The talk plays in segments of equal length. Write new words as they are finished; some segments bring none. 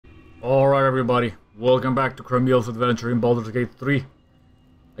Alright everybody, welcome back to Cremiel's adventure in Baldur's Gate 3.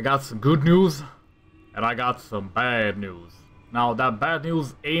 I got some good news, and I got some bad news. Now that bad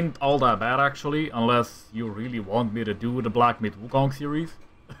news ain't all that bad actually, unless you really want me to do the Black Myth Wukong series.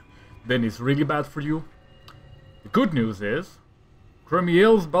 Then it's really bad for you. The good news is,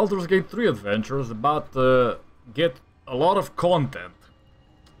 Cremiel's Baldur's Gate 3 adventure is about to get a lot of content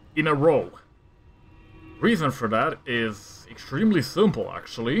in a row. Reason for that is extremely simple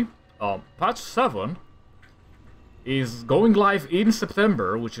actually. Patch 7 is going live in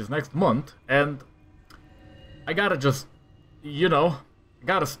September, which is next month, and I gotta just,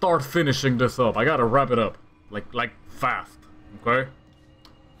 gotta start finishing this up. I gotta wrap it up, like fast, okay?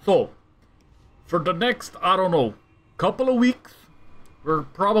 So, for the next, I don't know, couple of weeks, we're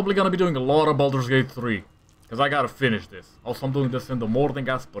probably gonna be doing a lot of Baldur's Gate 3, because I gotta finish this. Also, I'm doing this in the morning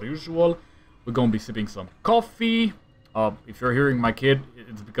as per usual. We're gonna be sipping some coffee. If you're hearing my kid,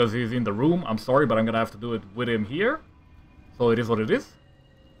 it's because he's in the room. I'm sorry, but I'm gonna have to do it with him here. So it is what it is.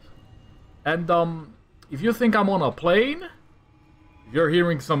 And if you think I'm on a plane, if you're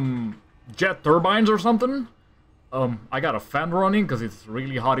hearing some jet turbines or something, I got a fan running because it's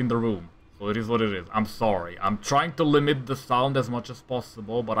really hot in the room. So it is what it is. I'm sorry. I'm trying to limit the sound as much as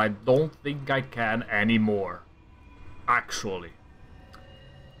possible, but I don't think I can anymore. Actually.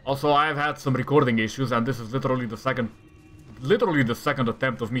 Also, I've had some recording issues, and this is literally the second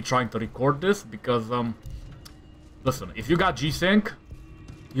attempt of me trying to record this, because, listen, if you got G-Sync,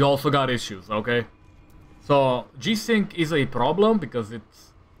 you also got issues, okay? So, G-Sync is a problem, because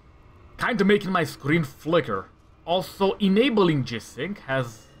it's kind of making my screen flicker. Also, enabling G-Sync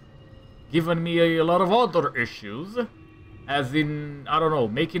has given me a lot of other issues, as in, I don't know,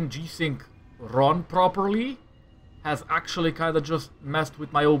 making G-Sync run properly has actually kind of just messed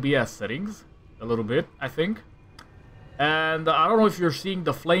with my OBS settings a little bit, I think. And I don't know if you're seeing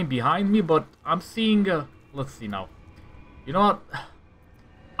the flame behind me, but I'm seeing, let's see now. You know what?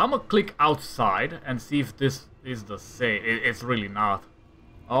 I'm gonna click outside and see if this is the same. It's really not.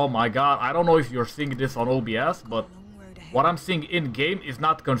 Oh my god, I don't know if you're seeing this on OBS, but what I'm seeing in-game is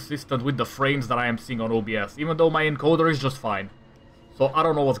not consistent with the frames that I am seeing on OBS, even though my encoder is just fine. So I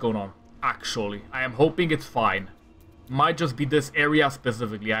don't know what's going on, actually. I am hoping it's fine. Might just be this area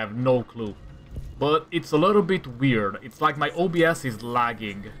specifically, I have no clue. But it's a little bit weird. It's like my OBS is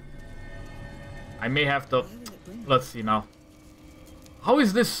lagging. I may have to... Let's see now. How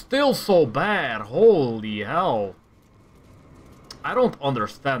is this still so bad? Holy hell. I don't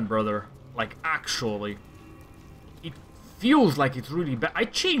understand, brother. Like, actually. It feels like it's really bad.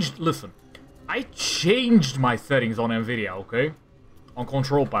 Listen. I changed my settings on NVIDIA, okay? On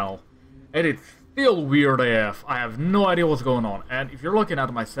control panel. And it's still weird AF. I have no idea what's going on. And if you're looking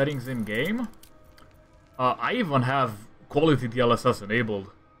at my settings in-game, I even have quality DLSS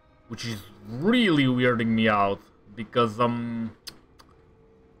enabled, which is really weirding me out, because I've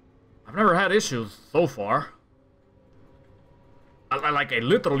never had issues so far. I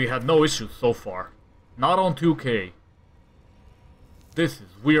literally had no issues so far. Not on 2K. This is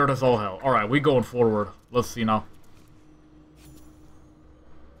weird as all hell. Alright, we going forward. Let's see now.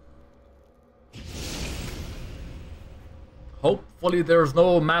 Hopefully there's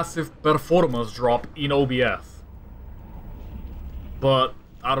no massive performance drop in OBS. But,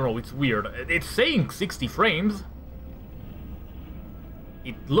 I don't know, it's weird. It's saying 60 frames.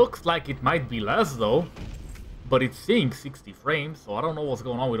 It looks like it might be less though. But it's saying 60 frames, so I don't know what's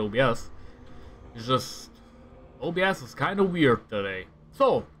going on with OBS. It's just... OBS is kind of weird today.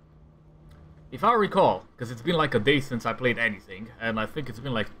 So, if I recall, because it's been like a day since I played anything, and I think it's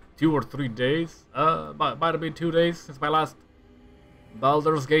been like 2 or 3 days, might have been 2 days since my last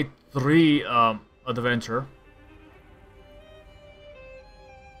Baldur's Gate 3 adventure.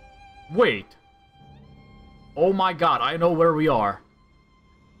 Wait. Oh my god, I know where we are.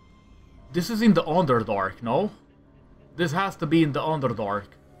 This is in the Underdark, no? This has to be in the Underdark.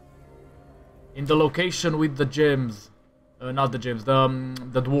 In the location with the gems. Not the gems, the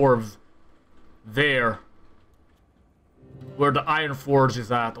dwarves. There. Where the Iron Forge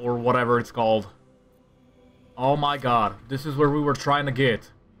is at, or whatever it's called. Oh my god, this is where we were trying to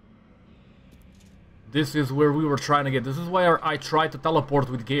get. This is where we were trying to get. This is where I tried to teleport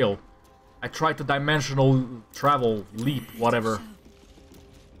with Gale. I tried to dimensional travel, leap, whatever.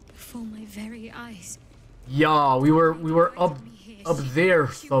 Before my very eyes. Yeah, we were up there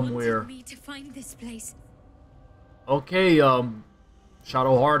somewhere. To find this place. Okay,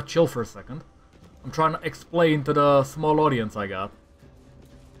 Shadowheart, chill for a second. I'm trying to explain to the small audience I got.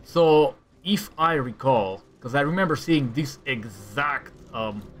 So, if I recall, because I remember seeing this exact,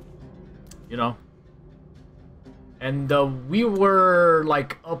 you know, And we were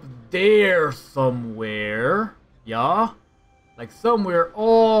like up there somewhere. Yeah? Like somewhere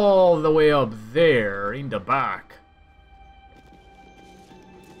all the way up there in the back.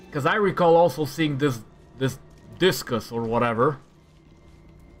 Because I recall also seeing this discus or whatever.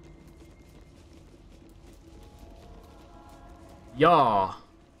 Yeah.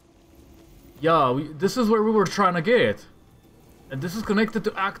 Yeah, this is where we were trying to get. And this is connected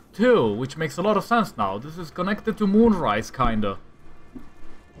to Act 2, which makes a lot of sense now. This is connected to Moonrise, kinda.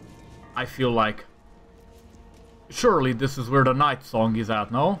 I feel like. Surely this is where the night song is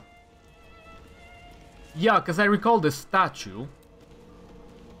at, no? Yeah, because I recall this statue.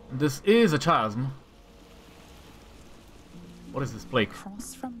 This is a chasm. What is this plaque?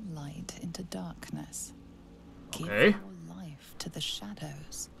 Cross from light into darkness. Okay. Give your life to the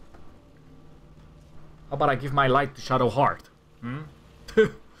shadows. How about I give my light to Shadow Heart? Hmm?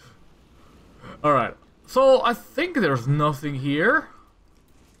 Alright. So, I think there's nothing here.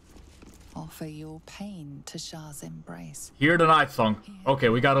 Offer your pain to Shah's embrace. Hear the night song. Okay,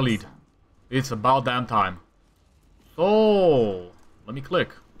 we got a lead. It's about damn time. So, let me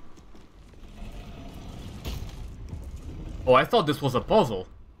click. Oh, I thought this was a puzzle.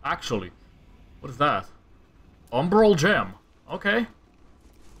 Actually. What is that? Umbral Gem. Okay.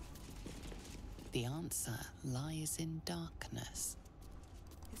 The answer lies in darkness.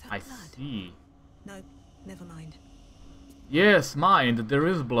 Is that I blood? see. No, never mind. Yes, mind, there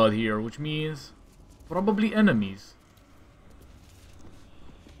is blood here, which means probably enemies.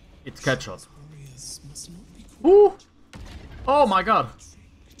 It's ketchup. Ooh! Oh my god!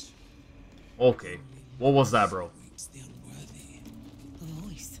 Okay, what was that, bro?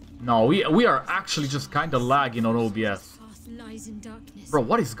 No, we are actually just kinda lagging on OBS. Path lies in darkness. Bro,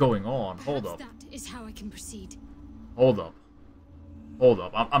 what is going on? Hold Perhaps up. that is how I can proceed. Hold up. Hold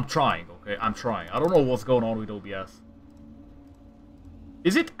up. I'm trying, okay? I'm trying. I don't know what's going on with OBS.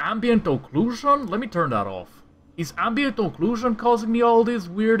 Is it ambient occlusion? Let me turn that off. Is ambient occlusion causing me all these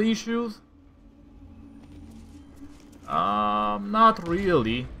weird issues? Not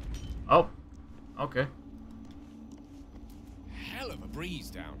really. Oh, okay. Hell of a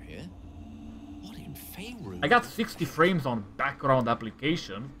breeze down here. What in Faerun? I got 60 frames on background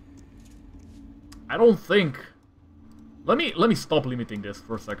application. I don't think... Let me stop limiting this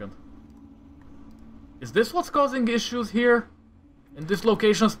for a second. Is this what's causing issues here? In this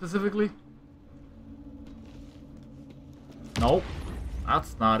location specifically? No,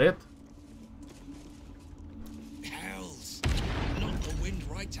 that's not it. Hells! Knocked the wind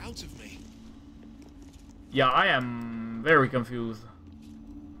right out of me. Yeah, I am very confused.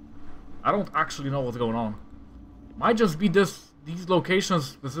 I don't actually know what's going on. Might just be these locations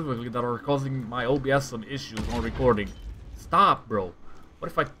specifically that are causing my OBS some issues on recording. Stop, bro.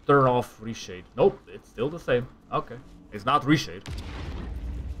 What if I turn off reshade? Nope, it's still the same. Okay. It's not reshade.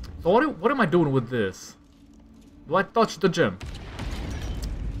 So what am I doing with this? Do I touch the gem?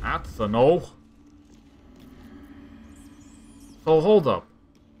 That's a no. So hold up.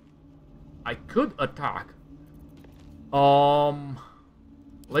 I could attack. Lazel,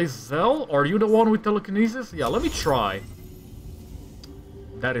 are you the one with telekinesis? Yeah, let me try.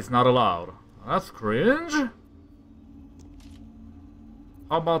 That is not allowed. That's cringe.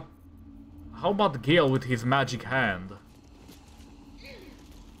 How about Gale with his magic hand?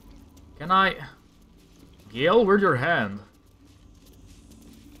 Can I... Gale, where's your hand?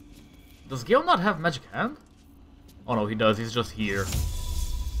 Does Gale not have magic hand? Oh no, he does, he's just here.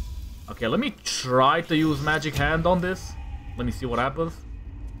 Okay, let me try to use magic hand on this. Let me see what happens.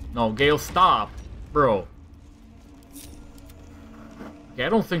 No, Gale, stop! Bro. Okay, I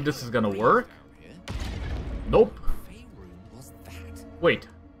don't think this is gonna work. Nope. Wait.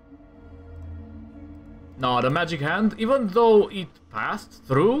 No, the magic hand, even though it passed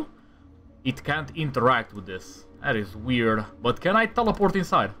through, it can't interact with this. That is weird. But can I teleport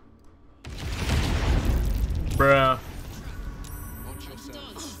inside? Bruh.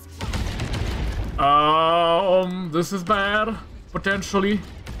 This is bad. Potentially.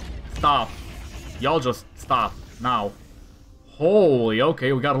 Stop. Y'all just stop. Now. Holy,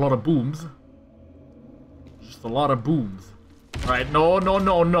 okay, we got a lot of booms. Just a lot of booms. Alright, no,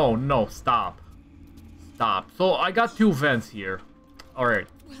 stop. Stop. So, I got 2 vents here. Alright.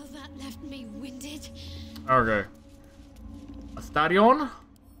 Well, that left me winded. Okay. Astarion?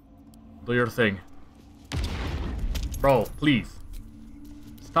 Do your thing. Bro, please.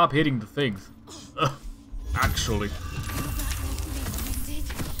 Stop hitting the things. Actually. Well, that left me winded.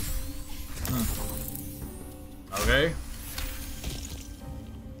 Okay.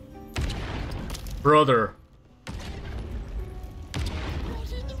 Brother.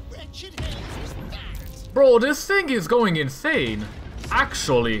 What in the wretched hell was that? Bro, this thing is going insane.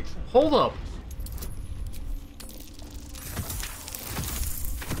 Actually, hold up.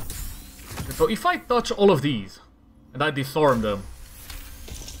 So if I touch all of these and I disarm them,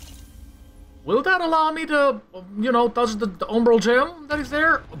 will that allow me to, you know, touch the umbral gem that is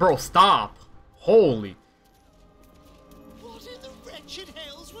there? Bro, stop. Holy. What in the wretched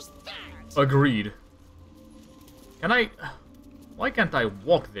hells was that? Agreed. Can I... Why can't I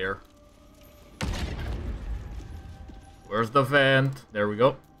walk there? Where's the vent? There we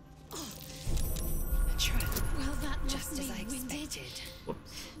go. A trap. Well, that Just left as me I winded. expected.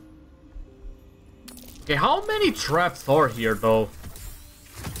 Whoops. Okay, how many traps are here, though?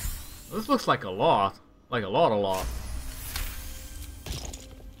 This looks like a lot. Like a lot.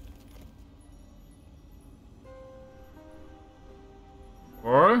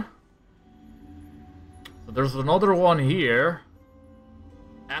 Alright. So there's another one here.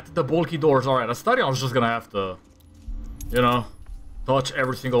 At the bulky doors. Alright, Astarion's just gonna have to, you know, touch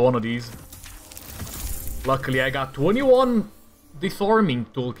every single one of these. Luckily, I got 21 disarming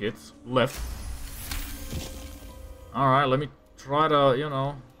toolkits left. Alright, let me try to, you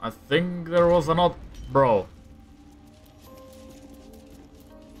know, I think there was another... Bro.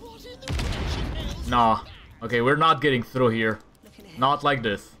 What in the wretched hells? Nah. Okay, we're not getting through here. Looking ahead. Not like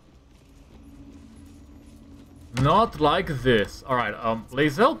this. Not like this. Alright,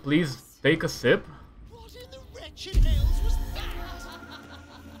 Lazel, please take a sip. What in the wretched hells was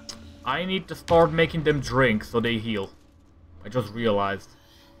that? I need to start making them drink so they heal. I just realized.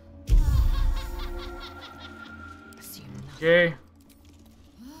 Okay.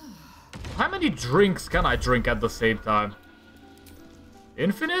 How many drinks can I drink at the same time?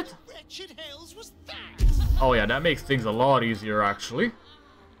 Infinite? Wretched hells was that? Oh yeah, that makes things a lot easier actually.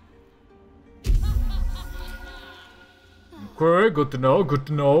 Okay, good to know, good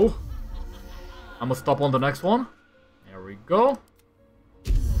to know. I'm gonna stop on the next one. There we go.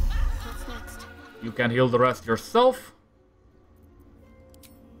 What's next? You can heal the rest yourself.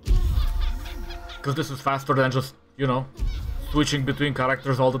 Because this is faster than just, you know, switching between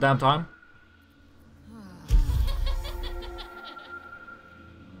characters all the damn time.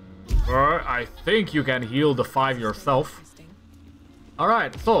 I think you can heal the 5 yourself. Interesting.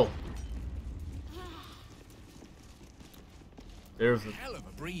 Alright, so. There's a... Hell of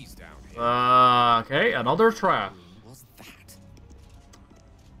a breeze down here. Okay, another trap. Was that?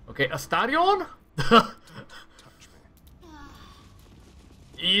 Okay, Astarion? Touch me.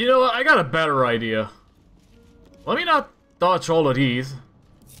 You know what, I got a better idea. Let me not touch all of these.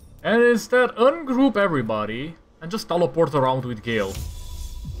 And instead ungroup everybody and just teleport around with Gale.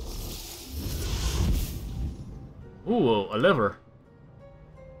 Ooh, a lever.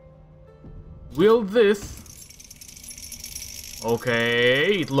 Will this...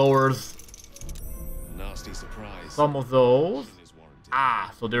 Okay, it lowers Nasty surprise. some of those. Caution is warranted.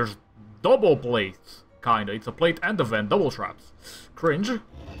 Ah, so there's double plates. Kinda. It's a plate and a vent. Double traps. Cringe.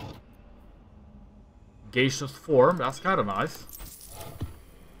 Gaseous form. That's kinda nice.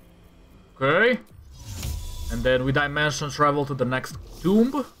 Okay. And then we dimension travel to the next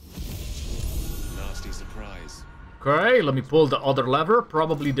tomb. Nasty surprise. Okay, let me pull the other lever.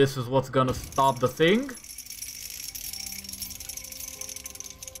 Probably this is what's gonna stop the thing.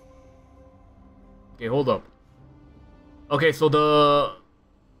 Okay, hold up. Okay, so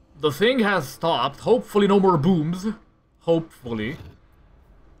the thing has stopped. Hopefully no more booms. Hopefully.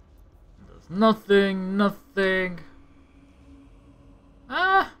 There's nothing.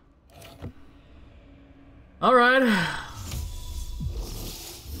 Ah. Alright.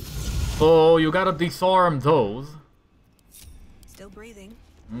 So you gotta disarm those. Still breathing.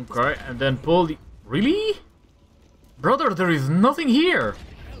 Okay, and then pull the... Really? Brother, there is nothing here.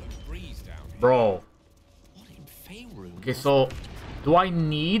 Hell of a breeze down here. Bro. What in Faerun? Okay, so... Do I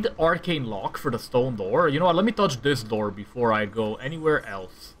need Arcane Lock for the stone door? You know what, let me touch this door before I go anywhere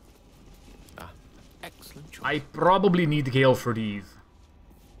else. Ah, excellent choice. I probably need Gale for these.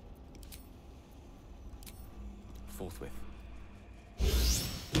 Forthwith.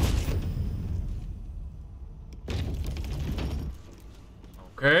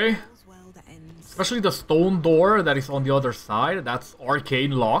 Okay. All's well that ends. Especially the stone door that is on the other side. That's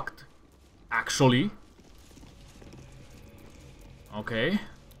arcane locked. Actually. Okay.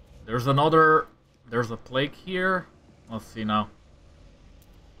 There's another... There's a plague here. Let's see now.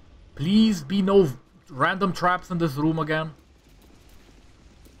 Please be no random traps in this room again.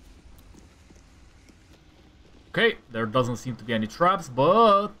 Okay, there doesn't seem to be any traps,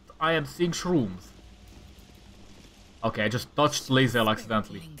 but I am seeing shrooms. Okay, I just touched Lazel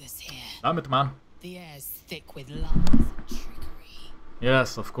accidentally. Lingers here. Damn it, man. The air's thick with lies and trickery.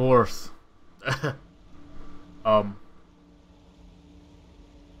 Yes, of course.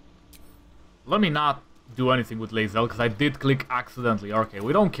 let me not do anything with Lae'zel, because I did click accidentally. Okay,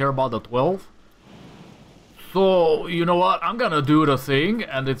 we don't care about the 12. So, you know what? I'm gonna do the thing,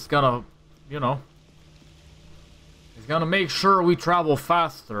 and it's gonna, you know... It's gonna make sure we travel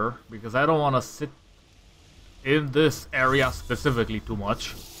faster, because I don't want to sit in this area specifically too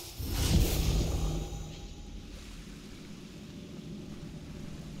much.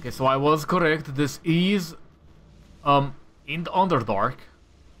 Okay, so I was correct. This is in the Underdark.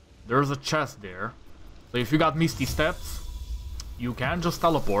 There's a chest there. So if you got Misty Steps, you can just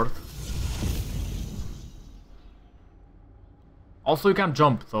teleport. Also, you can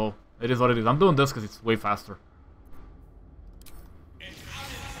jump, so it is what it is. I'm doing this because it's way faster.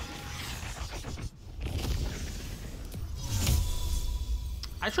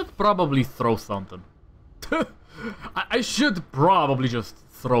 I should probably throw something. I should probably just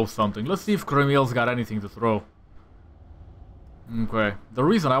throw something. Let's see if Cremiel's got anything to throw. Okay. The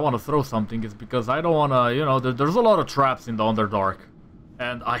reason I want to throw something is because I don't want to, you know, there's a lot of traps in the Underdark.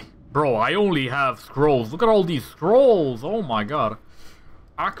 And bro, I only have scrolls. Look at all these scrolls. Oh my god.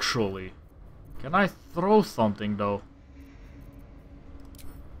 Actually, can I throw something though?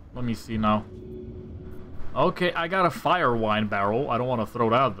 Let me see now. Okay, I got a fire wine barrel. I don't want to throw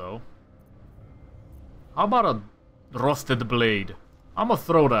that though. How about a rusted blade? I'm gonna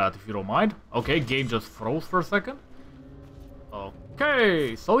throw that if you don't mind. Okay, game just froze for a second.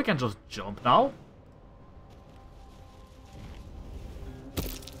 Okay, so we can just jump now.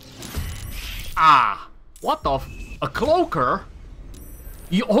 Ah, what the a cloaker?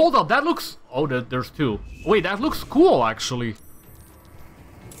 Hold up, that looks... Oh, there's two. Wait, that looks cool actually.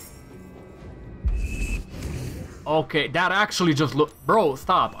 Okay, that actually just look... Bro,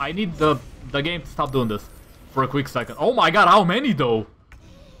 stop. I need the game to stop doing this for a quick second. Oh my god, how many though?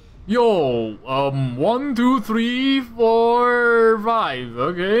 Yo, 1, 2, 3, 4, 5,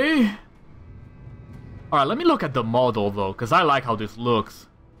 okay. Alright, let me look at the model though, because I like how this looks.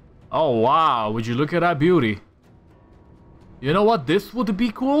 Oh wow, would you look at that beauty? You know what this would be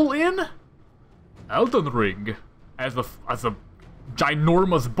cool in? Elden Ring. As a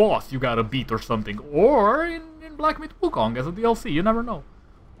ginormous boss you gotta beat or something. Or in Black Myth Wukong as a DLC, you never know.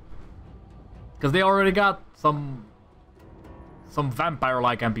 Because they already got some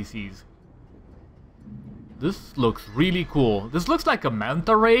vampire-like NPCs. This looks really cool. This looks like a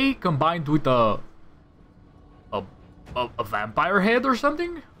manta ray combined with a vampire head or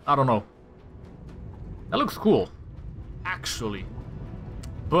something? I don't know. That looks cool, actually.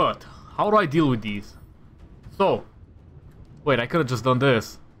 But how do I deal with these? So, wait, I could have just done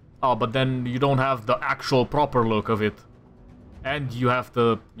this. Oh, but then you don't have the actual proper look of it. And you have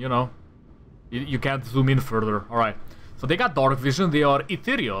to, you know, you can't zoom in further. Alright. So they got dark vision, they are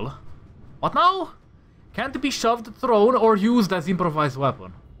ethereal. What now? Can't be shoved, thrown, or used as improvised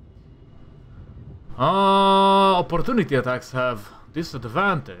weapon. Opportunity attacks have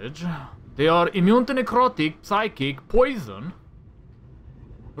disadvantage. They are immune to necrotic, psychic, poison.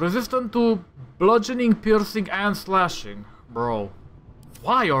 Resistant to bludgeoning, piercing, and slashing. Bro,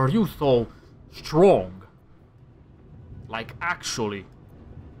 why are you so strong? Like, actually.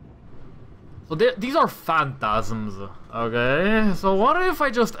 So these are phantasms, okay? So what if I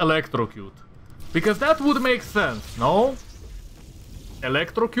just electrocute? Because that would make sense, no?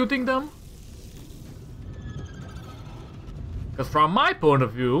 Electrocuting them? Because from my point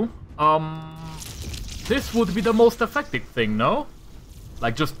of view, this would be the most effective thing, no?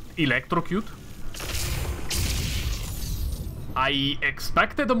 Like, just electrocute. I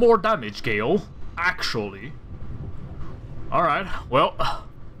expected more damage, Gale. Actually. Alright, well...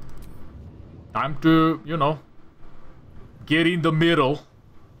 time to, you know, get in the middle.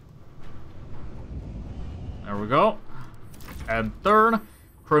 There we go. And turn.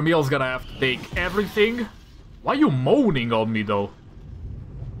 Cremiel's gonna have to take everything. Why are you moaning on me, though?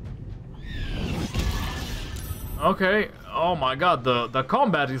 Okay. Oh my god, the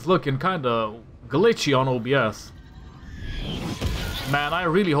combat is looking kinda glitchy on OBS. Man, I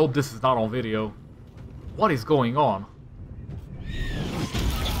really hope this is not on video. What is going on?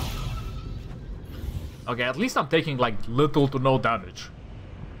 Okay, at least I'm taking like little to no damage.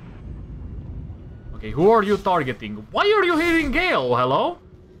 Okay, who are you targeting? Why are you hitting Gale? Hello?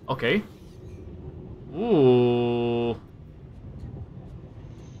 Okay. Ooh.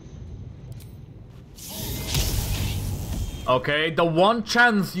 Okay, the one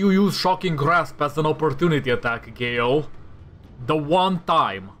chance you use Shocking Grasp as an opportunity attack, Gale. The one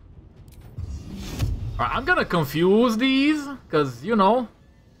time. Alright, I'm gonna confuse these, because, you know...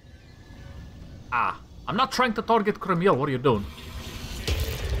 Ah, I'm not trying to target Cremiel, what are you doing?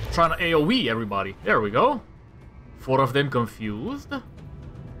 Trying to AoE everybody. There we go. 4 of them confused.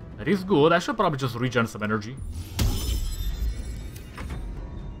 That is good. I should probably just regen some energy.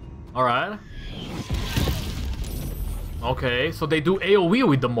 Alright. Okay, so they do AoE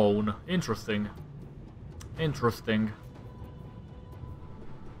with the moan. Interesting. Interesting.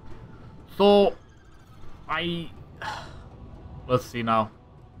 So, let's see now.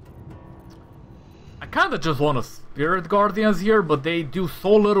 I kinda just want to Spirit Guardians here, but they do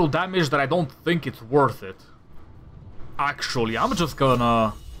so little damage that I don't think it's worth it. Actually, I'm just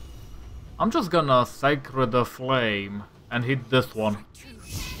gonna Sacred Flame and hit this one.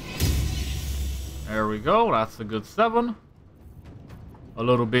 There we go, that's a good 7. A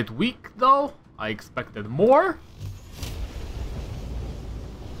little bit weak though. I expected more.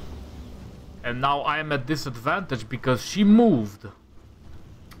 And now I'm at disadvantage because she moved.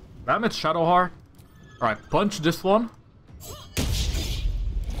 Damn it, Shadowheart. Alright, punch this one.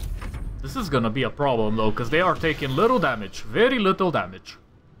 This is gonna be a problem though, because they are taking little damage. Very little damage.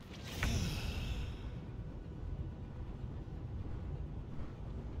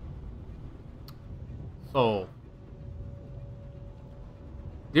 So...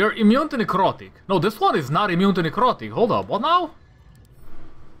 they're immune to necrotic. No, this one is not immune to necrotic. Hold up, what now?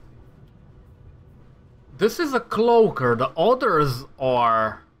 This is a cloaker. The others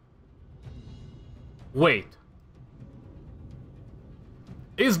are... wait.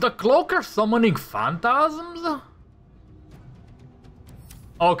 Is the cloaker summoning phantasms?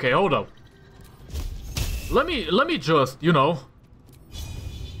 Okay, hold up. Let me just, you know...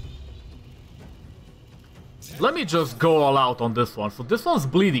 let me just go all out on this one. So this one's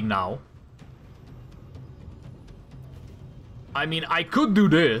bleeding now. I mean, I could do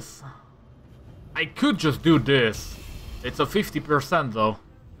this. I could just do this. It's a 50% though,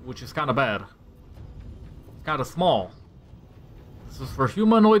 which is kind of bad. It's kind of small. This is for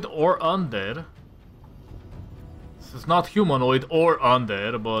humanoid or undead. This is not humanoid or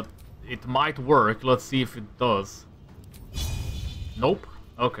undead, but it might work. Let's see if it does. Nope.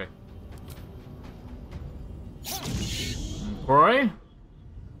 Okay. Alright.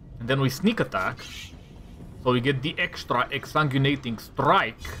 And then we sneak attack. So we get the extra exsanguinating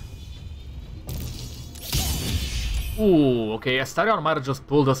strike. Ooh, okay, Astarion might have just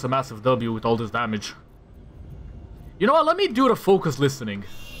pulled us a massive W with all this damage. You know what, let me do the focus listening.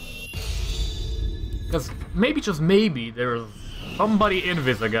 Because maybe, just maybe, there's somebody in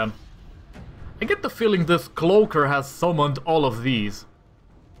this again. I get the feeling this cloaker has summoned all of these.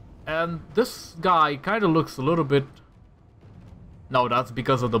 And this guy kind of looks a little bit... no, that's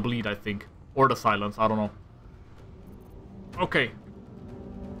because of the bleed, I think. Or the silence, I don't know. Okay.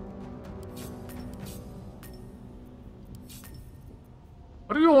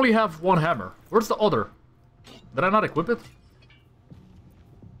 Why do you only have one hammer? Where's the other? Did I not equip it?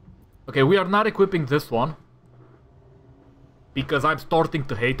 Okay, we are not equipping this one. Because I'm starting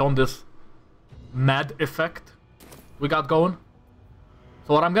to hate on this mad effect we got going.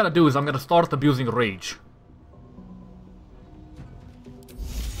 So what I'm gonna do is I'm gonna start abusing rage.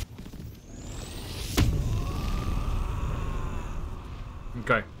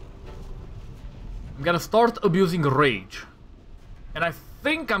 Okay. I'm gonna start abusing rage. And I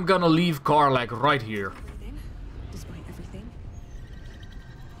think I'm gonna leave Karlach right here. Despite everything.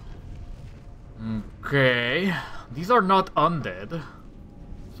 Okay. These are not undead.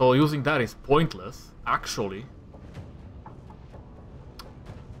 So using that is pointless, actually.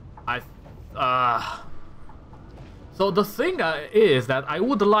 So the thing is that I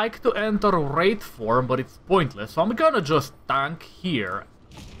would like to enter Wraith form, but it's pointless. So I'm gonna just tank here.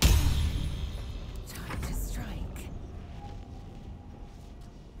 Time to strike.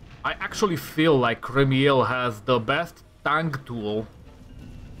 I actually feel like Cremiel has the best tank tool.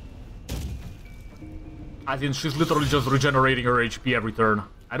 As in, she's literally just regenerating her HP every turn.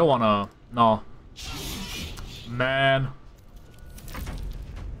 I don't wanna... no. Man.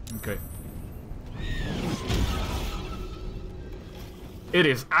 Okay. It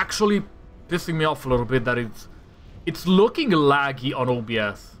is actually pissing me off a little bit that it's looking laggy on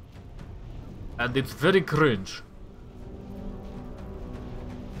OBS. And it's very cringe.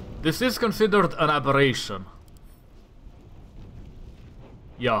 This is considered an aberration.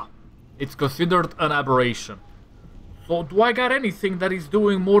 Yeah, it's considered an aberration. So do I got anything that is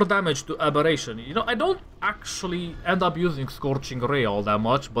doing more damage to aberration? You know, I don't actually end up using Scorching Ray all that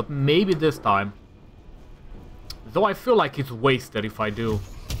much, but maybe this time. Though I feel like it's wasted if I do.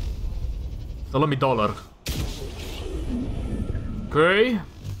 So let me dollar. Okay.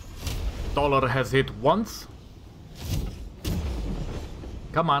 Dollar has hit once.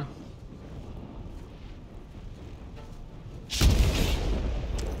 Come on.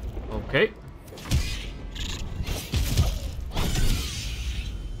 Okay.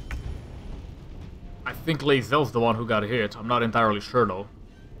 I think Lae'zel's the one who got hit. I'm not entirely sure though.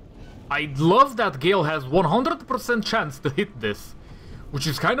 I love that Gale has 100% chance to hit this. Which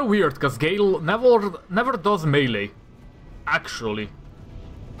is kind of weird, because Gale never does melee. Actually.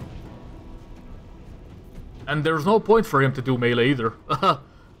 And there's no point for him to do melee either.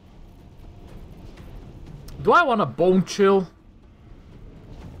 Do I want a bone chill?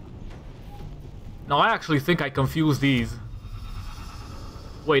 No, I actually think I confused these.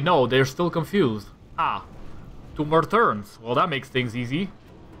 Wait, no, they're still confused. Ah, 2 more turns. Well, that makes things easy.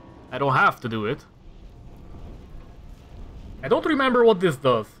 I don't have to do it. I don't remember what this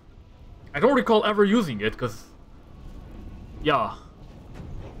does. I don't recall ever using it, because... Yeah.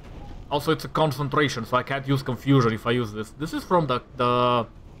 Also, it's a concentration, so I can't use confusion if I use this. This is from the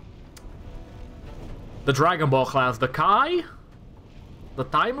Dragon Ball class. The Kai? The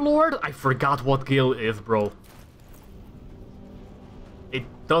Time Lord? I forgot what Gale is, bro. It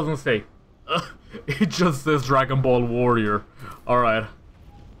doesn't say. It just says Dragon Ball Warrior. Alright.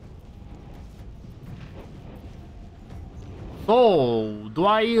 So, do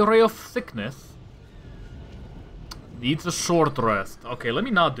I Ray of Sickness? Needs a short rest. Okay, let me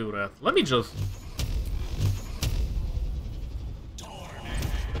not do that. Let me just...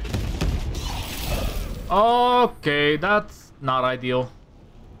 Okay, that's not ideal.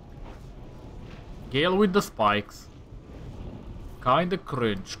 Gale with the spikes. Kinda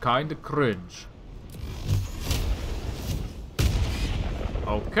cringe, kinda cringe.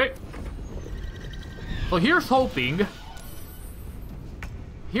 Okay. So here's hoping...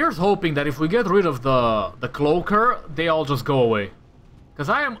 Here's hoping that if we get rid of the cloaker, they all just go away. Because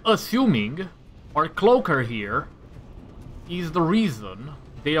I am assuming our cloaker here is the reason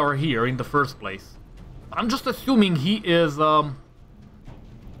they are here in the first place. I'm just assuming he is,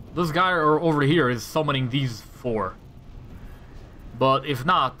 this guy over here is summoning these 4. But if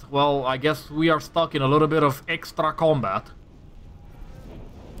not, well, I guess we are stuck in a little bit of extra combat.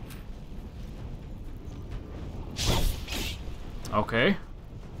 Okay.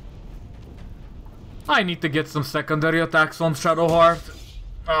 I need to get some secondary attacks on Shadowheart.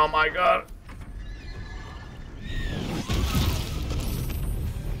 Oh my god.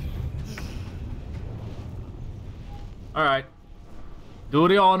 Alright. Do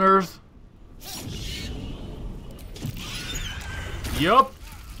the honors. Yup.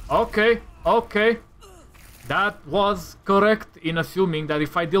 Okay, okay. That was correct in assuming that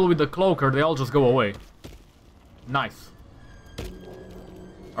if I deal with the cloaker, they all just go away. Nice.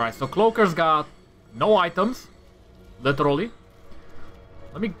 Alright, so cloaker's got no items. Literally.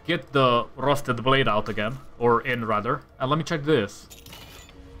 Let me get the rusted blade out again. Or in, rather. And let me check this.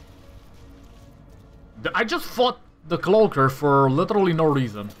 I just fought the cloaker for literally no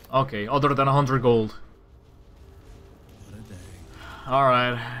reason. Okay, other than 100 gold.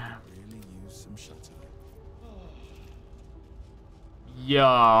 Alright.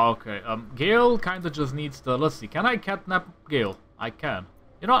 Yeah, okay. Gale kinda just needs to... Let's see, can I catnap Gale? I can.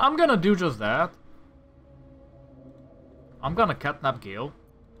 You know, I'm gonna do just that. I'm gonna catnap Gale.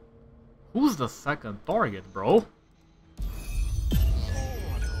 Who's the second target, bro?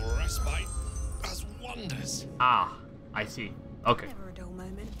 Oh, respite has wonders. Ah, I see. Okay. Never a dull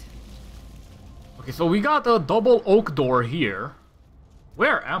moment. Okay, so we got a double oak door here.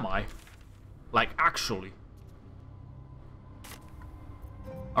 Where am I? Like, actually.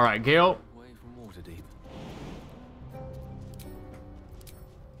 Alright, Gale. Away from Waterdeep.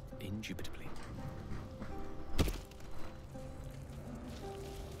 Indubitably.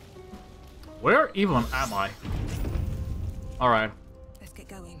 Where even am I? Alright. Let's get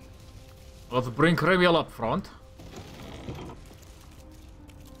going. Let's bring Cremiel up front.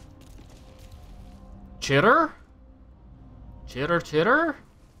 Chitter? Chitter, chitter?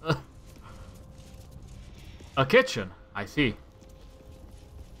 A kitchen, I see.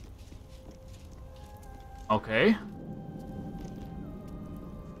 Okay.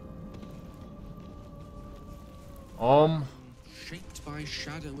 Shaped by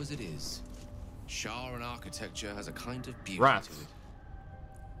shadow as it is, Shah and architecture has a kind of beauty Rats. to it.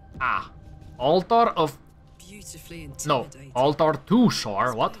 Ah. Altar of... Beautifully No, intimidating. altar to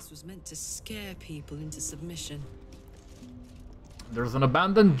Shar, what? This was meant to scare people into submission. There's an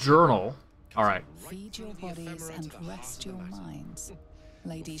abandoned journal. Alright. Feed your bodies and rest your minds.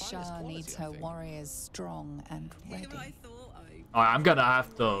 Lady Shah needs her warriors strong and ready. I'm gonna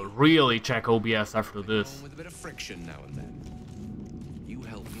have to really check OBS after this. With a bit of friction now and then. You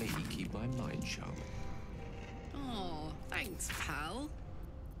help me keep my mind sharp. Oh, thanks, pal.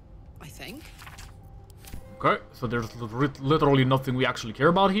 I think. Okay, so there's literally nothing we actually care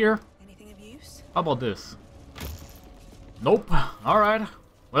about here. Anything of use? How about this? Nope. Alright.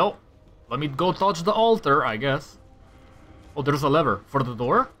 Well, let me go touch the altar, I guess. Oh, there's a lever for the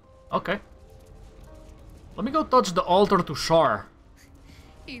door? Okay. Let me go touch the altar to Shar.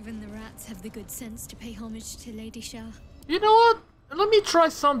 Even the rats have the good sense to pay homage to Lady Shah. You know what? Let me try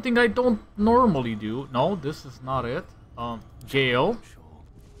something I don't normally do. No, this is not it. Gale.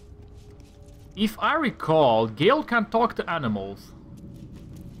 If I recall, Gale can talk to animals.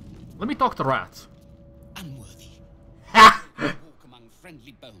 Let me talk to rats. Unworthy. Ha! Walk among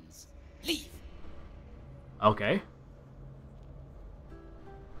friendly bones. Leave. Okay.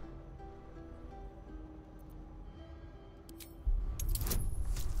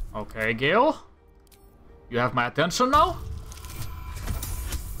 Okay, Gale. You have my attention now?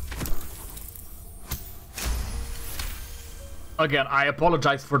 Again, I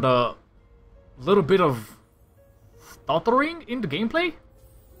apologize for the little bit of stuttering in the gameplay.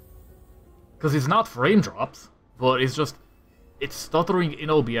 Because it's not frame drops, but it's just, it's stuttering in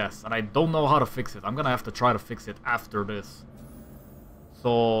OBS, and I don't know how to fix it. I'm gonna have to try to fix it after this.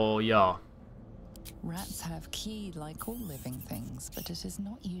 So, yeah. Rats have ki like all living things, but it is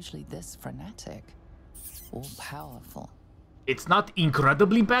not usually this frenetic or powerful. It's not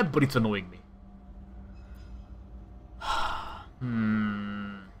incredibly bad, but it's annoying me.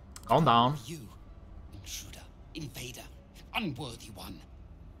 Calm down. You, intruder, invader, unworthy one.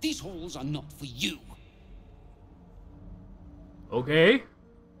 These halls are not for you. Okay.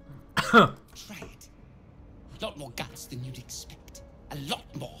 Try it. A lot more guts than you'd expect. A lot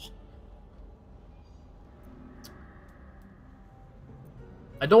more.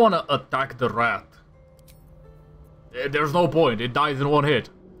 I don't want to attack the rat. There's no point. It dies in one hit.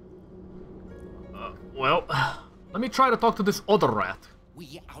 Well, let me try to talk to this other rat.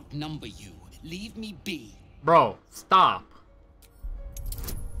 We outnumber you. Leave me be. Bro, stop.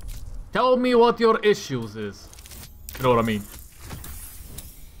 Tell me what your issues is. You know what I mean?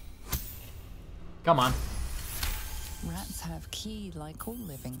 Come on. Rats have ki like all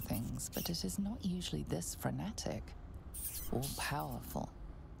living things, but it is not usually this frenetic or powerful.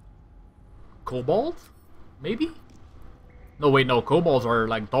 Kobold? Maybe? No, wait, no. Kobolds are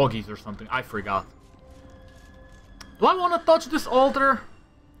like doggies or something. I forgot. Do I want to touch this altar?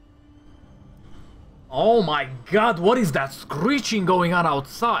 Oh my god, what is that screeching going on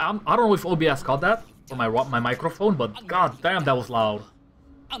outside? I don't know if OBS caught that or my microphone, but god damn, that was loud.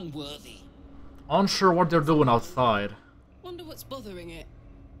 Unworthy. Unsure what they're doing outside. Wonder what's bothering it.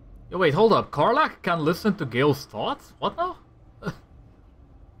 Yo, wait, hold up. Karlach can listen to Gale's thoughts? What now?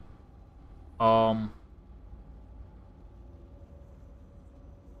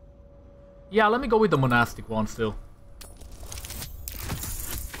 Yeah, let me go with the monastic one still.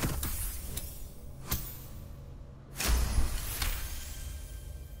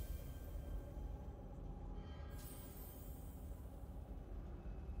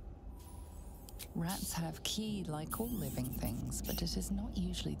 Rats have ki like all living things, but it is not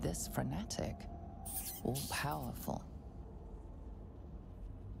usually this frenetic or powerful.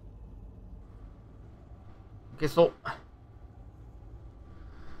 Okay, so...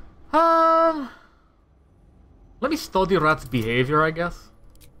 let me study rat's behavior, I guess.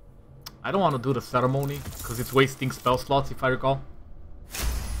 I don't want to do the ceremony, because it's wasting spell slots, if I recall.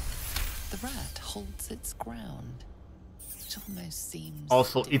 The rat holds its ground, which almost seems...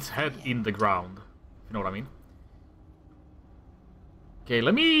 Also, its head in the ground. You know what I mean? Okay,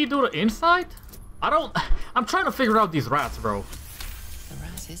 let me do the inside. I'm trying to figure out these rats, bro. The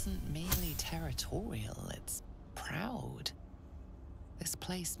rat isn't merely territorial, it's proud. This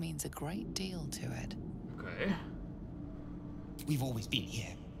place means a great deal to it. Okay. We've always been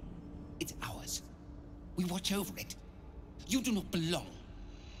here. It's ours. We watch over it. You do not belong.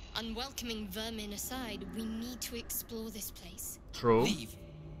 Unwelcoming vermin aside, we need to explore this place. True. Leave.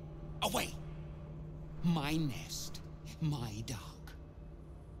 Away. My nest. My dark.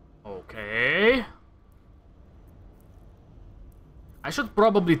 Okay. I should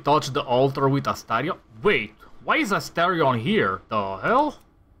probably touch the altar with Astarion. Wait, why is Astarion here? The hell?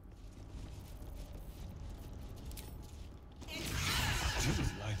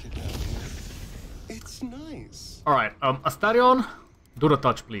 Like it down here. It's nice. Alright, Astarion, do the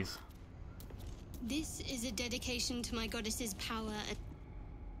touch, please. This is a dedication to my goddess's power,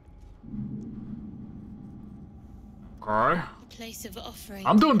 Okay. a place of offering.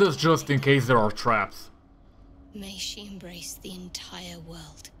 I'm doing this just in case there are traps. May she embrace the entire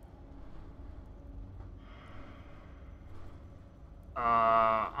world.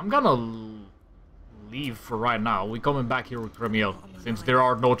 I'm gonna leave for right now. We're coming back here with Cremiel, since there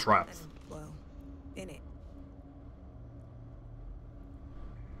are no traps. Well, in it.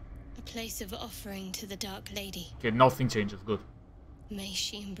 A place of offering to the Dark Lady. Okay, nothing changes, good. May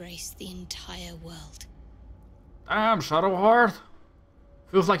she embrace the entire world. Damn, Shadowheart.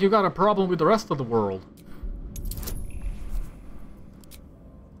 Feels like you got a problem with the rest of the world.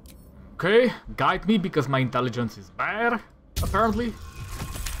 Okay, guide me because my intelligence is bad, apparently.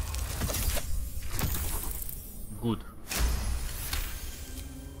 Good.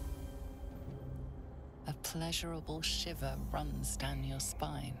 A pleasurable shiver runs down your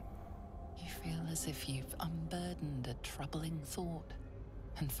spine. You feel as if you've unburdened a troubling thought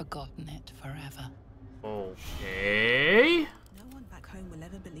and forgotten it forever. Okay. No one back home will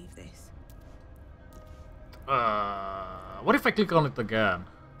ever believe this. What if I click on it again?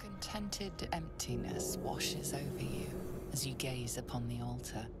 Contented emptiness washes over you as you gaze upon the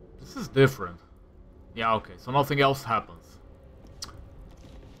altar. This is different. Yeah, okay, so nothing else happens.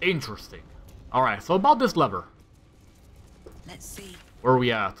 Interesting. Alright, so about this lever. Let's see. Where are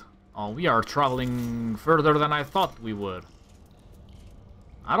we at? Oh, we are traveling further than I thought we would.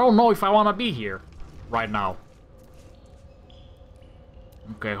 I don't know if I want to be here right now.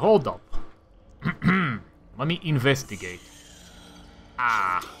 Okay, hold up. Let me investigate.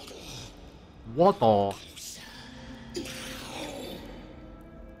 Ah. What the...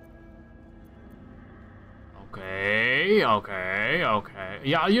 Okay.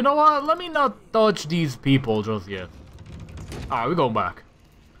 Yeah, you know what? Let me not touch these people just yet. Alright, we're going back.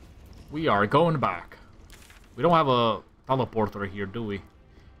 We are going back. We don't have a teleporter here, do we?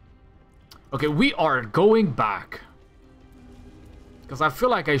 Okay, we are going back. Because I feel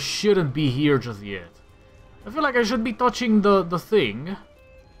like I shouldn't be here just yet. I feel like I should be touching the thing.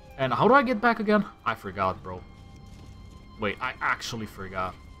 And how do I get back again? I forgot, bro. Wait, I actually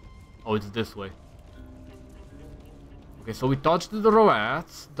forgot. Oh, it's this way. Okay, so we touched the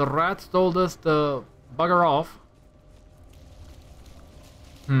rats. The rats told us to bugger off.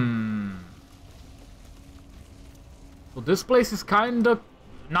 So this place is kinda...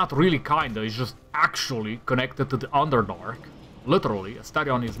 Not really kinda, it's just actually connected to the Underdark. Literally,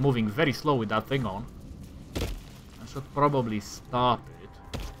 Astarion is moving very slow with that thing on. I should probably stop it.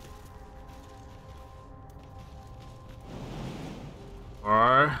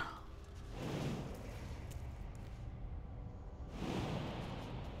 Alright.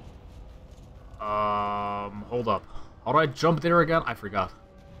 Hold up. How do I jump there again? I forgot.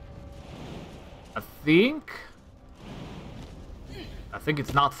 I think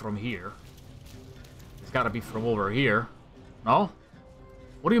it's not from here. It's gotta be from over here. No?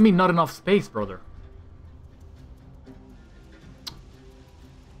 What do you mean not enough space, brother?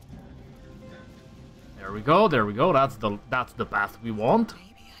 There we go, there we go. That's the path we want.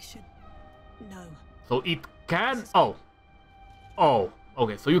 Maybe I should... No. So it can... Oh.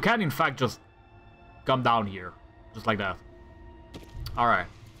 Okay, so you can in fact just come down here. Just like that. Alright.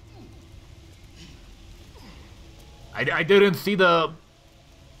 I didn't see the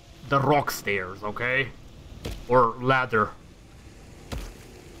rock stairs, okay? Or ladder.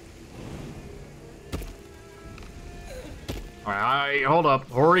 Alright, hold up.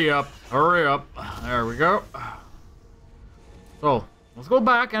 Hurry up. There we go. So, let's go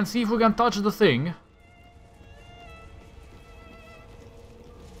back and see if we can touch the thing.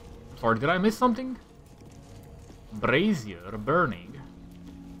 Sorry, did I miss something? Brazier burning.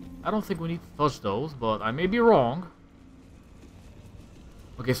 I don't think we need to touch those, but I may be wrong.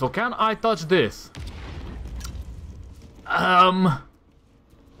 Okay, so can I touch this? I'm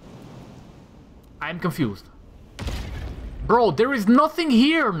confused. Bro, there is nothing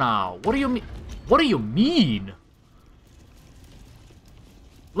here now. What do you mean? What do you mean?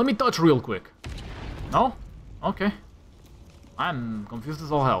 Let me touch real quick. No? Okay. I'm confused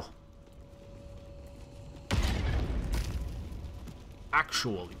as all hell.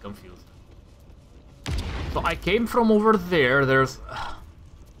 Actually confused. So I came from over there. There's...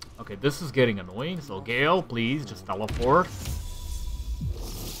 Okay, this is getting annoying. So Gale, please, just teleport.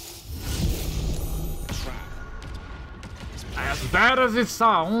 As bad as it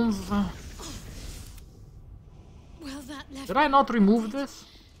sounds... Well, that left... Did I not remove this?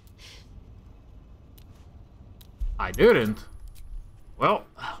 I didn't. Well,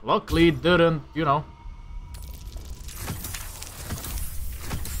 luckily it didn't, you know.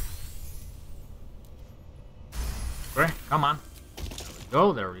 Okay, come on.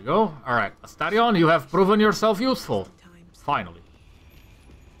 There we go. Alright, Astarion, you have proven yourself useful. Finally.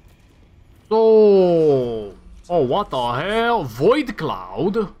 So... Oh, what the hell? Void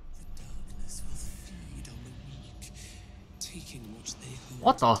Cloud?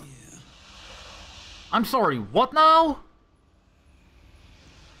 What the? I'm sorry, what now?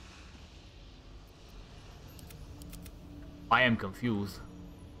 I am confused.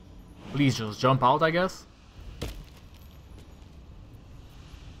 Please just jump out, I guess.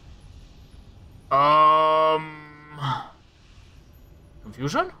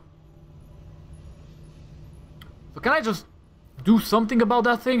 Confusion? So can I just do something about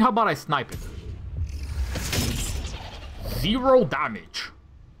that thing? How about I snipe it? 0 damage.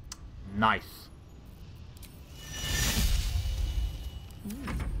 Nice.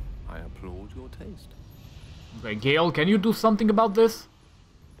 I applaud your taste. Okay, Gale, can you do something about this?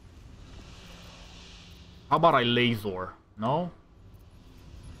 How about I laser? No?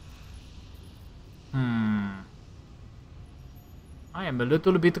 I am a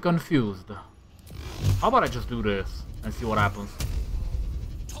little bit confused. How about I just do this and see what happens?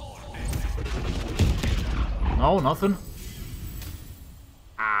 No, nothing?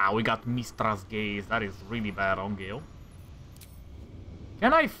 Ah, we got Mistra's gaze. That is really bad on Gale.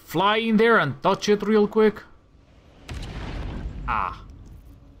 Can I fly in there and touch it real quick? Ah.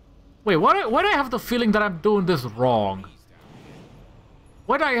 Wait, why do I have the feeling that I'm doing this wrong?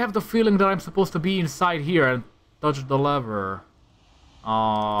 Why do I have the feeling that I'm supposed to be inside here and touch the lever?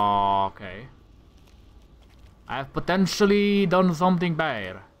 Okay. I have potentially done something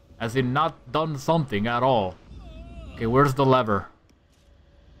bad. As in not done something at all. Okay, where's the lever?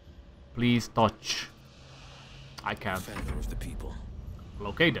 Please touch. I can't. Defender of the people.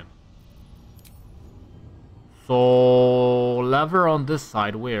 Okay then. So lever on this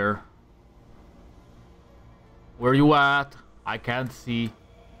side, where? Where you at? I can't see.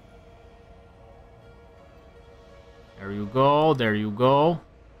 There you go, there you go.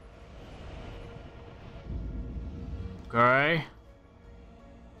 Okay.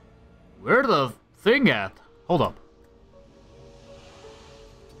 Where the thing at? Hold up.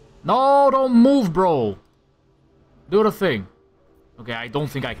 No, don't move, bro. Do the thing. Okay, I don't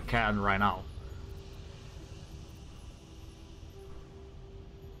think I can right now.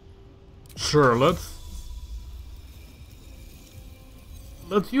 Sure, let's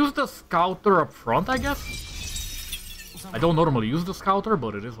use the scouter up front, I guess. I don't normally use the scouter,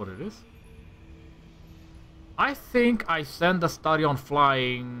 but it is what it is. I think I send the Stallion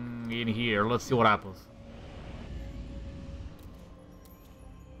flying in here. Let's see what happens.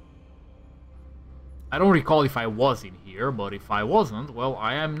 I don't recall if I was in here, but if I wasn't, well,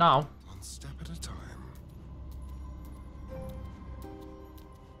 I am now. One step at a time.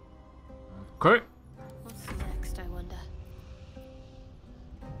 Okay. What's next, I wonder?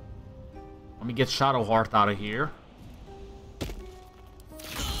 Let me get Shadowheart out of here.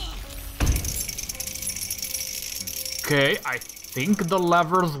 Okay, I think the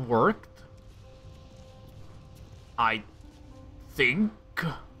levers worked. I think.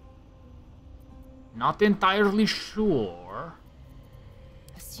 Not entirely sure.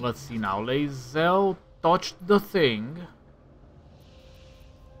 Let's see now. Lae'zel touched the thing.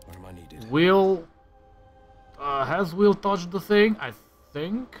 Where am I needed? Will... has Will touched the thing? I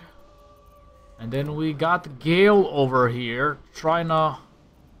think. And then we got Gale over here trying to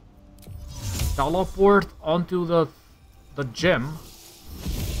teleport onto the gem.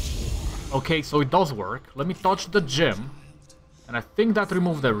 Okay, so it does work. Let me touch the gem. And I think that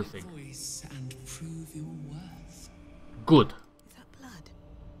removed everything. Good. Is that blood?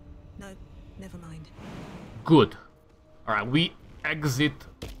 No, never mind. Good. Alright, we exit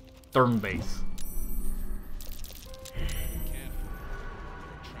turn base.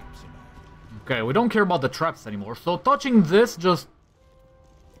 Okay, we don't care about the traps anymore. So touching this just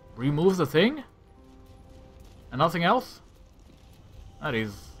removes the thing? And nothing else? That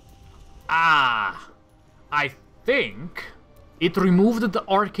is... Ah! I think it removed the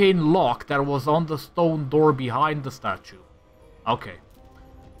arcane lock that was on the stone door behind the statue. Okay.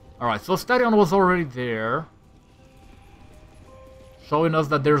 Alright, so Stadion was already there. Showing us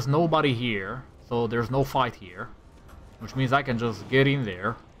that there's nobody here. So there's no fight here. Which means I can just get in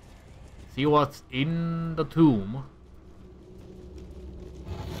there. See what's in the tomb.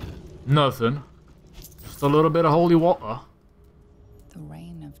 Nothing. Just a little bit of holy water. The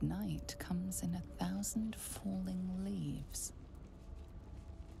rain of night comes in 1,000 falling leaves.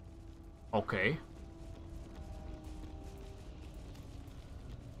 Okay.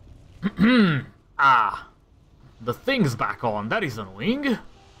 Ah. The thing's back on. That is annoying.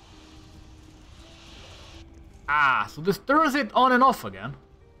 Ah, so this turns it on and off again.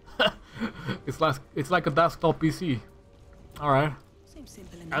 It's like a desktop PC. Alright. Seems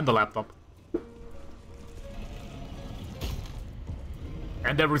simple enough. And the laptop.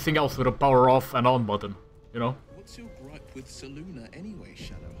 And everything else with a power off and on button, you know? What's your gripe with Saluna anyway,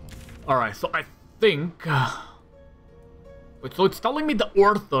 Shadowheart? Alright, so I think... Wait, so it's telling me the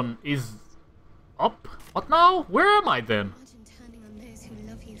Orthon is up? What now? Where am I then? Imagine turning on those who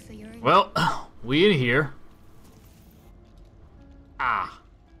love you for your own. Well, we in here. Ah.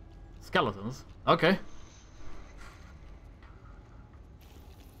 Skeletons. Okay.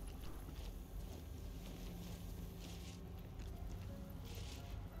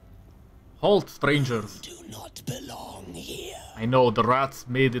 Halt, strangers. Do not belong here. I know, the rats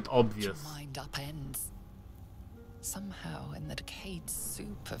made it obvious. Your mind upends. Somehow, in the decayed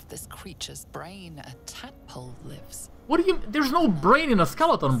soup of this creature's brain, a tadpole lives. What do you... There's no brain in a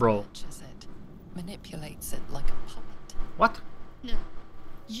skeleton, bro. Snatches it, manipulates it like a puppet. What? No,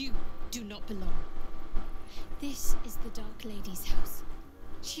 you do not belong. This is the Dark Lady's house.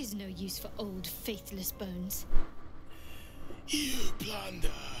 She is no use for old, faithless bones. You plunder.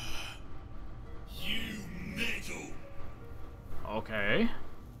 You meddle. Okay.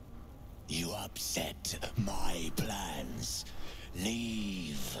 You upset my plans.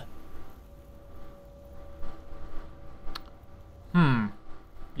 Leave.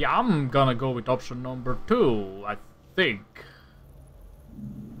 Yeah, I'm gonna go with option number 2, I think.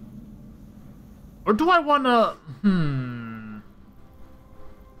 Or do I wanna...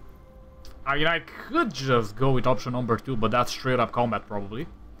 I mean, I could just go with option number 2, but that's straight up combat probably.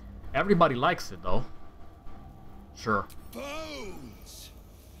 Everybody likes it though. Sure. Bones!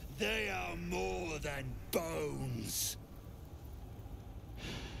 They are more than bones.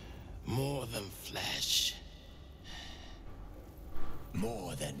 More than flesh.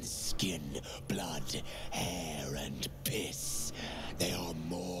 More than skin, blood, hair, and piss. They are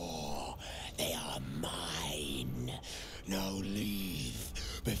more. They are mine. Now leave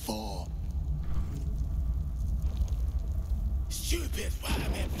before... Stupid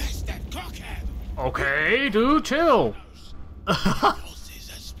worm-infested cockhead! Okay, dude, chill. The houses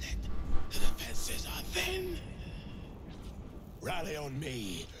are split. The defenses are thin. Rally on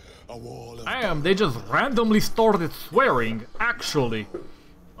me. A wall of... Damn, they just randomly started swearing, actually.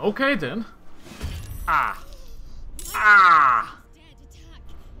 Okay then. Ah. Ah!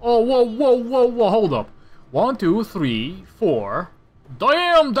 Oh, whoa, whoa, whoa, whoa, hold up. 1, 2, 3, 4.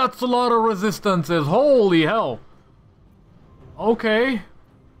 Damn, that's a lot of resistances, holy hell. Okay.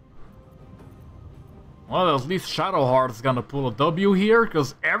 Well, at least Shadowheart's gonna pull a W here,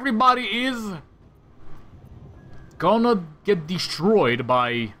 because everybody is gonna get destroyed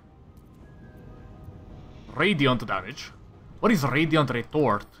by radiant damage. What is radiant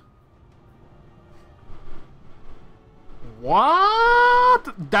retort?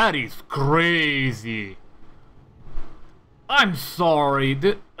 What? That is crazy. I'm sorry,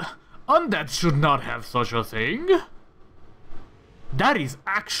 the undead should not have such a thing. That is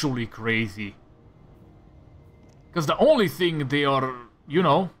actually crazy. Because the only thing they are, you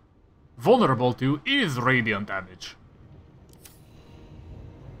know, vulnerable to is radiant damage.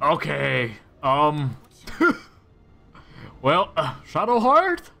 Okay, well,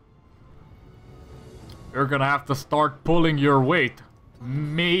 Shadowheart? You're gonna have to start pulling your weight.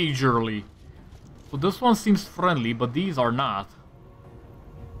 Majorly. So this one seems friendly, but these are not.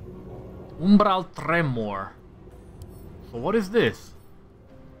 Umbral Tremor. So what is this?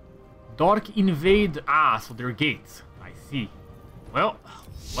 Dark Invade... Ah, so they're gates. I see. Well,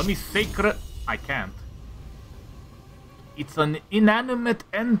 let me sacred... I can't. It's an inanimate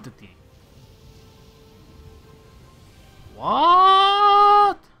entity.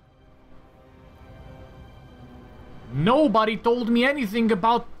 What? Nobody told me anything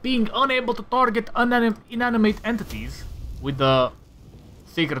about being unable to target inanimate entities with the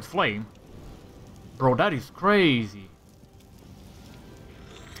Sacred Flame. Bro, that is crazy.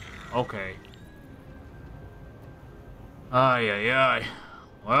 Okay. Ay, ay, ay.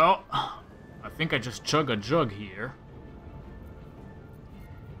 Well, I think I just chug a jug here.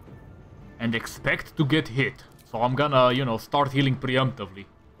 And expect to get hit. So I'm gonna, you know, start healing preemptively.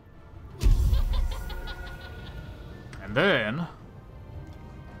 And then...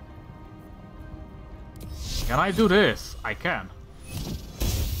 Can I do this? I can.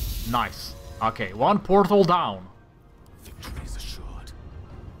 Nice. Okay, one portal down. Victory is assured.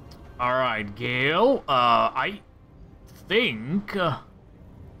 Alright, Gale. I think...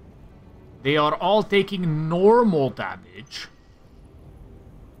 they are all taking normal damage.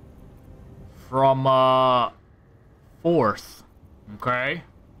 From, Force. Okay?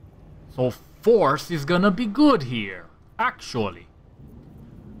 So Force is gonna be good here. Actually.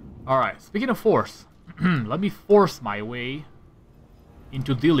 Alright, speaking of Force. Let me force my way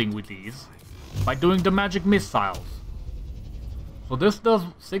into dealing with these by doing the magic missiles. So this does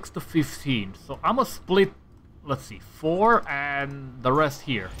 6 to 15. So I'm gonna split, let's see, 4 and the rest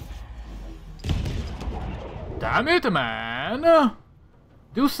here. Damn it, man!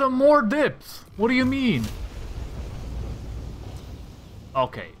 Do some more dips. What do you mean?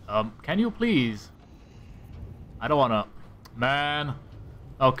 Okay, can you please? I don't wanna... Man,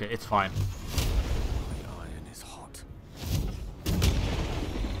 Okay, it's fine. The iron is hot.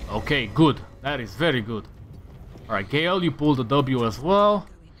 Okay, good. That is very good. Alright, Gale, you pulled the W as well.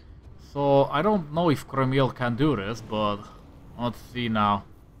 So, I don't know if Cremiel can do this, but let's see now.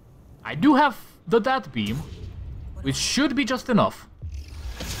 I do have the Death Beam, which should be just enough.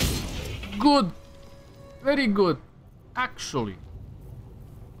 Good. Very good. Actually.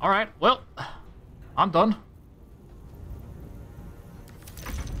 Alright, well, I'm done.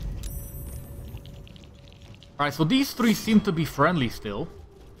 Alright, so these three seem to be friendly still.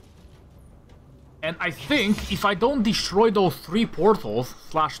 And I think if I don't destroy those 3 portals,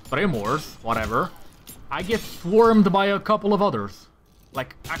 / tremors, whatever, I get swarmed by a couple of others.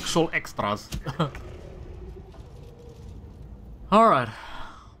 Like actual extras. Alright.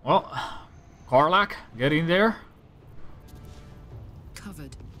 Well, Karlach, get in there.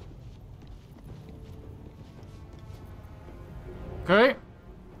 Covered. Okay.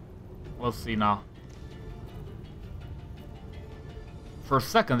 Let's see now. For a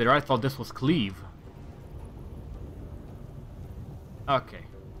second there, I thought this was Cleave. Okay.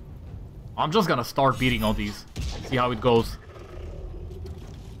 I'm just gonna start beating on these. See how it goes.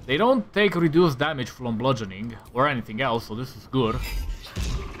 They don't take reduced damage from bludgeoning or anything else, so this is good. I'm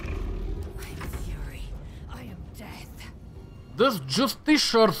fury. I am death. This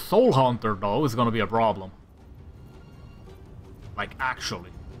Justiciar Soul Hunter, though, is gonna be a problem. Like,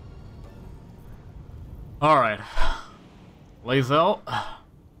 actually. Alright. Lae'zel.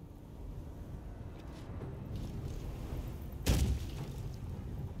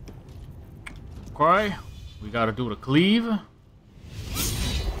 Okay. We gotta do the cleave.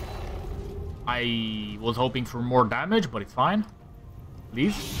 I was hoping for more damage, but it's fine.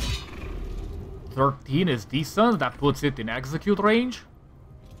 Please. 13 is decent. That puts it in execute range.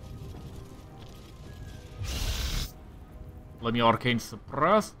 Let me arcane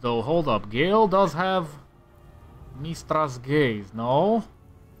suppress. Though, hold up. Gale does have Mistra's Gaze. No.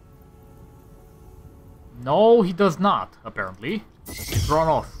 No, he does not, apparently. It's run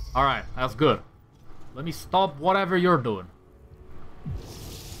off. Alright, that's good. Let me stop whatever you're doing.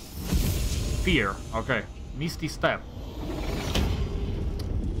 Fear. Okay. Misty Step.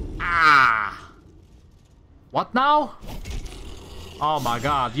 Ah! What now? Oh my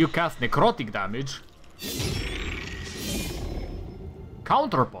god, you cast necrotic damage.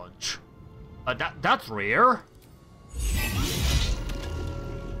 Counterpunch. That's rare.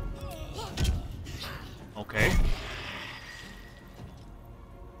 Okay.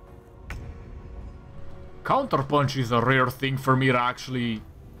 Counterpunch is a rare thing for me to actually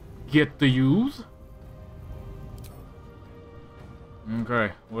get to use.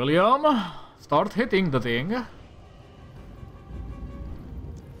 Okay, William, start hitting the thing.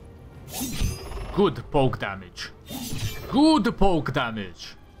 Good poke damage. Good poke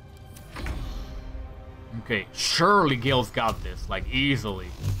damage. Okay, surely Gale's got this, like, easily.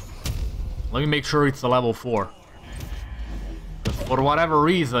 Let me make sure it's a level 4. For whatever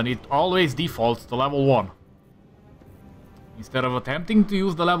reason, it always defaults to level 1. Instead of attempting to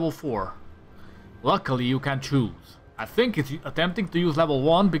use the level 4. Luckily, you can choose. I think it's attempting to use level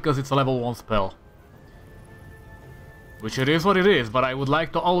 1 because it's a level 1 spell. Which it is what it is, but I would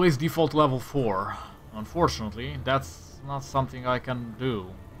like to always default level 4. Unfortunately, that's not something I can do.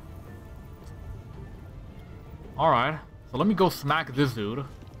 Alright, so let me go smack this dude.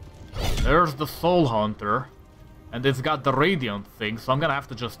 There's the Soul Hunter. And it's got the Radiant thing, so I'm gonna have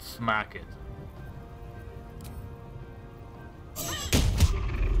to just smack it.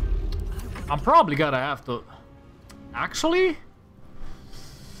 I'm probably gonna have to... Actually?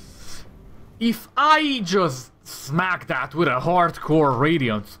 If I just smack that with a hardcore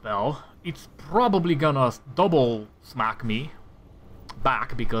Radiant spell, it's probably gonna double smack me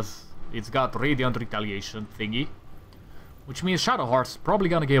back, because it's got Radiant Retaliation thingy. Which means Shadowheart's probably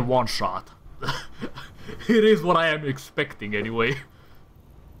gonna get one shot. It is what I am expecting anyway.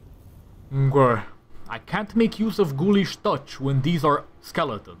 Okay. I can't make use of Ghoulish Touch when these are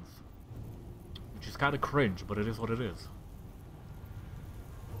skeletons. Which is kinda cringe, but it is what it is.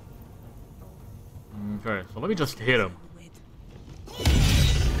 Okay, so let me just hit him.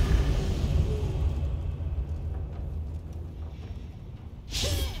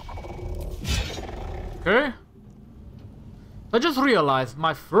 Okay. I just realized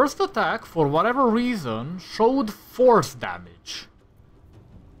my first attack, for whatever reason, showed force damage.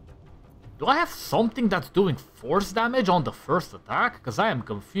 Do I have something that's doing force damage on the first attack? Because I am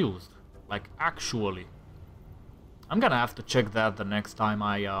confused. Like, actually. I'm gonna have to check that the next time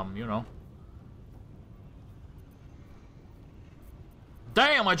I, you know.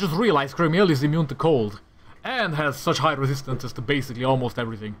 Damn, I just realized Cremiel is immune to cold. And has such high resistances to basically almost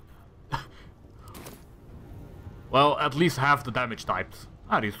everything. Well, at least half the damage types.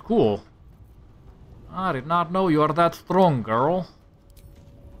 That is cool. I did not know you are that strong, girl.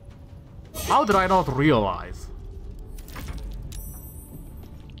 How did I not realize?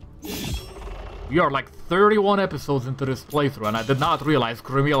 We are like 31 episodes into this playthrough and I did not realize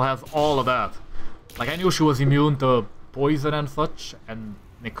Cremiel has all of that. Like, I knew she was immune to poison and such, and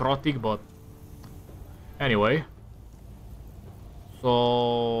necrotic, but... Anyway.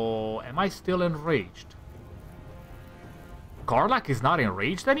 So... Am I still enraged? Karlach is not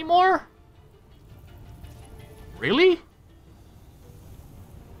enraged anymore? Really?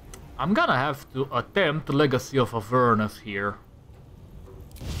 I'm gonna have to attempt Legacy of Avernus here.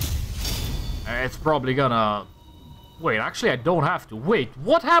 It's probably gonna... Wait, actually I don't have to. Wait,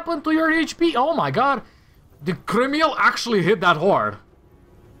 what happened to your HP? Oh my god! Did Cremiel actually hit that hard?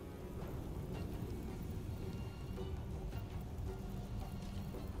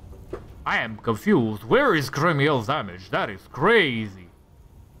 I am confused. Where is Cremiel's damage? That is crazy.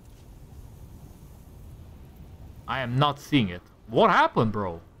 I am not seeing it. What happened,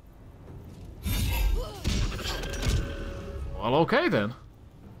 bro? Well, okay then.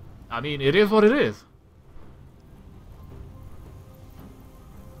 I mean, it is what it is.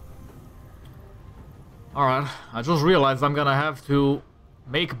 Alright, I just realized I'm gonna have to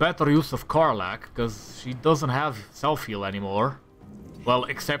make better use of Karlach, because she doesn't have self-heal anymore. Well,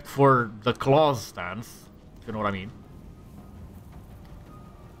 except for the claws stance, if you know what I mean.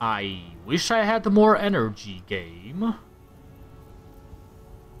 I wish I had more energy, game.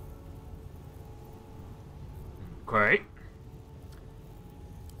 Okay.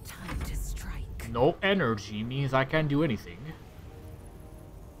 Time to strike. No energy means I can't do anything.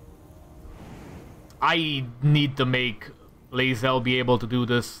 I need to make Lae'zel be able to do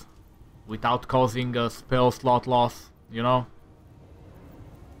this without causing a spell slot loss, you know?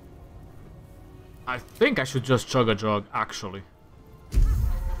 I think I should just chug a jug, actually.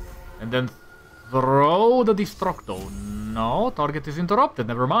 And then throw the Destructo. No, target is interrupted,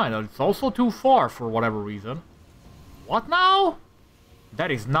 never mind. It's also too far for whatever reason. What now?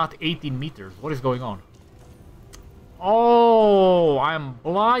 That is not 18 meters. What is going on? Oh, I'm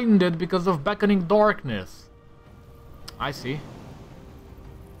blinded because of beckoning darkness. I see.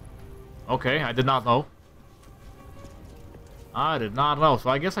 Okay, I did not know. I did not know, so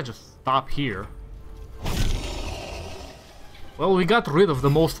I guess I just stop here. Well, we got rid of the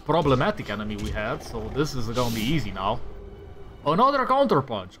most problematic enemy we had, so this is gonna be easy now. Another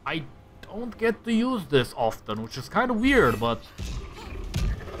counterpunch. I don't get to use this often, which is kind of weird, but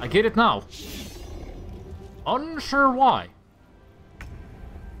I get it now. Unsure why.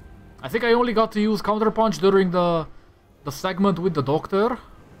 I think I only got to use counterpunch during the segment with the doctor,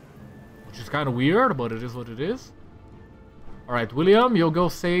 which is kind of weird, but it is what it is. Alright, William, you'll go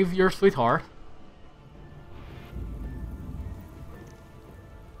save your sweetheart.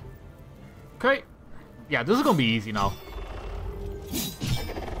 Okay. Yeah, this is gonna be easy now.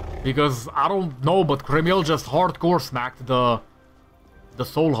 Because, I don't know, but Cremiel just hardcore smacked the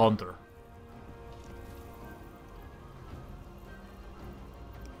Soul Hunter.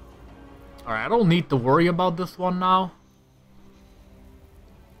 Alright, I don't need to worry about this one now.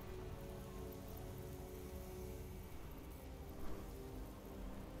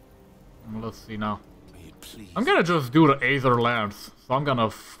 Let's see now. I'm gonna just do the Aether Lance. So I'm gonna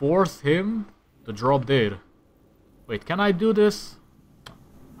force him to drop dead. Wait, can I do this?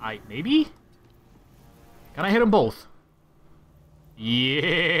 Maybe? Can I hit them both?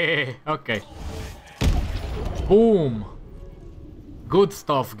 Yeah! Okay. Boom! Good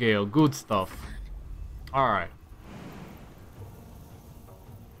stuff, Gale. Good stuff. Alright.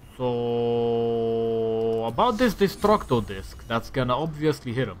 So... about this Destructo disc, that's gonna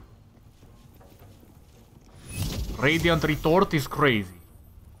obviously hit him. Radiant Retort is crazy.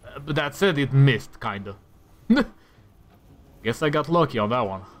 But that said, it missed, kinda. Guess I got lucky on that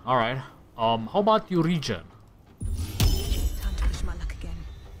one. Alright. How about you regen? Time to push my luck again.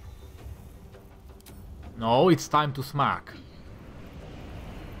 No, it's time to smack.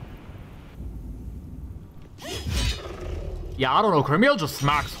 Yeah, I don't know. Cremiel just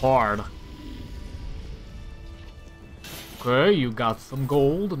smacks hard. Okay, you got some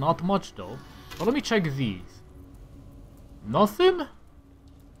gold. Not much, though. So let me check these. Nothing?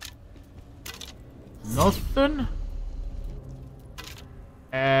 Nothing?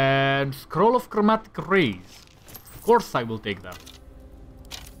 And Scroll of Chromatic Rays. Of course I will take that.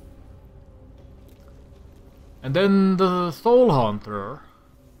 And then the Soul Hunter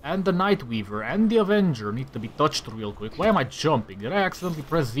and the Night Weaver and the Avenger need to be touched real quick. Why am I jumping? Did I accidentally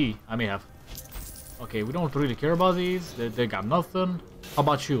press Z? I may have. Okay, we don't really care about these. They got nothing. How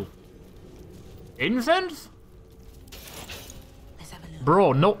about you? Incense? Let's have a look.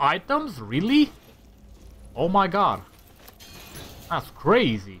 Bro, no items? Really? Oh my god. That's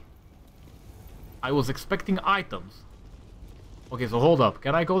crazy. I was expecting items. Okay, so hold up.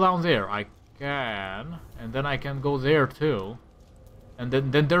 Can I go down there? I can. And then I can go there too. And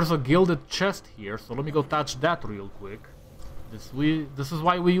then there's a gilded chest here. So let me go touch that real quick. This is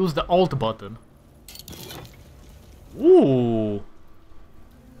why we use the Alt button. Ooh.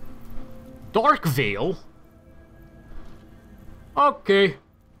 Dark Veil. Okay.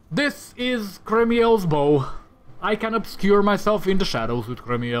 This is Cremiel's bow. I can obscure myself in the shadows with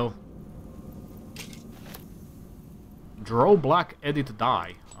Cremiel. Draw black, edit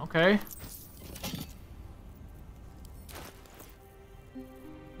die. Okay.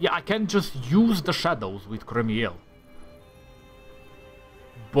 Yeah, I can just use the shadows with Cremiel.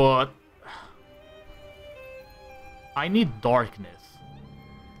 But I need darkness.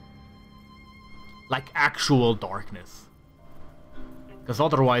 Like actual darkness. Because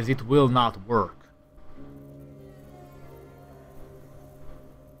otherwise it will not work.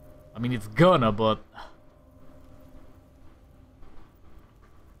 I mean, it's gonna, but...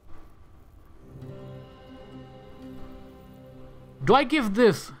 Do I give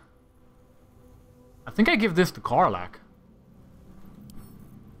this? I think I give this to Karlach.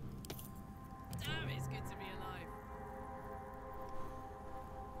 Damn, it's good to be alive.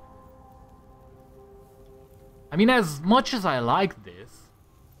 I mean, as much as I like this,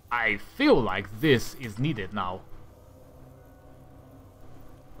 I feel like this is needed now.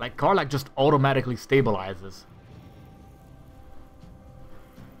 Like, Karlach just automatically stabilizes.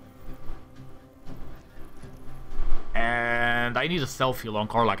 And I need a self-heal on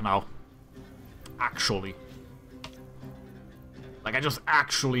Karlach now. Actually. Like, I just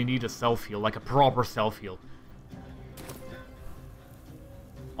actually need a self-heal, like a proper self-heal.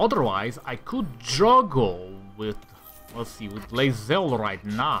 Otherwise, I could juggle with, let's see, with Lae'zel right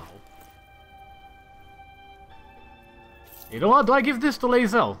now. You know what? Do I give this to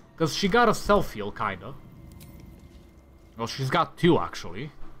Lae'zel? Because she got a self-heal, kinda. Well, she's got two,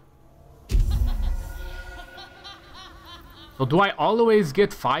 actually. So do I always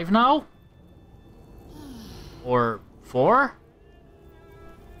get 5 now? Or 4?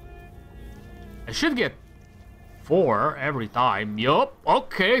 I should get 4 every time. Yup,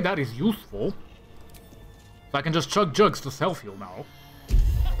 okay, that is useful. So I can just chug jugs to self-heal now.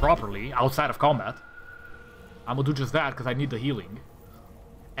 Properly, outside of combat. I'm gonna do just that because I need the healing.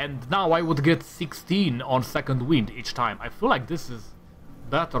 And now I would get 16 on second wind each time. I feel like this is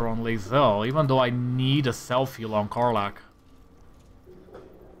better on Lae'zel, even though I need a self-heal on Karlach.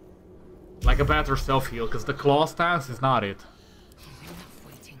 Like a better self-heal, because the claw stance is not it. Enough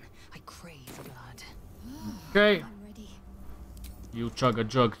waiting. I crave blood. Okay. I'm ready. You chug a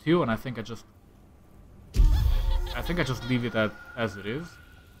jug too, and I think I just leave it as it is.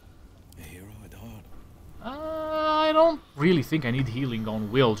 A hero at heart. I don't really think I need healing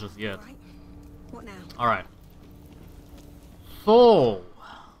on Will just yet. Right. What now? Alright. So,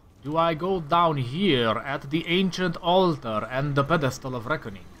 do I go down here at the ancient altar and the pedestal of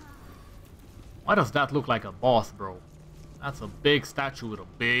reckoning? Why does that look like a boss, bro? That's a big statue with a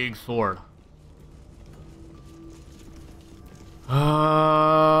big sword.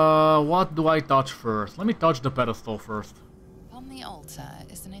 What do I touch first? Let me touch the pedestal first. On the altar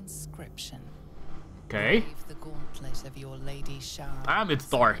is an inscription. Okay. Brave the gauntlet of your Lady Shara. Damn, it's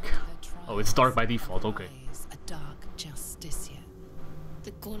dark. Oh, it's dark by default, okay. A dark Justicia.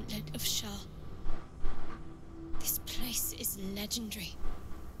 The Gauntlet of Shah. This place is legendary.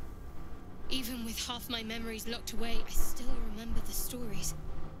 Even with half my memories locked away, I still remember the stories.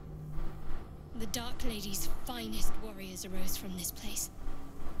 The Dark Lady's finest warriors arose from this place.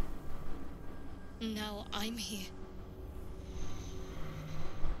 Now I'm here.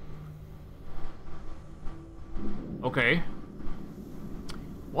 Okay.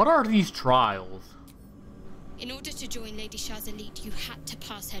 What are these trials? In order to join Lady Shah's elite, you had to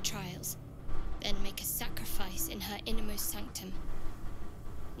pass her trials. Then make a sacrifice in her innermost sanctum.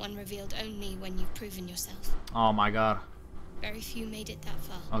 One revealed only when you've proven yourself. Oh my god. Very few made it that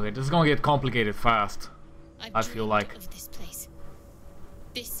far. Okay, this is gonna get complicated fast. I feel like. Of this place.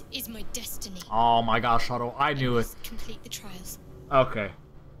 This is my destiny. Oh my gosh, Shadow, I knew it. Complete the trials. Okay.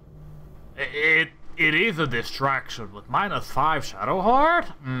 It is a distraction, but -5 Shadow Heart?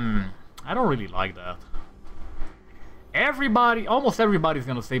 I don't really like that. Almost everybody's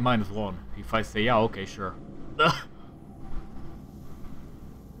gonna say -1. If I say, yeah, okay, sure.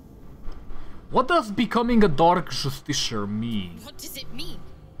 What does becoming a Dark Justiciar mean? What does it mean?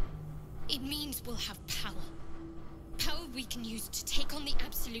 It means we'll have power. Power we can use to take on the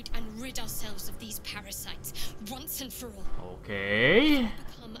Absolute and rid ourselves of these parasites once and for all. Okay.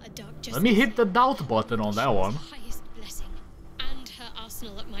 Become a dark Let me hit the doubt button on that one. Highest blessing and her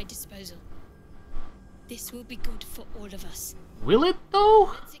arsenal at my disposal. This will be good for all of us. Will it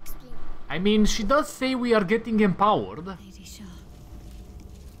though? Let's explore. I mean, she does say we are getting empowered. Lady Shah.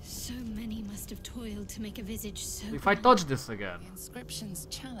 So many must have toiled to make a visage so. If I touch this again. The inscription's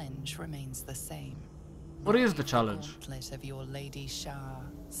challenge remains the same. What is the challenge? Gauntlet of your Lady Shah,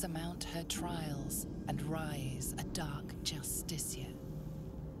 surmount her trials, and rise a dark justiciar.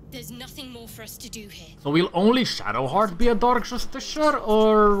 There's nothing more for us to do here. So will only Shadowheart be a Dark Justiciar,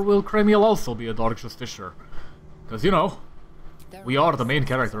 or will Cremiel also be a Dark Justiciar? Because, you know, we are the main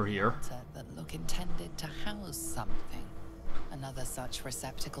character here. That look intended to house something. Another such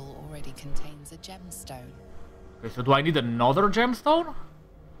receptacle already contains a gemstone. Okay, so do I need another gemstone?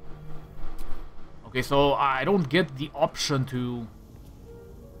 Okay, so I don't get the option to,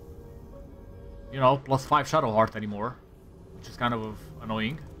 you know, +5 Shadowheart anymore, which is kind of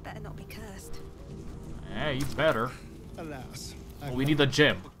annoying. Better not be cursed. Yeah, you better. Alas. Oh, we need a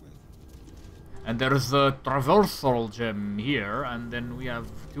gem. And there's a traversal gem here, and then we have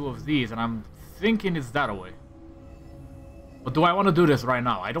 2 of these, and I'm thinking it's that way. But do I want to do this right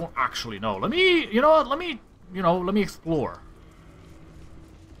now? I don't actually know. Let me, you know what, let me explore.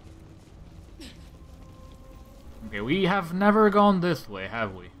 Okay, we have never gone this way,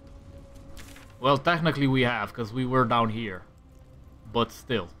 have we? Well, technically we have, because we were down here. But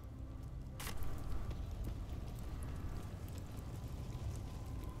still.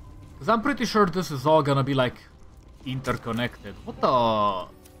 Because I'm pretty sure this is all gonna be, like, interconnected. What the...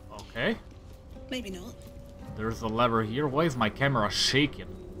 Okay. Maybe not. There's a lever here. Why is my camera shaking?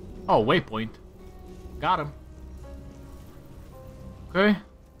 Oh, waypoint. Got him. Okay.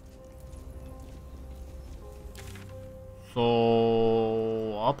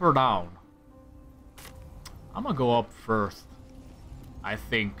 So... up or down? I'm gonna go up first. I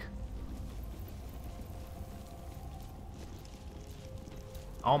think.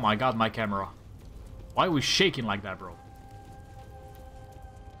 Oh my god, my camera. Why are we shaking like that, bro?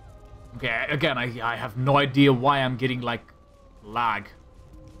 Okay, again, I have no idea why I'm getting, like, lag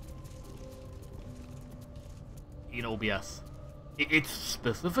in OBS. It's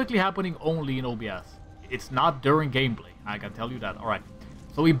specifically happening only in OBS. It's not during gameplay, I can tell you that. Alright,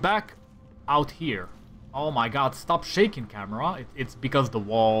 so we back out here. Oh my god, stop shaking, camera. It's because the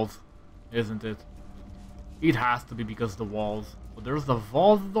walls, isn't it? It has to be because the walls. But there's the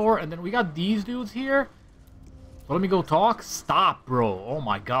vault door, and then we got these dudes here. So let me go talk. Stop, bro. Oh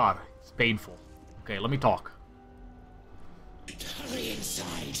my god. It's painful. Okay, let me talk. Hurry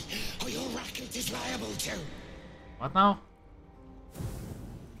inside, or your racket is liable to. What now?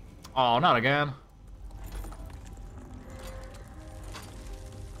 Oh, not again.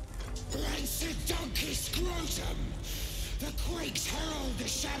 Rancid donkey scrotum! The quakes herald the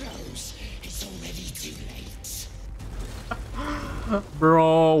shadows. It's already too late.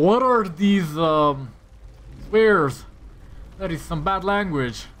 Bro, what are these, swears? That is some bad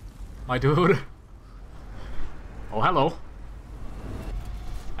language, my dude. Oh, hello.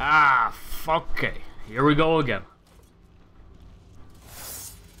 Ah, okay. Here we go again.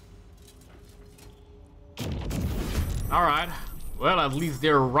 Alright. Well, at least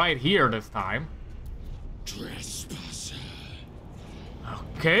they're right here this time. Trespasser.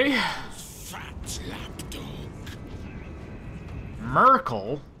 Okay. Fat lapdog.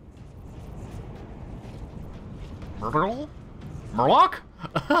 Merkel? Myrtle? Murloc?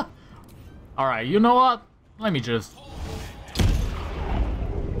 Alright, you know what? Let me just...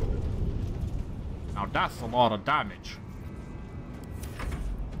 Now that's a lot of damage.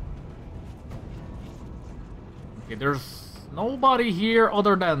 Okay, there's nobody here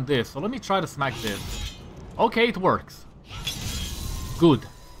other than this, so let me try to smack this. Okay, it works. Good.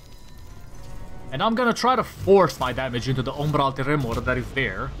 And I'm gonna try to force my damage into the Umbral Tremor that is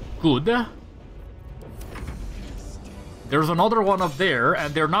there. Good. There's another one up there,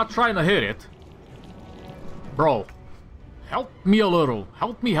 and they're not trying to hit it. Bro, help me a little.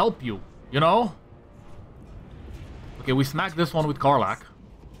 Help me help you, you know? Okay, we smacked this one with Karlach.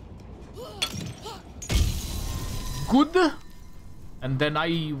 Good. And then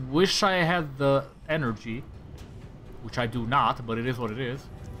I wish I had the energy, which I do not, but it is what it is.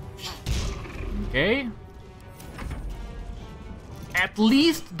 Okay. At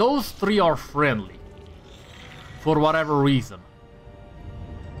least those 3 are friendly. For whatever reason.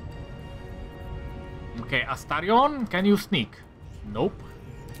 Okay, Astarion, can you sneak? Nope.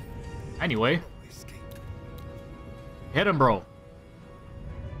 Anyway. Hit him, bro.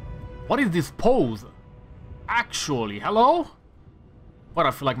 What is this pose? Actually, hello? What,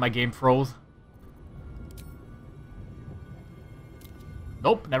 I feel like my game froze.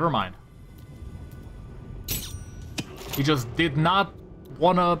 Nope, never mind. He just did not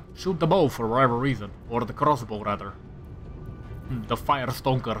wanna shoot the bow for whatever reason. Or the crossbow, rather. The fire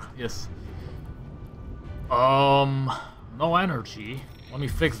stonker, yes. No energy. Let me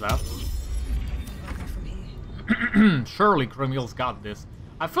fix that. Surely Cremiel's got this.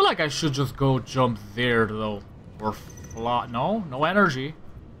 I feel like I should just go jump there, though. Or fly. No? No energy.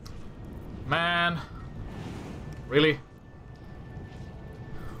 Man. Really?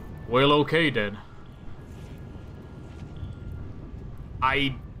 Well, okay then.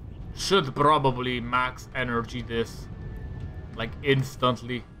 I should probably max energy this. Like,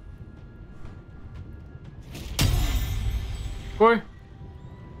 instantly. Okay.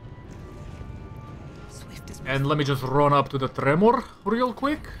 And let me just run up to the tremor real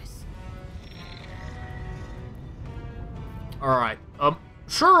quick. Alright,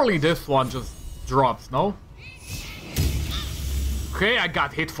 surely this one just drops, no? Okay, I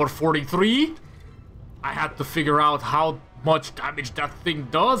got hit for 43. I had to figure out how much damage that thing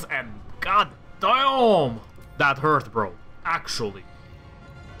does, and god damn! That hurt, bro. Actually.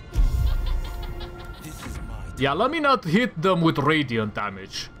 Yeah, let me not hit them with radiant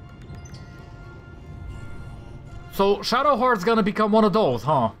damage. So, Shadowheart's gonna become one of those,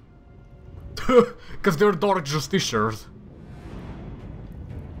 huh? Because they're Dark Justiciars.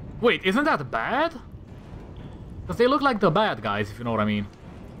 Wait, isn't that bad? Because they look like the bad guys, if you know what I mean.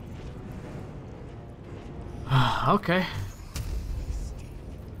 Okay.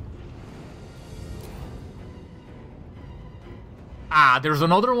 Ah, there's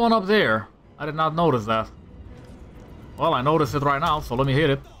another one up there. I did not notice that. Well, I noticed it right now, so let me hit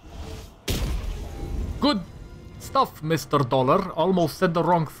it. Good stuff, Mr. Dollar. Almost said the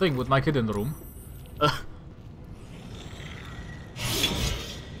wrong thing with my kid in the room.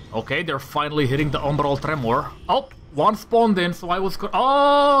 Okay, they're finally hitting the Umbral Tremor. Oh, one spawned in, so I was...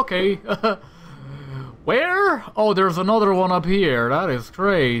 Oh, okay. Where? Oh, there's another one up here. That is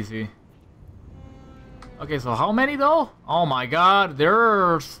crazy. Okay, so how many though? Oh my god,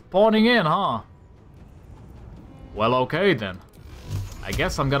 they're spawning in, huh? Well, okay then. I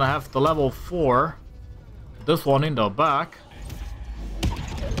guess I'm gonna have to level 4. This one in the back.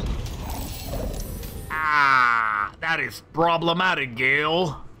 Ah, that is problematic,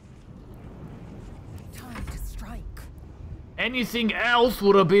 Gale. Time to strike. Anything else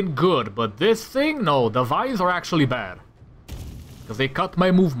would have been good, but this thing, no, the vines are actually bad. Because they cut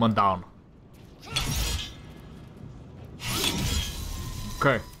my movement down.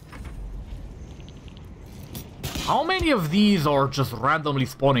 Okay. How many of these are just randomly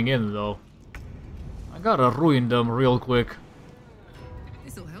spawning in, though? I gotta ruin them real quick.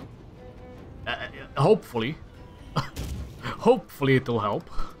 This'll help. Hopefully. Hopefully it'll help.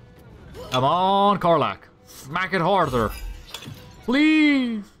 Come on, Karlach. Smack it harder.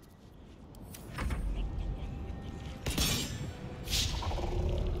 Please.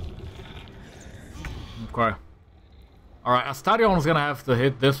 Okay. Alright, Astarion's gonna have to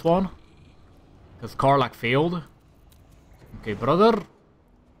hit this one. Because Karlach failed. Okay, brother.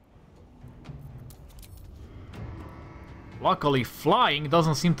 Luckily, flying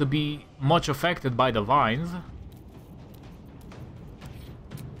doesn't seem to be much affected by the vines.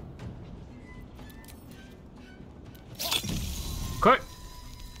 Okay.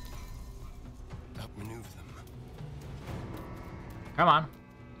 Outmaneuver them. Come on.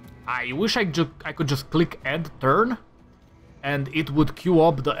 I wish I could just click end turn. And it would queue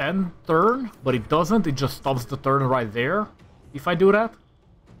up the end turn, but it doesn't. It just stops the turn right there. If I do that.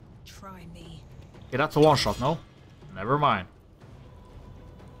 Try me. Okay, that's a one-shot, no? Never mind.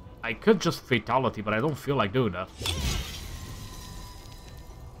 I could just fatality, but I don't feel like doing that.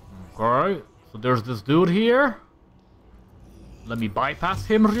 Okay, so there's this dude here. Let me bypass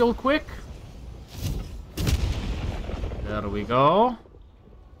him real quick. There we go.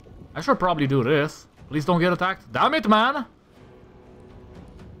 I should probably do this. Please don't get attacked. Damn it, man!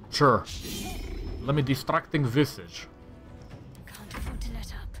 Sure. Let me distracting visage. Can't afford to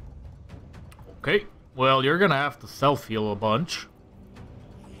let up. Okay. Well, you're gonna have to self-heal a bunch.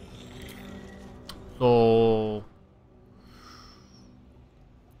 So...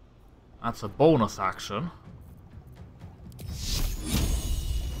 that's a bonus action.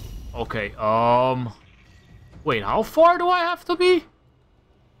 Okay, wait, how far do I have to be?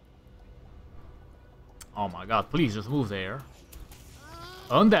 Oh my god, please just move there.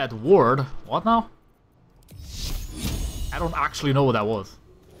 Undead ward? What now? I don't actually know what that was.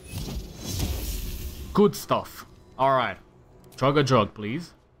 Good stuff. Alright. Chug a jug,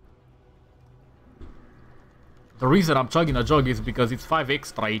 please. The reason I'm chugging a jug is because it's 5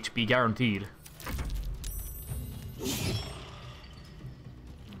 extra HP guaranteed.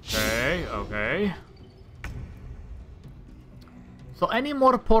 Okay, okay. So any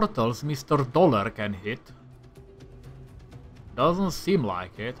more portals Mr. Dollar can hit? Doesn't seem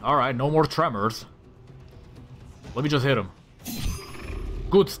like it. Alright, no more tremors. Let me just hit him.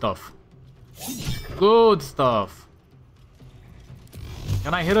 Good stuff. Good stuff.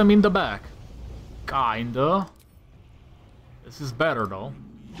 Can I hit him in the back? Kinda. This is better though.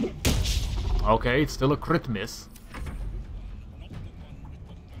 Okay, it's still a crit miss.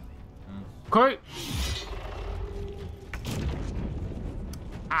 Okay.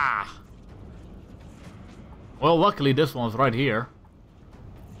 Ah. Well, luckily this one's right here.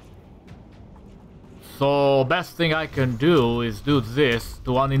 So, best thing I can do is do this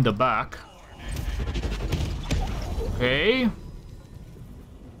to one in the back. Okay.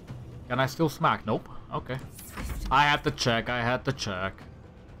 Can I still smack? Nope. Okay. I had to check, I had to check.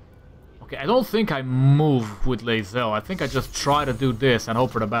 Okay, I don't think I move with Lae'zel. I think I just try to do this and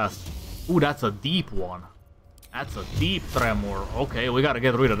hope for the best. Ooh, that's a deep one. That's a deep tremor. Okay, we gotta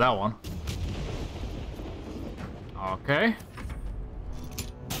get rid of that one. Okay.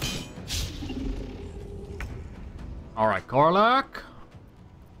 Alright, Karlach.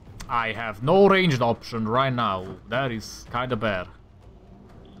 I have no ranged option right now. That is kinda bad.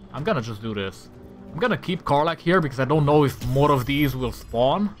 I'm gonna just do this. I'm gonna keep Karlach here because I don't know if more of these will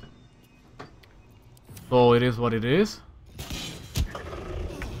spawn. So it is what it is.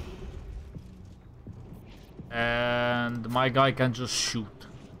 And my guy can just shoot.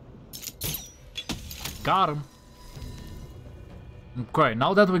 Got him. Okay,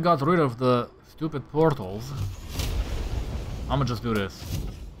 now that we got rid of the stupid portals, I'm gonna just do this.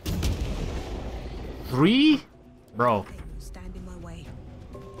 3? Bro. Stand in my way.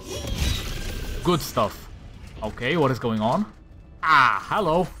 Good stuff. Okay, what is going on? Ah,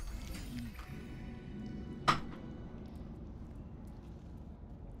 hello.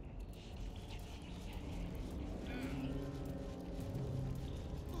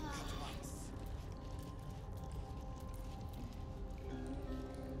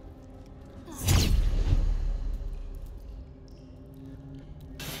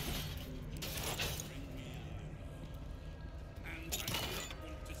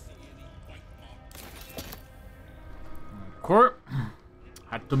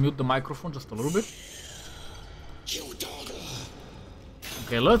 Had to mute the microphone just a little bit.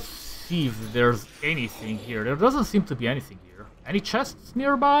 Okay, let's see if there's anything here. There doesn't seem to be anything here. Any chests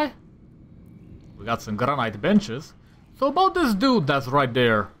nearby? We got some granite benches. So about this dude that's right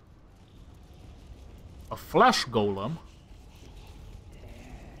there. A flesh golem.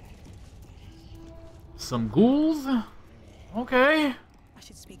 Some ghouls. Okay. I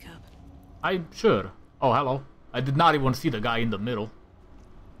should speak up. I should. Oh, hello. I did not even see the guy in the middle.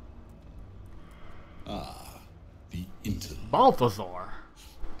 Ah, the intern. Balthazar.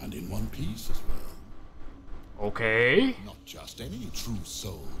 And in one piece as well. Okay. Not just any true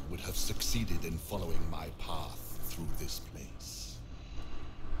soul would have succeeded in following my path through this place.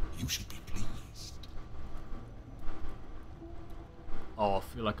 You should be pleased. Oh, I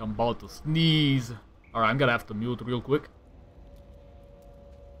feel like I'm about to sneeze. Alright, I'm gonna have to mute real quick.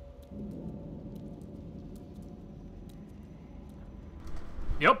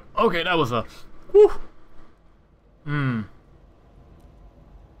 Yep, okay, that was a... Whew.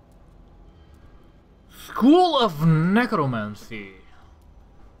 School of Necromancy.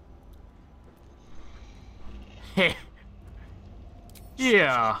 Heh.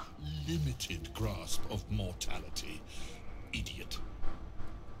 Yeah. Limited grasp of mortality, idiot.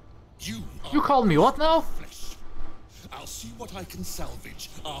 You called me what now? Flesh. I'll see what I can salvage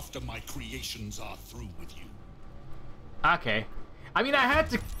after my creations are through with you. Okay. I mean, I had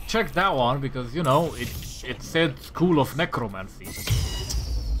to check that one because, you know, it said School of Necromancy.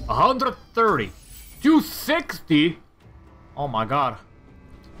 130. 260? Oh my god.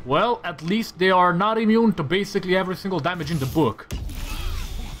 Well, at least they are not immune to basically every single damage in the book.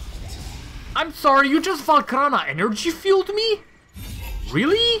 I'm sorry, you just Valkrana energy fueled me?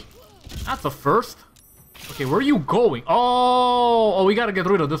 Really? That's a first. Okay, where are you going? Oh, we gotta get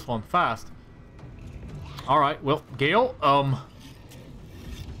rid of this one fast. Alright, well, Gale,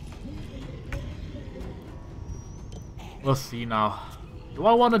 let's see now. Do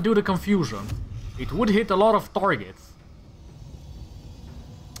I want to do the confusion? It would hit a lot of targets.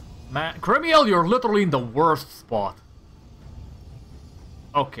 Man, Cremiel, you're literally in the worst spot.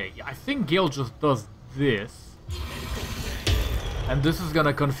 Okay, I think Gale just does this. And this is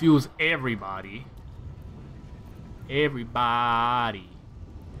gonna confuse everybody. Everybody.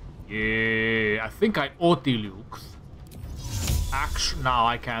 Yeah, I think I Otilux. Actually, no,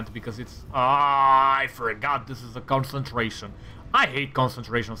 I can't because it's... Ah, I forgot this is a concentration. I hate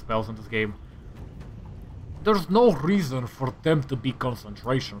concentration spells in this game. There's no reason for them to be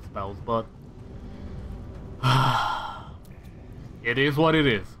concentration spells, but... it is what it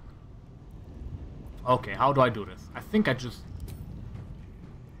is. Okay, how do I do this? I think I just...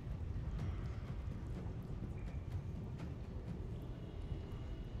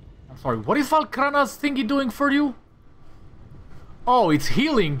 I'm sorry, what is Valkrana's thingy doing for you? Oh, it's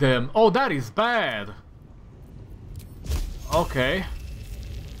healing them. Oh, that is bad. Okay.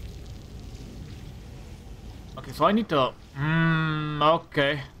 Okay, so I need to...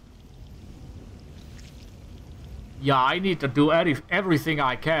 okay. Yeah, I need to do everything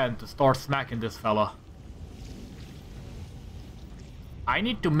I can to start smacking this fella. I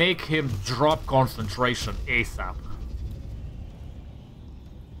need to make him drop concentration ASAP.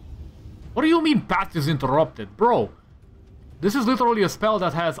 What do you mean path is interrupted? Bro, this is literally a spell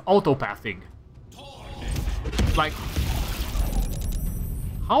that has auto-pathing. Like,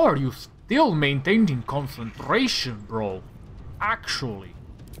 how are you still maintaining concentration, bro? Actually.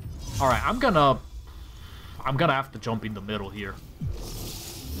 Alright, I'm gonna have to jump in the middle here.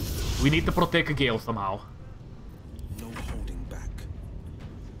 We need to protect Gale somehow. No holding back.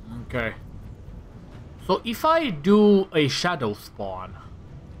 Okay. So if I do a shadow spawn...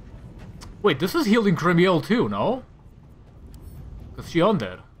 Wait, this is healing Cremiel too, no? Because she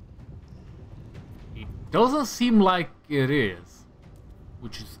undead. It doesn't seem like it is.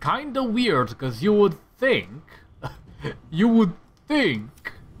 Which is kinda weird, because you would think... you would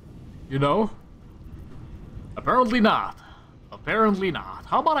think... You know? Apparently not. Apparently not.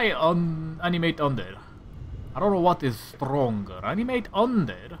 How about I animate undead? I don't know what is stronger. Animate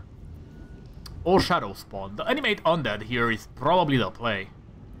undead? Or shadow spawn? The animate undead here is probably the play.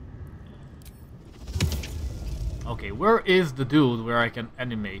 Okay, where is the dude where I can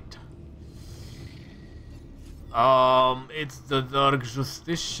animate? It's the Dark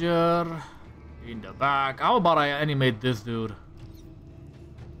Justiciar in the back. How about I animate this dude?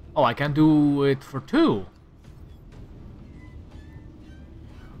 Oh, I can do it for 2.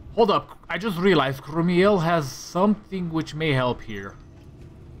 Hold up, I just realized Cremiel has something which may help here.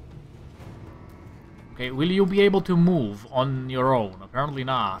 Okay, will you be able to move on your own? Apparently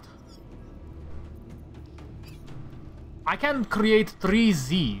not. I can create 3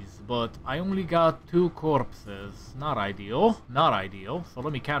 Z's, but I only got 2 corpses. Not ideal. Not ideal. So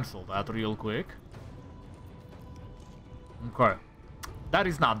let me cancel that real quick. Okay. That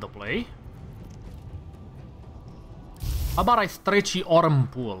is not the play. How about I stretchy arm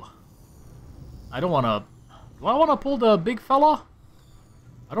pull? I don't wanna... Do I wanna pull the big fella?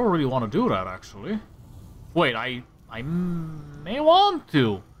 I don't really wanna do that, actually. Wait, I may want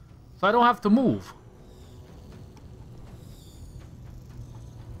to. So I don't have to move.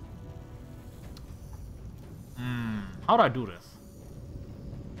 How do I do this?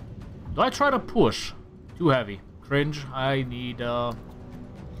 Do I try to push? Too heavy. Cringe. I need, I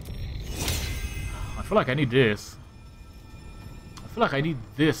feel like I need this. I feel like I need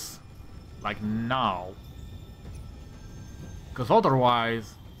this. Like, now. Because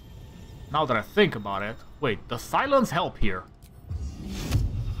otherwise... Now that I think about it... Wait, does silence help here?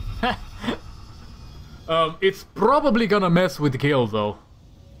 It's probably gonna mess with Gale, though.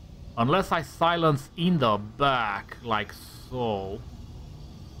 Unless I silence in the back, like so.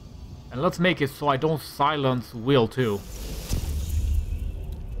 And let's make it so I don't silence Will too.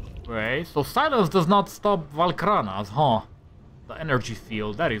 Okay, so silence does not stop Valkrana's, huh? The energy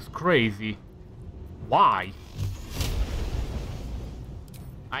field, that is crazy. Why?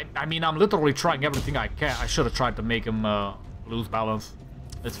 I mean, I'm literally trying everything I can. I should have tried to make him lose balance.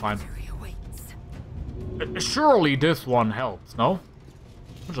 It's fine. Surely this one helps, no?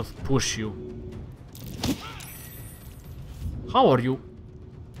 I'll just push you. How are you?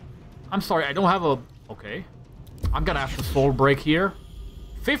 I'm sorry, I don't have a... Okay. I'm gonna have to soul break here.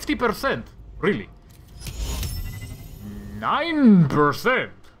 50%? Really? 9%?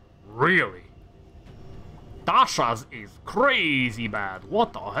 Really? Tasha's is crazy bad.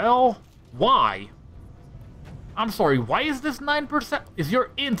 What the hell? Why? I'm sorry, why is this 9%? Is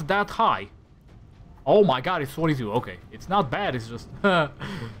your int that high? Oh my god, it's 22. Okay, it's not bad, it's just...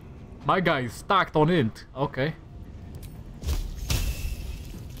 my guy is stacked on int. Okay.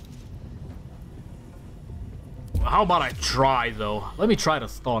 How about I try, though? Let me try to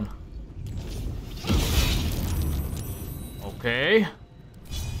stun. Okay.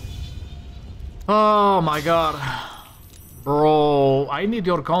 Oh my god. Bro, I need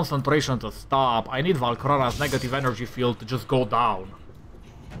your concentration to stop. I need Valkrana's negative energy field to just go down.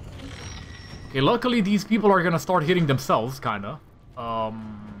 Okay, luckily these people are gonna start hitting themselves, kinda.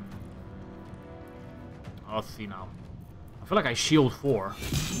 Let's see now. I feel like I shield 4.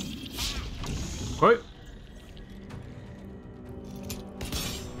 Okay.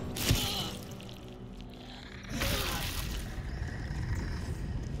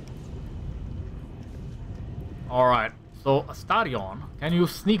 Alright, so Astarion, can you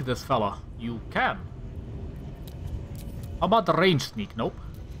sneak this fella? You can. How about the range sneak? Nope.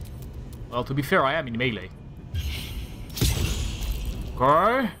 Well, to be fair, I am in melee.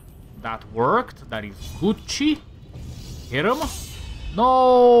 Okay. That worked. That is Gucci. Hit him.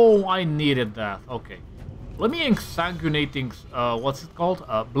 No, I needed that. Okay. Let me insanguinating, what's it called?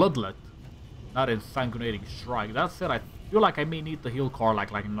 Bloodlet. Not insanguinating strike. That's it. I feel like I may need the heal card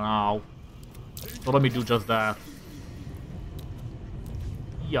like now. So let me do just that.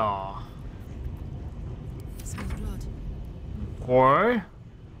 Yeah. Okay.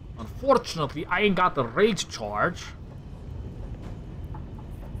 Unfortunately, I ain't got the rage charge.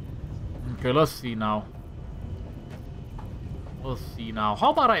 Okay, let's see now. Let's see now.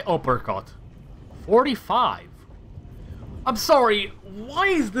 How about I uppercut? 45. I'm sorry, why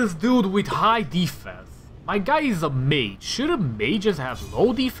is this dude with high defense? My guy is a mage. Shouldn't mages have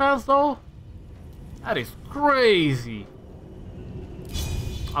low defense though? That is crazy.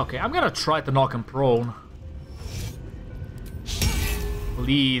 Okay, I'm gonna try to knock him prone.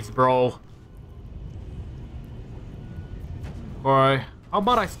 Please, bro. Alright, how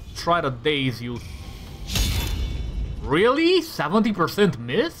about I try to daze you? Really? 70%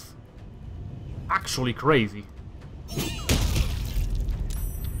 miss? Actually crazy.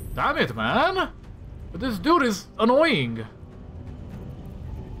 Damn it, man! But this dude is annoying.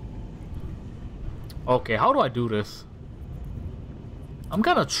 Okay, how do I do this? I'm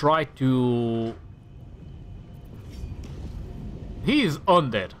gonna try to... He is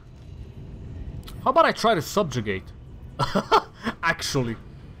undead. How about I try to subjugate? Actually.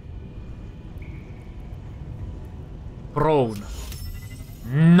 Prone.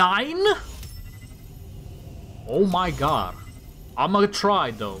 9? Oh my god. I'm gonna try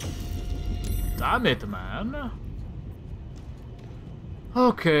though. Damn it, man.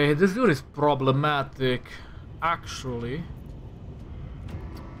 Okay, this dude is problematic. Actually.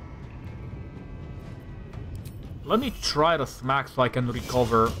 Let me try to smack so I can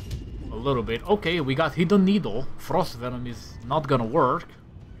recover a little bit. Okay, we got Hidden Needle. Frost Venom is not gonna work.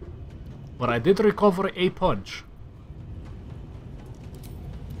 But I did recover a punch.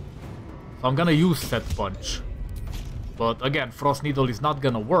 So I'm gonna use Set Punch. But again, Frost Needle is not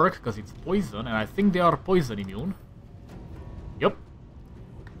gonna work because it's poison, and I think they are poison immune. Yep.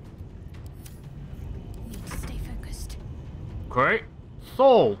 Need to stay focused. Okay,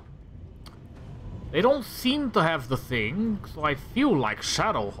 so they don't seem to have the thing, so I feel like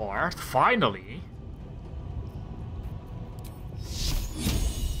Shadowheart, finally.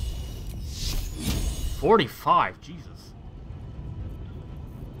 $45, Jesus.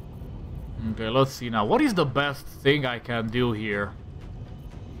 Okay, let's see now. What is the best thing I can do here?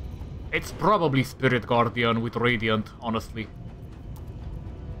 It's probably Spirit Guardian with Radiant, honestly.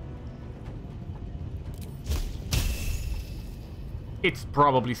 It's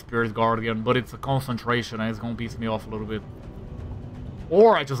probably Spirit Guardian, but it's a concentration and it's gonna piss me off a little bit.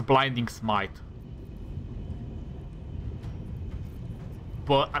 Or I just Blinding Smite.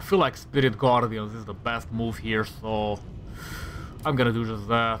 But I feel like Spirit Guardians is the best move here, so I'm gonna do just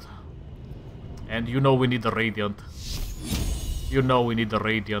that. And you know we need the Radiant. You know we need the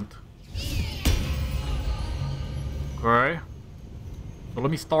Radiant. Okay. So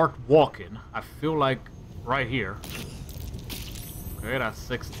let me start walking. I feel like right here. Okay, that's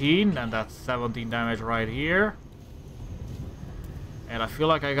 16, and that's 17 damage right here. And I feel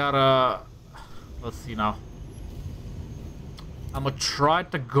like I gotta... Let's see now. I'm gonna try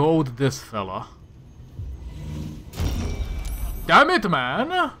to goad this fella. Damn it,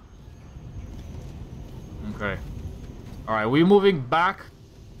 man! Okay. Alright, we're moving back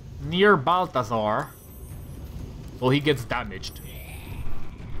near Balthazar. So he gets damaged.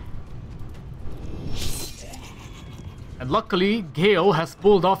 And luckily, Gale has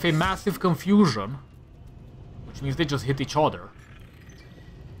pulled off a massive confusion. Which means they just hit each other.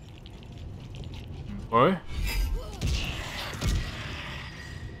 Okay.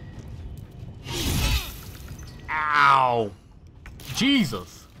 Ow!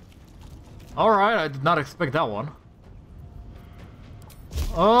 Jesus! Alright, I did not expect that one.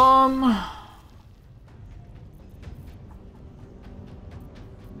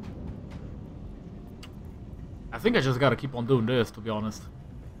 I think I just gotta keep on doing this, to be honest.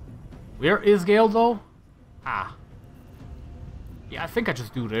 Where is Gale, though? Ah. Yeah, I think I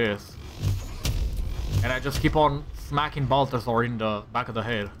just do this. And I just keep on smacking Balthazar in the back of the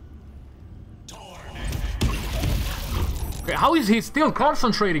head. Okay, how is he still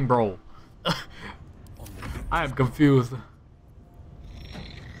concentrating, bro? I am confused.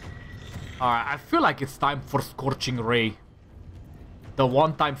 Alright, I feel like it's time for Scorching Ray. The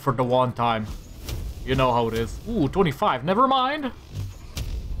one time for the one time. You know how it is. Ooh, 25, never mind.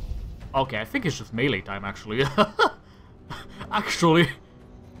 Okay, I think it's just melee time, actually. Actually.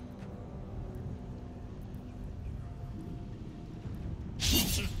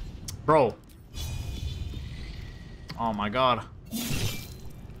 Bro. Oh my god.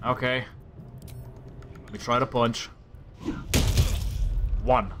 Okay. Let me try to punch.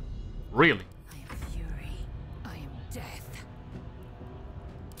 1. Really? I am fury. I am death.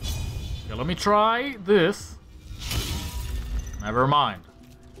 Okay, let me try this. Never mind.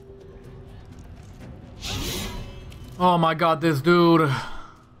 Oh my god, this dude.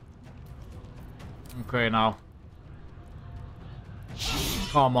 Okay, now.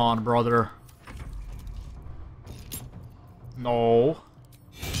 Come on, brother. No.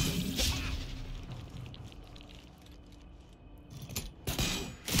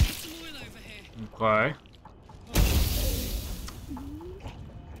 Okay.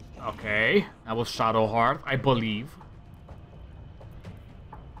 Okay. That was Shadowheart, I believe.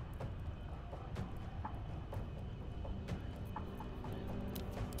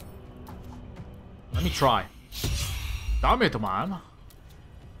 Let me try. Damn it, man.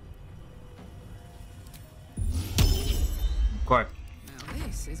 Okay. Now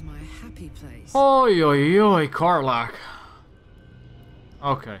this is my happy place. Oi, oi, oi, Karlach.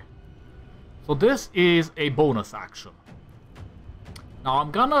 Okay. So this is a bonus action. Now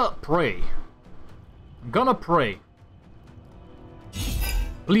I'm gonna pray. I'm gonna pray.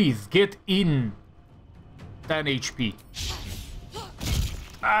 Please get in 10 HP.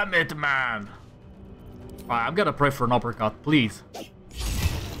 Damn it, man. Alright, I'm gonna pray for an uppercut, please.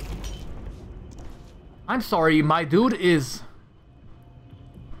 I'm sorry, my dude is...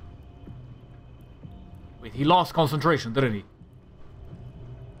 Wait, he lost concentration, didn't he?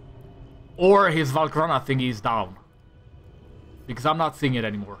 Or his Valkrana thingy is down. Because I'm not seeing it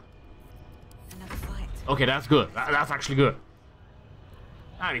anymore. Another fight. Okay, that's good. That's actually good.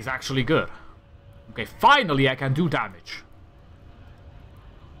 That is actually good. Okay, finally I can do damage.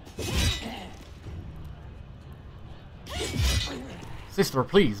 Sister,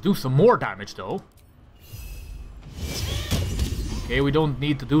 please, do some more damage, though. Okay, we don't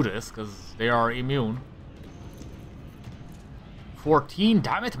need to do this, because they are immune. 14,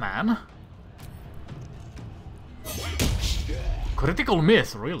 damn it, man. Critical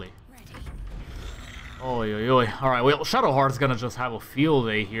miss, really. Oi, oi, oi. Alright, well, Shadowheart's gonna just have a field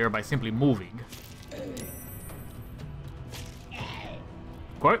day here by simply moving.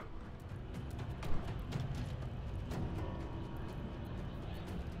 Okay.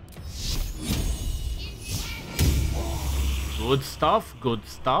 Good stuff, good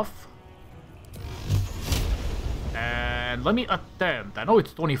stuff. And let me attempt. I know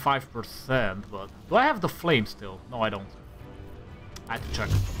it's 25%, but do I have the flame still? No, I don't. I have to check.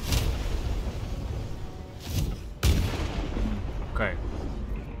 Okay.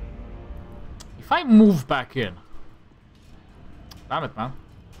 If I move back in... Damn it, man.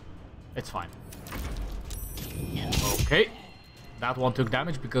 It's fine. Okay. That one took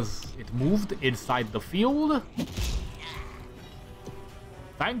damage because it moved inside the field.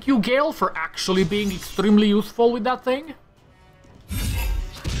 Thank you, Gale, for actually being extremely useful with that thing.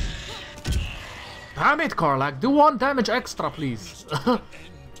 Damn it, Karlach. Do 1 damage extra, please.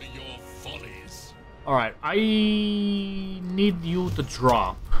 Alright, I need you to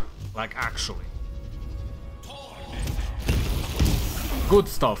drop. Like, actually. Good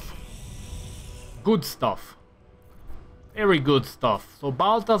stuff. Good stuff. Very good stuff. So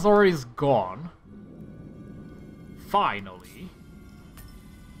Balthazar is gone. Finally.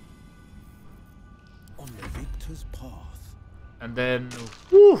 On the victor's path. And then...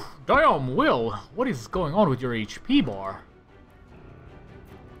 Whew, damn, Will. What is going on with your HP bar?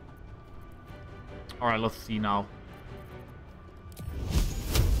 Alright, let's see now.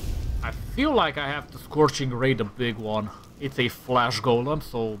 I feel like I have to Scorching Ray the big one. It's a flash golem,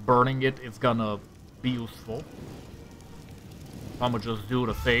 so burning it is gonna be useful. I'm gonna just do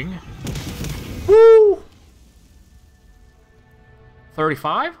the thing. Woo!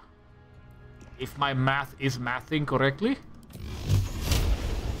 35? If my math is mathing correctly.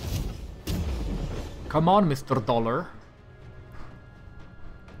 Come on, Mr. Dollar.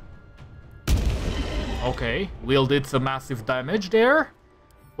 Okay, Will did some massive damage there.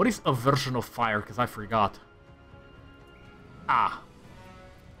 What is Aversion of Fire? Because I forgot. Ah.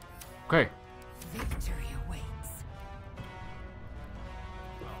 Okay. Victory awaits.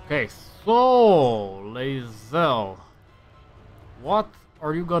 Okay, so Lae'zel, what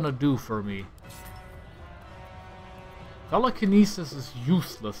are you gonna do for me? Telekinesis is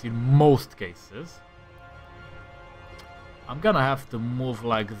useless in most cases. I'm gonna have to move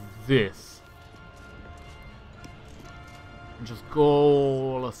like this. And just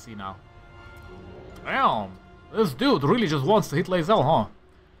go... let's see now. Damn! This dude really just wants to hit Lae'zel, huh?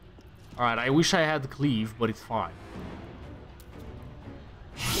 Alright, I wish I had cleave, but it's fine.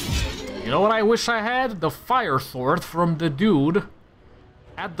 You know what I wish I had? The fire sword from the dude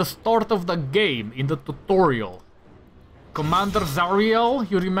at the start of the game in the tutorial. Commander Xirlio,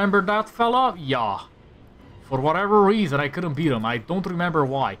 you remember that fella? Yeah. For whatever reason, I couldn't beat him. I don't remember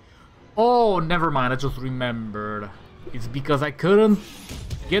why. Oh, never mind. I just remembered. It's because I couldn't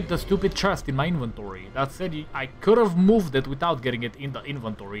get the stupid chest in my inventory. That said, I could have moved it without getting it in the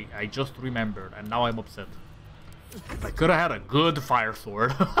inventory. I just remembered, and now I'm upset. I could have had a good fire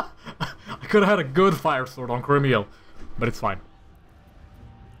sword. I could have had a good fire sword on Cremiel, but it's fine.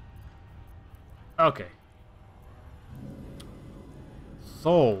 Okay.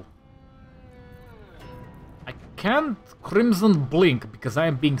 So, I can't Crimson Blink because I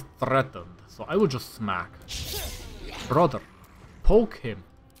am being threatened, so I will just smack. Brother, poke him.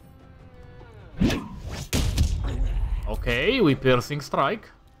 Okay, we Piercing Strike.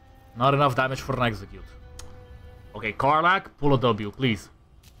 Not enough damage for an execute. Okay, Karlach, pull a W, please.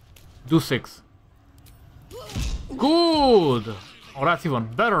 Do 6. Good! Oh, that's even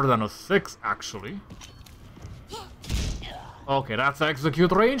better than a 6, actually. Okay, that's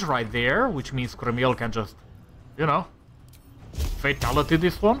execute range right there, which means Cremiel can just, you know, fatality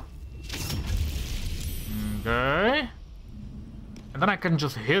this one. Okay. And then I can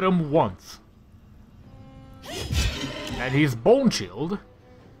just hit him once. And he's bone chilled.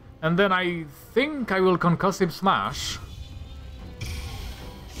 And then I think I will concussive smash.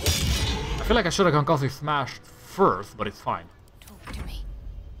 I feel like I should have concussive smashed first, but it's fine. Talk to me.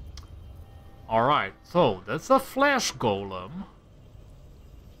 Alright, so that's a flesh golem.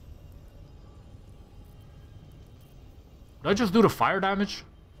 Did I just do the fire damage?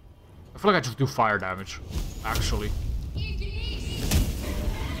 I feel like I just do fire damage, actually.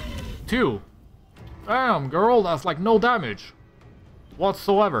 2. Damn, girl, that's like no damage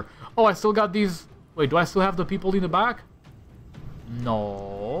whatsoever. Oh, I still got these... Wait, do I still have the people in the back?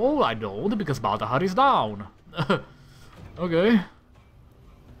 No, I don't, because Baltahar is down. Okay.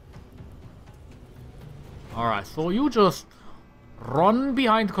 Alright, so you just run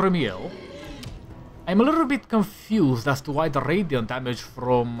behind Cremiel. I'm a little bit confused as to why the radiant damage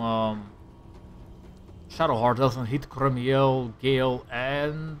from Shadowheart doesn't hit Cremiel, Gale,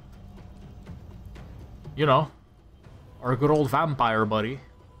 and... you know, our good old vampire buddy.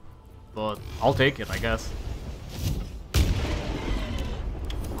 But I'll take it, I guess.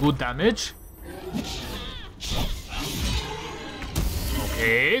 Good damage.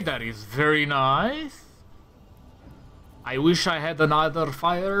 Okay, that is very nice. I wish I had another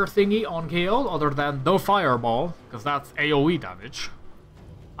fire thingy on Gale other than the fireball, because that's AoE damage.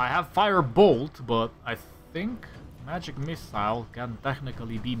 I have fire bolt, but I think magic missile can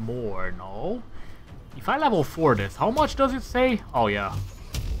technically be more, no? If I level 4 this, how much does it say? Oh yeah.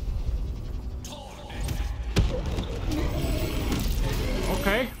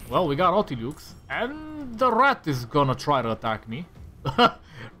 Okay, well we got Otilux, and the rat is gonna try to attack me.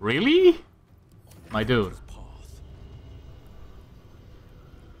 Really? My dude.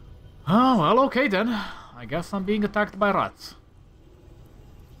 Oh, well, okay then. I guess I'm being attacked by rats.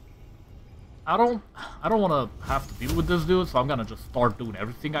 I don't want to have to deal with this dude, so I'm gonna just start doing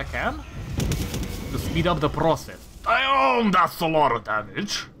everything I can to speed up the process. Damn, that's a lot of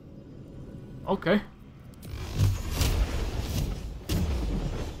damage. Okay.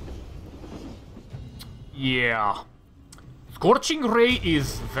 Yeah. Scorching Ray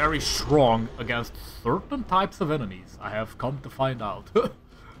is very strong against certain types of enemies, I have come to find out.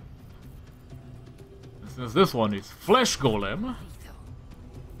 Since this one is Flesh Golem,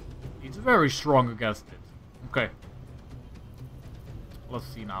 it's very strong against it. Okay. Let's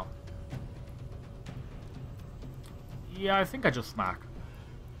see now. Yeah, I think I just smack.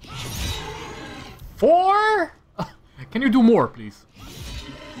 4? Can you do more, please?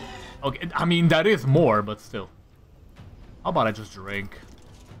 Okay, I mean, that is more, but still. How about I just drink?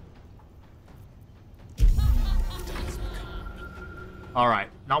 Alright,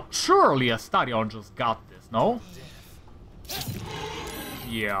 now surely Astarion just got this, no?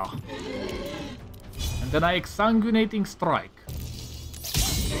 Yeah. And then I Exsanguinating Strike.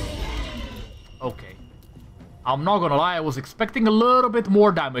 Okay. I'm not gonna lie, I was expecting a little bit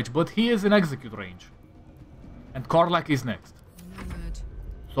more damage, but he is in execute range. And Karlach is next.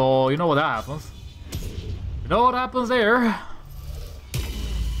 So, you know what that happens. You know what happens there?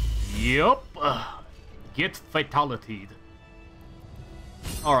 Yup. Get fatality'd.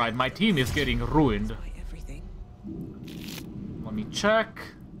 Alright, my team is getting ruined. Let me check.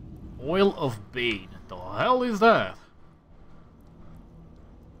 Oil of Bane. The hell is that?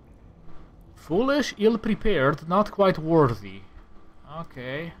 Foolish, ill-prepared, not quite worthy.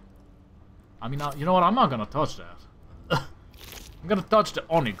 Okay. I mean, you know what? I'm not gonna touch that. I'm gonna touch the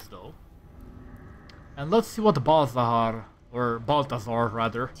Onyx, though. And let's see what Balthazar, or Balthazar,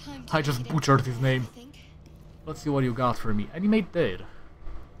 rather. I just butchered his name. Let's see what you got for me. Animate dead.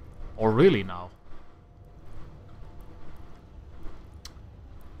 Or really now?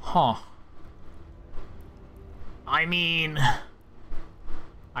 Huh. I mean...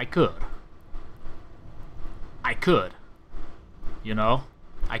 I could. You know?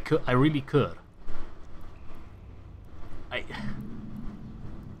 I really could.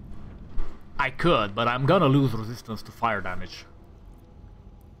 I could, but I'm gonna lose resistance to fire damage.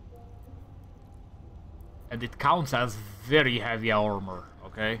 And it counts as very heavy armor,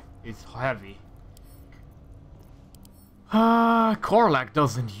 okay? It's heavy. Karlach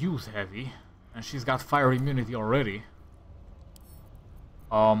doesn't use heavy, and she's got fire immunity already.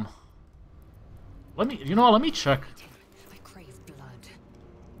 Let me, you know what, let me check. I crave blood.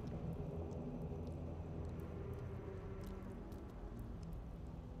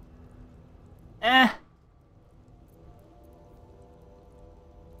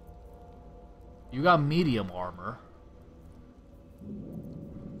 You got medium armor.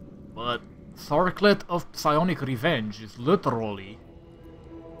 But Circlet of Psionic Revenge is literally...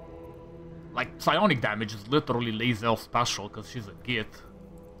 Like, psionic damage is literally Lae'zel special because she's a git.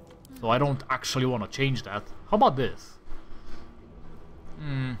 So I don't actually want to change that. How about this?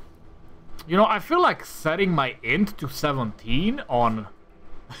 You know, I feel like setting my int to 17 on...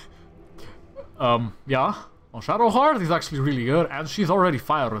 yeah, on Shadowheart is actually really good, and she's already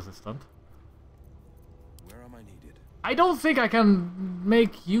fire resistant. Where am I needed? I don't think I can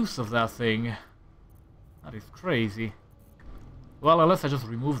make use of that thing. That is crazy. Well, unless I just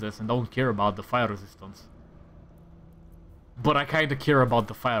remove this and don't care about the fire resistance. But I kinda care about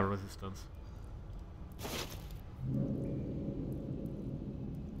the fire resistance.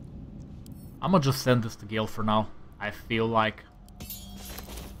 I'ma just send this to Gale for now. I feel like...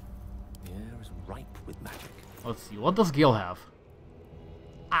 The air is ripe with magic. Let's see, what does Gale have?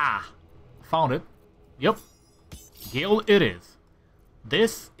 Ah! Found it. Yep. Gale it is.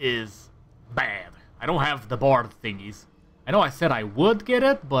 This is bad. I don't have the bard thingies. I know I said I would get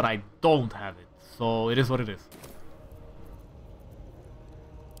it, but I don't have it. So it is what it is.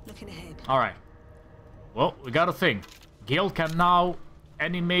 Looking ahead. Alright. Well, we got a thing. Gale can now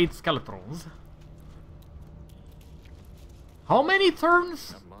animate skeletons. How many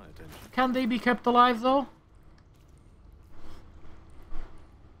turns can they be kept alive, though?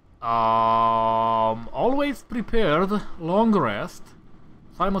 Always prepared, long rest.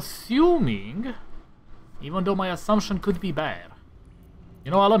 So I'm assuming, even though my assumption could be bad.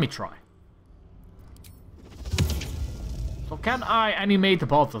 You know what, let me try. So can I animate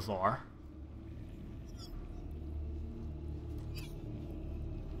Balthazar?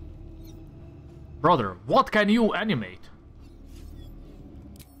 Brother, what can you animate?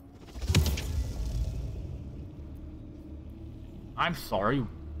 I'm sorry,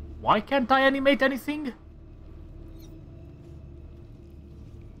 why can't I animate anything?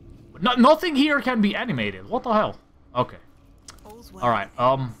 Nothing here can be animated, what the hell? Okay. Alright,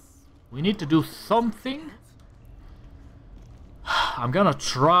 we need to do something. I'm gonna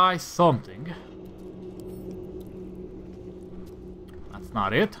try something. That's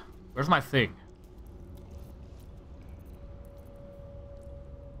not it. Where's my thing?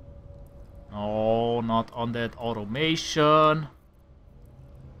 No, not on that automation.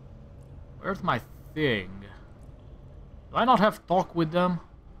 Where's my thing? Do I not have talk with them?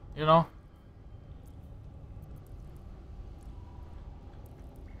 You know?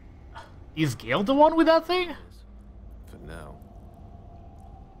 Is Gale the one with that thing? For now.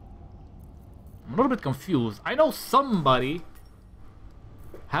 I'm a little bit confused. I know somebody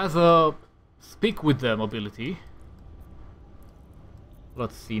has a speak with them ability.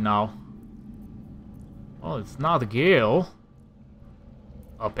 Let's see now. Well, it's not Gale.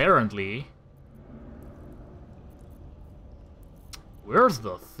 Apparently. Where's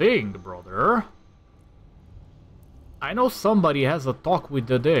the thing, brother? I know somebody has a talk with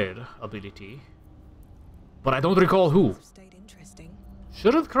the dead ability. But I don't recall who.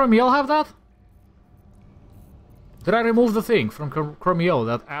 Shouldn't Cremiel have that? Did I remove the thing from Cremiel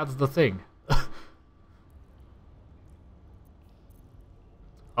that adds the thing?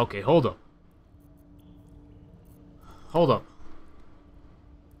 Okay, hold up. Hold up.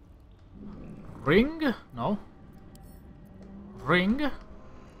 Ring? No. Ring?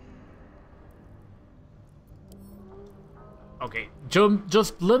 Okay,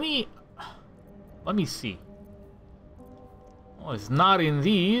 just let me see. Oh, it's not in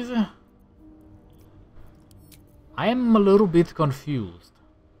these. I am a little bit confused.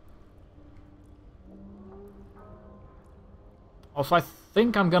 Also, I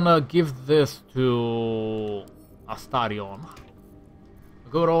think I'm gonna give this to Astarion.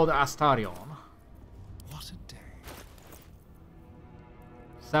 Good old Astarion. What a day.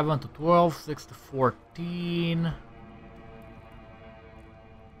 7 to 12, 6 to 14.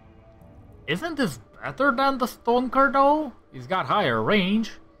 Isn't this better than the Stonker though? He's got higher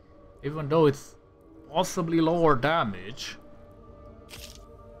range, even though it's possibly lower damage.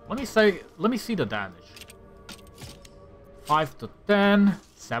 Let me see the damage. 5 to 10,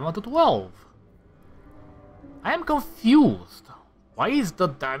 7 to 12. I am confused. Why is the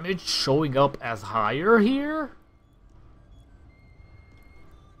damage showing up as higher here?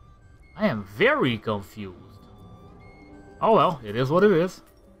 I am very confused. Oh well, it is what it is.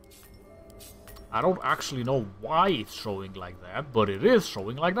 I don't actually know why it's showing like that, but it is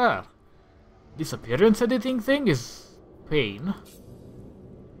showing like that. This appearance editing thing is pain.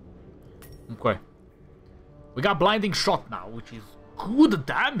 Okay. We got blinding shot now, which is good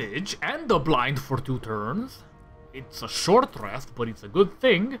damage and a blind for 2 turns. It's a short rest, but it's a good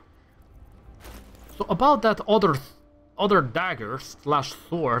thing. So about that other dagger slash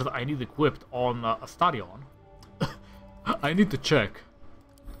sword I need equipped on Astarion. I need to check.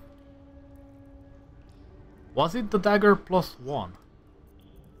 Was it the dagger +1?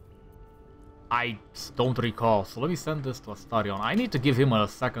 I don't recall, so let me send this to Astarion. I need to give him a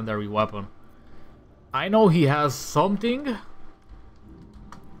secondary weapon. I know he has something.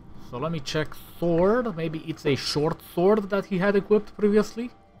 So let me check sword. Maybe it's a short sword that he had equipped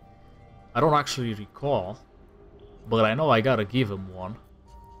previously. I don't actually recall. But I know I gotta give him one.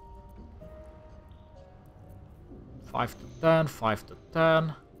 5 to 10, 5 to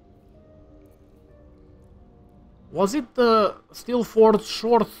 10. Was it the Steel Forged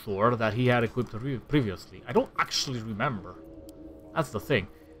short sword that he had equipped previously? I don't actually remember. That's the thing.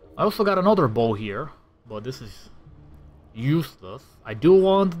 I also got another bow here, but this is useless. I do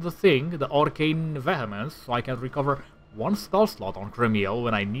want the thing, the Arcane Vehemence, so I can recover 1 spell slot on Cremiel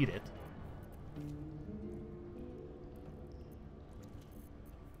when I need it.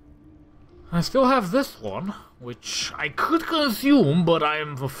 I still have this one, which I could consume, but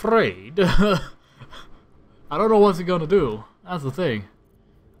I'm afraid. I don't know what's it gonna do. That's the thing.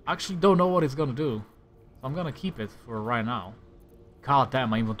 I actually don't know what it's gonna do. So I'm gonna keep it for right now. God damn,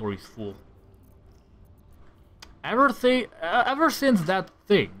 my inventory is full. Ever since that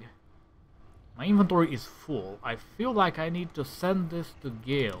thing, my inventory is full. I feel like I need to send this to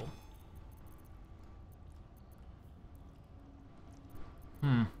Gale.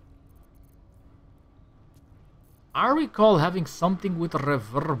 I recall having something with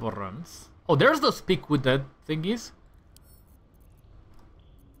reverberance. Oh, there's the speak with that thingies.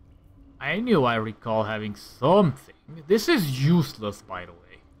 I knew I recall having something. This is useless, by the way.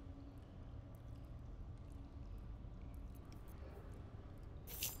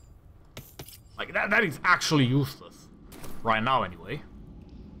 Like, that is actually useless. Right now, anyway.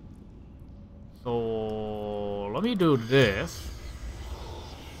 So, let me do this.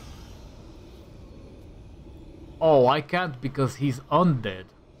 Oh, I can't because he's undead.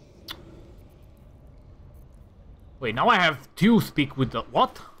 Wait, now I have 2 speak with the...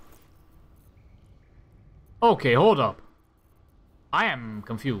 What? Okay, hold up. I am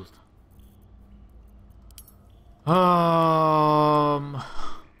confused.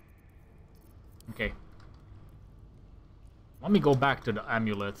 Okay. Let me go back to the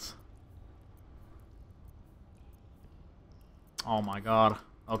amulets. Oh my god.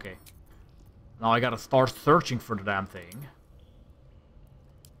 Okay. Now I gotta start searching for the damn thing.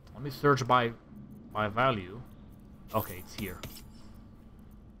 Let me search by value. Okay, it's here.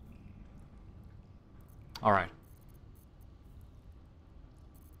 Alright.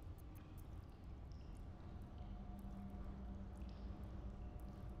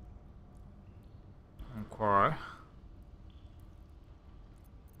 Okay.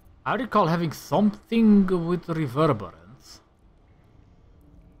 I recall having something with reverberance.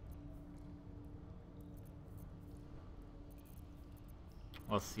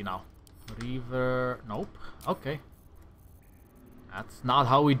 Let's see now. Nope. Okay. That's not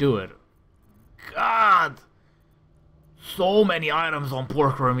how we do it. God! So many items on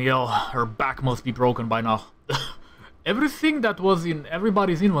poor Cremiel. Her back must be broken by now. Everything that was in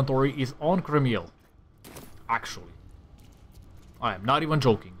everybody's inventory is on Cremiel. Actually. I am not even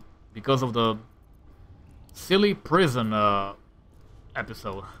joking. Because of the silly prison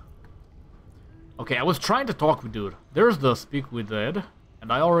episode. Okay, I was trying to talk with dude. There's the speak with Ed.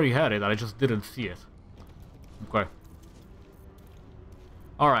 And I already had it, I just didn't see it. Okay.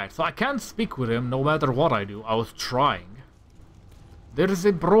 Alright, so I can't speak with him no matter what I do. I was trying. There is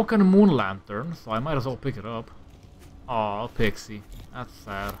a broken moon lantern, so I might as well pick it up. Aw, Pixie. That's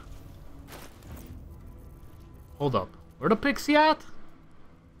sad. Hold up. Where the Pixie at?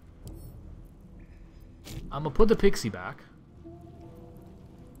 I'ma put the Pixie back.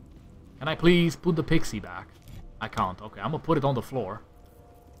 Can I please put the Pixie back? I can't. Okay, I'm gonna put it on the floor.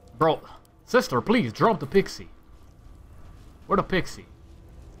 Bro, sister, please drop the Pixie. Where the Pixie?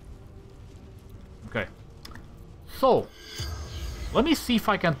 Okay. So, let me see if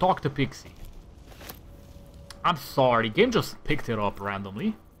I can talk to Pixie. I'm sorry, the game just picked it up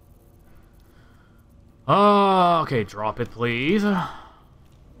randomly. Okay, drop it, please.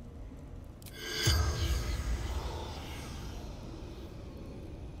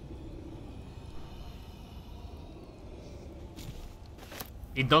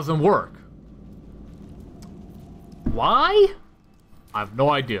 It doesn't work. Why? I have no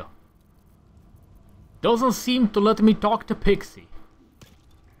idea. Doesn't seem to let me talk to Pixie.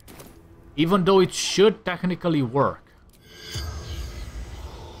 Even though it should technically work.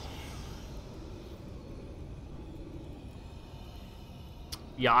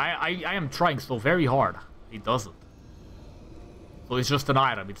 Yeah, I am trying so very hard. It doesn't. So it's just an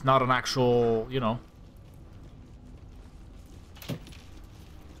item. It's not an actual, you know.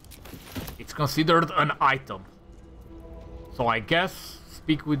 It's considered an item. So I guess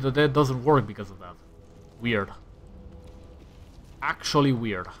Speak with the Dead doesn't work because of that. Weird. Actually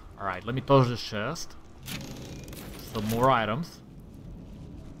weird. Alright, let me touch this chest. Some more items.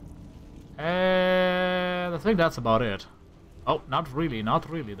 And I think that's about it. Oh, not really, not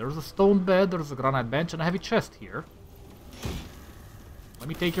really. There's a stone bed, there's a granite bench, and a heavy chest here. Let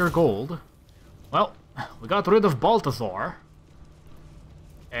me take your gold. Well, we got rid of Balthazar.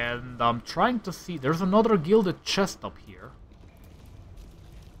 And I'm trying to see... There's another gilded chest up here.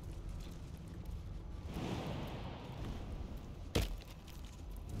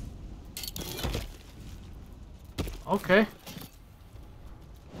 Okay.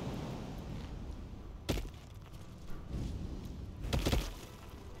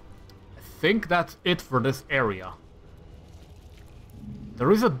 I think that's it for this area.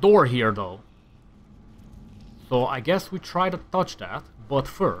 There is a door here though. So I guess we try to touch that, but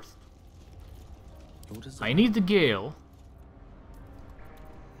first I need the Gale.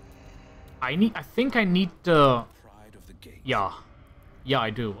 I think I need the... Yeah. Yeah, I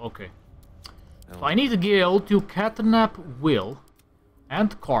do, okay. So I need the Gale to catnap Will and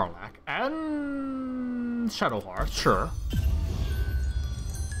Karlach and Shadowheart, sure.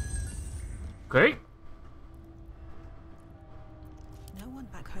 Okay. No one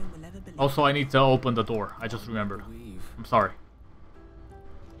back home will ever believe. Also, I need to open the door. I just remembered. I'm sorry.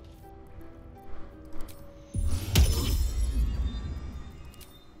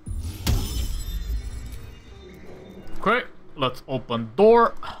 Okay, let's open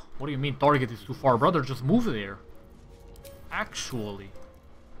door. What do you mean target is too far, brother? Just move there. Actually.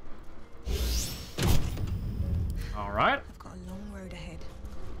 Alright. I've got a long road ahead.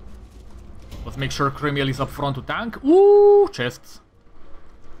 Let's make sure Cremiel is up front to tank. Ooh, chests.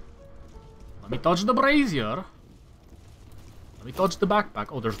 Let me touch the brazier. Let me touch the backpack.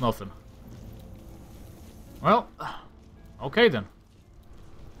 Oh, there's nothing. Well, okay then.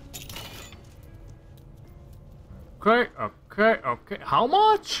 Okay, okay, okay. How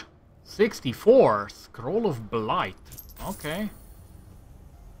much? 64. Scroll of Blight. Okay.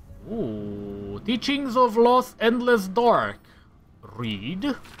 Ooh. Teachings of Lost Endless Dark.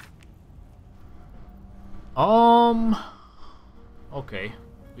 Read. Okay.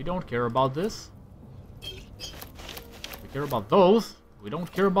 We don't care about this. We care about those. We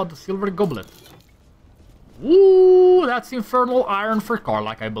don't care about the silver goblet. Ooh, that's Infernal Iron for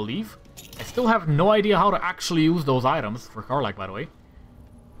Karlach, I believe. I still have no idea how to actually use those items for Karlach, by the way.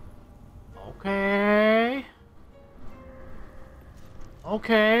 Okay.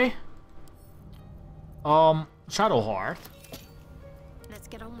 Okay. Shadowheart. Let's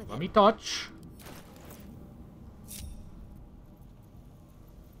get on with it. Let me touch.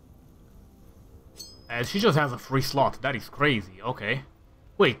 And she just has a free slot. That is crazy. Okay.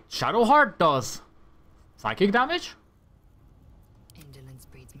 Wait, Shadowheart does psychic damage? Indolence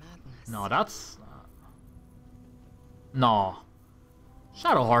breeds madness. No, that's... No.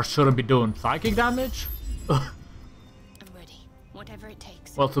 Shadowheart shouldn't be doing psychic damage. I'm ready. Whatever it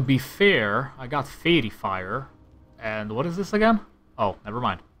takes. Well, to be fair, I got Fairy Fire. And what is this again? Oh, never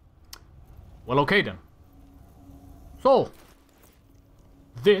mind. Well, okay then. So,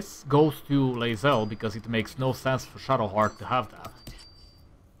 this goes to Lae'zel because it makes no sense for Shadowheart to have that.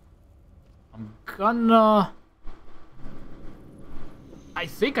 I'm gonna... I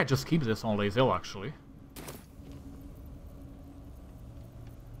think I just keep this on Lae'zel actually.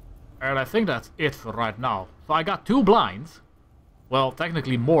 And I think that's it for right now. So I got 2 blinds. Well,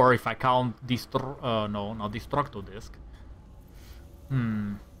 technically more if I count no, not Destructo Disc.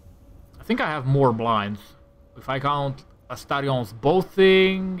 I think I have more blinds. If I count Astarion's bow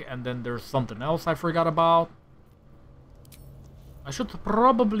thing, and then there's something else I forgot about. I should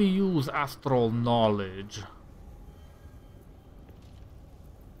probably use Astral Knowledge.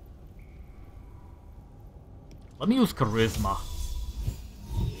 Let me use Charisma.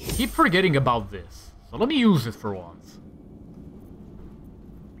 Keep forgetting about this, so let me use it for once.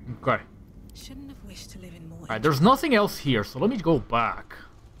 Okay. Shouldn't have wished to live in more. Alright, there's nothing else here, so let me go back.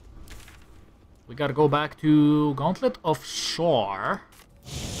 We gotta go back to Gauntlet of Shar.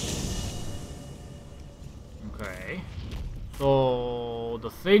 Okay. So the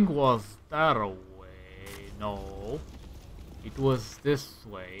thing was that way. No. It was this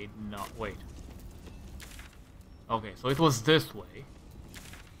way. No, wait. Okay, so it was this way.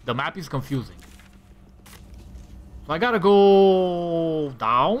 The map is confusing. So I gotta go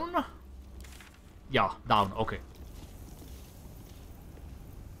down? Yeah, down, okay.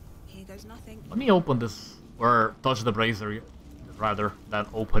 Here goes nothing. Let me open this, or touch the brazier, rather, than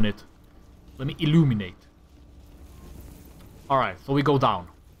open it. Let me illuminate. Alright, so we go down.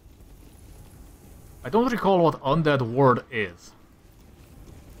 I don't recall what undead word is.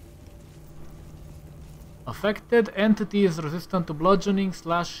 Affected entity is resistant to bludgeoning,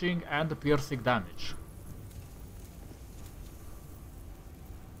 slashing, and piercing damage.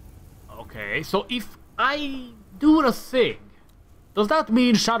 Okay, so if I do the thing, does that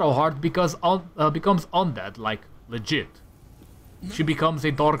mean Shadowheart becomes undead, like legit? She becomes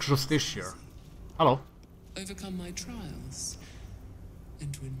a Dark Justiciar. Hello. Overcome my trials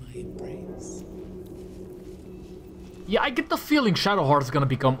and win my embrace. Yeah, I get the feeling Shadowheart's gonna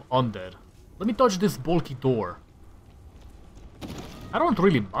become undead. Let me touch this bulky door. I don't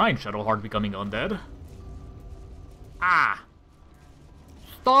really mind Shadowheart becoming undead. Ah!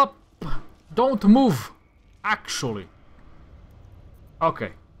 Stop! Don't move! Actually.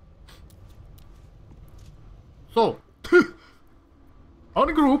 Okay. So,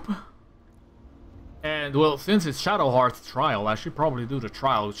 ungroup. And well, since it's Shadowheart's trial, I should probably do the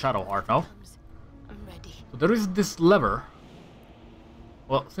trial with Shadowheart now. I'm ready. So there is this lever.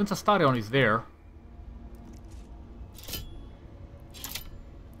 Well, since Astarion is there,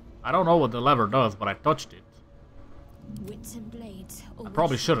 I don't know what the lever does, but I touched it. Wits and blades. I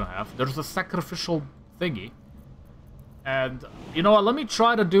probably shouldn't have. There's a sacrificial thingy. And, you know what, let me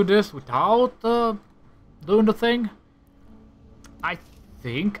try to do this without doing the thing. I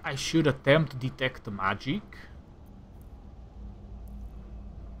think I should attempt to detect magic.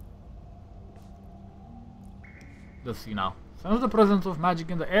 Let's see now. Sense the presence of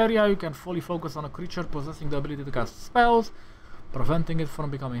magic in the area. You can fully focus on a creature possessing the ability to cast spells, preventing it from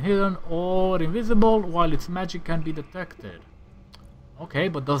becoming hidden or invisible while its magic can be detected. Okay,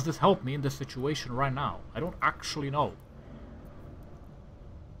 but does this help me in this situation right now? I don't actually know.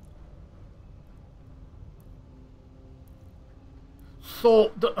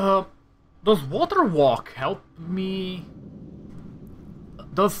 So, does water walk help me?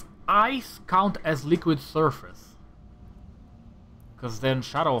 Does ice count as liquid surface? Because then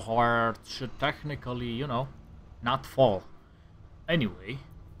Shadowheart should technically, you know, not fall. Anyway.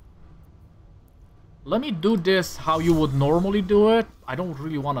 Let me do this how you would normally do it. I don't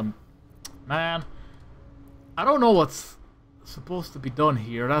really want to... Man. I don't know what's supposed to be done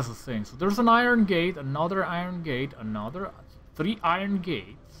here. That's the thing. So there's an iron gate, another iron gate, another... 3 iron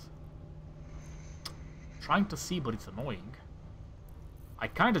gates. Trying to see, but it's annoying. I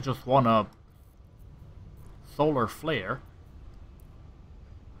kind of just want a solar flare.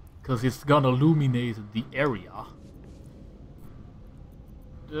 Because it's gonna illuminate the area.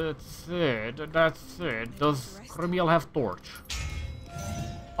 That's it, that's it. Does Cremiel have torch?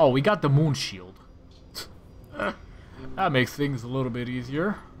 Oh, we got the moon shield. That makes things a little bit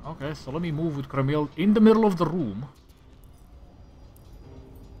easier. Okay, so let me move with Cremiel in the middle of the room.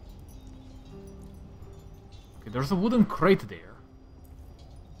 Okay, there's a wooden crate there.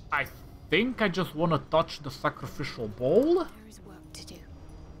 I think I just want to touch the sacrificial bowl. There is work to do.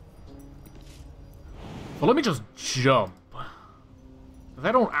 So let me just jump. Because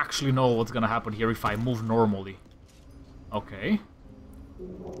I don't actually know what's gonna happen here if I move normally. Okay.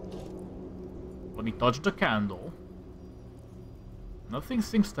 Let me touch the candle. Nothing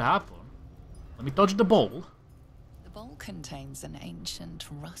seems to happen. Let me touch the bowl. The bowl contains an ancient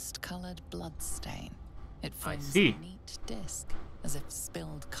rust-colored blood-stain. It I forms see. a neat disc, as if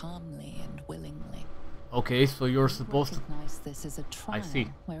spilled calmly and willingly. Okay, so you're supposed to... Recognize this as a trial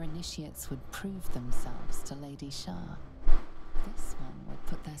where initiates would prove themselves to Lady Shah. This one would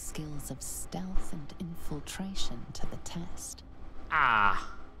put their skills of stealth and infiltration to the test.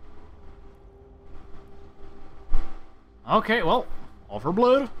 Ah. Okay, well, offer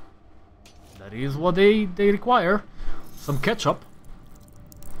blood. That is what they require. Some ketchup.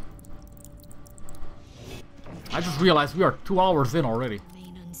 I just realized we are 2 hours in already.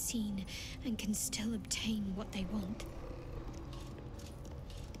 Remain unseen and can still obtain what they want.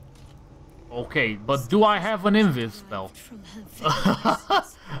 Okay, but do I have an invis spell? From her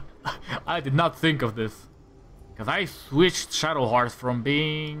I did not think of this. Because I switched Shadow Heart from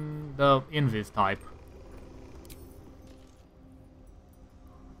being the invis type.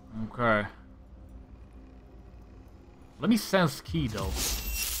 Okay. Let me sense key though.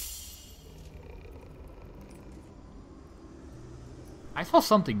 I saw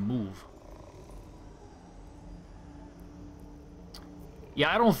something move.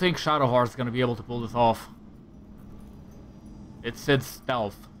 Yeah, I don't think Shadowheart's gonna be able to pull this off. It said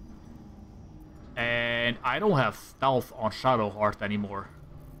stealth. And I don't have stealth on Shadowheart anymore.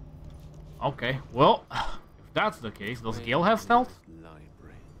 Okay, well, if that's the case, does Gale have stealth?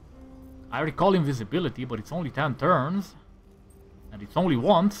 I recall invisibility, but it's only 10 turns. And it's only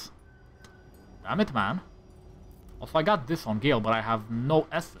once. Damn it, man. Also, I got this on Gale, but I have no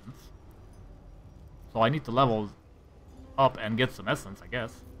essence. So I need to level up and get some essence, I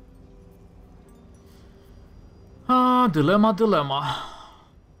guess. Dilemma, dilemma.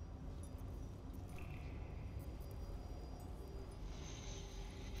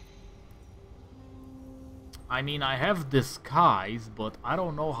 I mean, I have Disguise, but I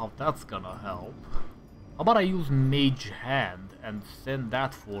don't know how that's gonna help. How about I use Mage Hand and send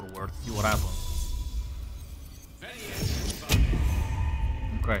that forward, see what happens.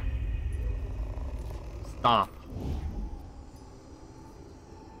 Okay. Stop.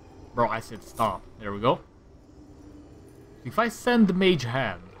 Bro, I said stop. There we go. If I send Mage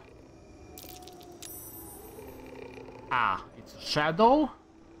Hand... Ah, it's a shadow?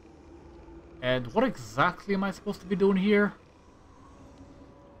 And what exactly am I supposed to be doing here?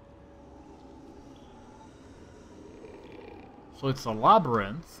 So it's a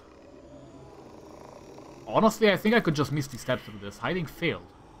labyrinth. Honestly, I think I could just Misty Step through this. Hiding failed.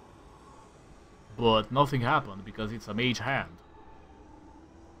 But nothing happened because it's a Mage Hand.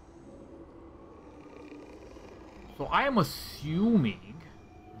 So I am assuming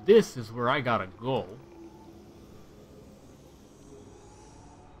this is where I gotta go.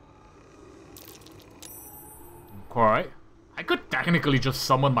 Okay. I could technically just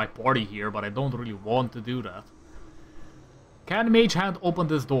summon my party here, but I don't really want to do that. Can Mage Hand open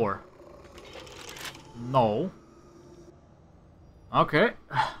this door? No. Okay.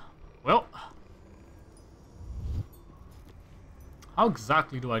 Well. How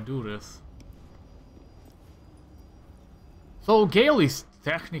exactly do I do this? So Gale is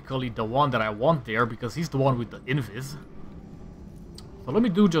technically the one that I want there because he's the one with the invis. So let me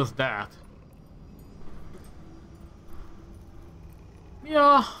do just that.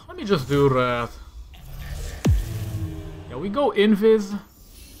 Yeah, let me just do that. Yeah, we go invis.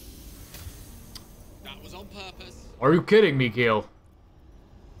 That was on purpose. Are you kidding me, Gale?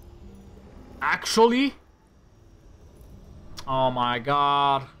 Actually? Oh my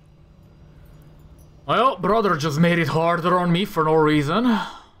god. Well, brother just made it harder on me for no reason.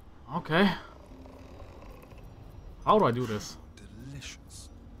 Okay. How do I do this? Delicious.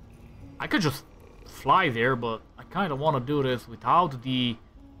 I could just fly there, but I kind of want to do this without the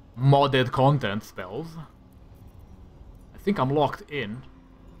modded content spells. I think I'm locked in.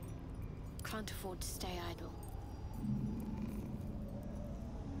 Can't afford to stay idle.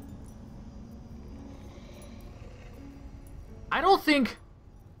 I don't think...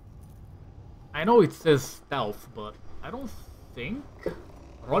 I know it says stealth, but I don't think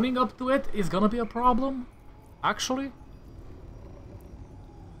running up to it is gonna be a problem, actually.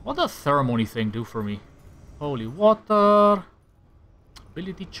 What does ceremony thing do for me? Holy water,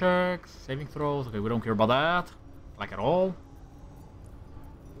 ability checks, saving throws. Okay, we don't care about that, like at all.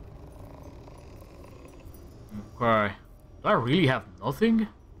 Okay, do I really have nothing?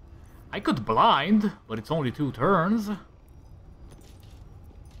 I could blind, but it's only 2 turns.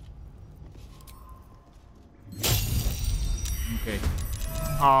 Okay.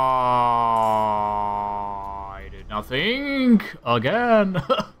 I did nothing. Again.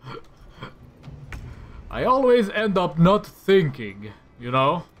 I always end up not thinking, you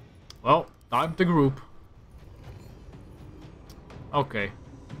know? Well, time to group. Okay.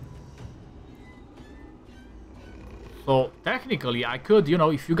 So, technically, I could, you know,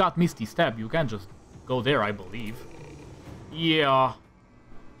 if you got Misty Step, you can just go there, I believe. Yeah.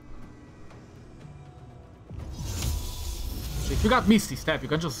 So if you got Misty Step, you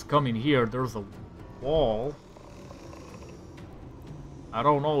can just come in here. There's a wall. I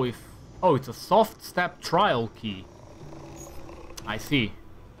don't know if... Oh, it's a soft step trial key. I see.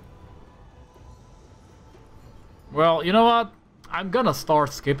 Well, you know what? I'm gonna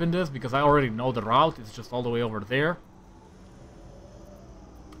start skipping this because I already know the route. It's just all the way over there.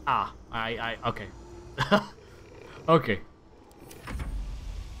 Ah, okay. Okay.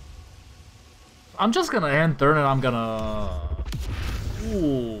 I'm just gonna end turn and I'm gonna...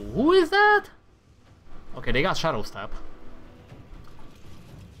 Ooh, who is that? Okay, they got Shadow Step.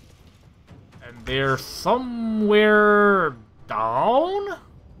 And they're somewhere down?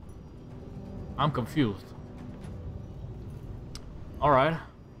 I'm confused. Alright,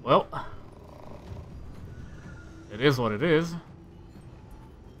 well. It is what it is.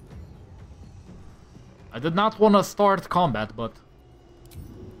 I did not want to start combat, but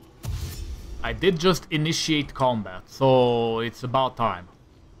I did just initiate combat, so it's about time.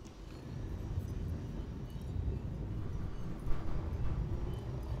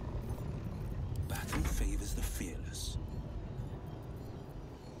 Battle favors the fearless.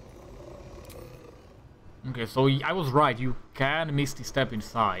 Okay, so I was right, you can Misty Step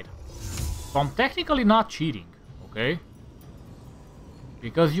inside. So I'm technically not cheating, okay?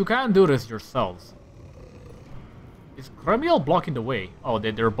 Because you can do this yourselves. Is Cremiel blocking the way? Oh,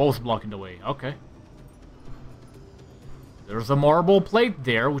 they're both blocking the way. Okay. There's a marble plate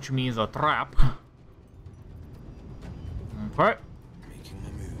there, which means a trap. Okay. Making my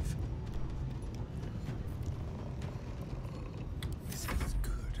move. This is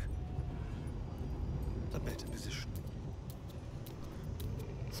good. A better position.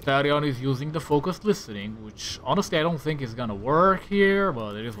 Stuttering is using the focused listening, which honestly I don't think is gonna work here,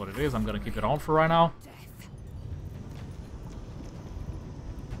 but it is what it is. I'm gonna keep it on for right now.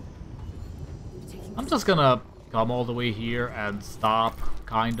 I'm just gonna come all the way here and stop,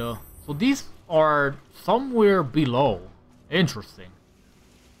 kinda. So these are somewhere below. Interesting.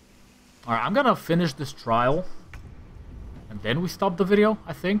 Alright, I'm gonna finish this trial. And then we stop the video,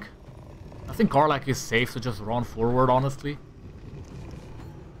 I think. I think Karlach is safe to just run forward, honestly.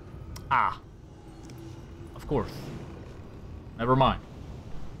 Ah. Of course. Never mind.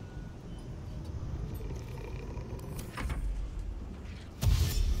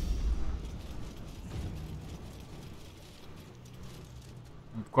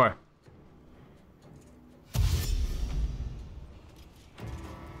 Okay.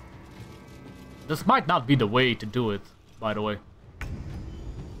 This might not be the way to do it, by the way.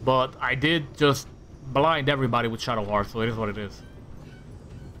 But I did just blind everybody with Shadow Heart, so it is what it is.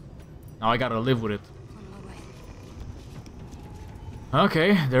 Now I gotta live with it.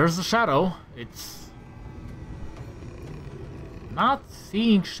 Okay, there's the shadow. It's not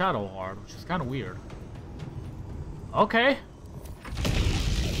seeing Shadow Heart, which is kind of weird. Okay.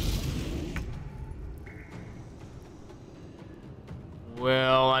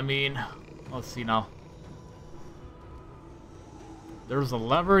 Well, I mean, let's see now. There's a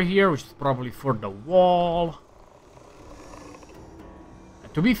lever here, which is probably for the wall.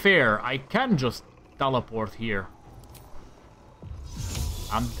 To be fair, I can just teleport here.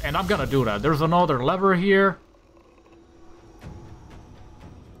 And I'm gonna do that. There's another lever here,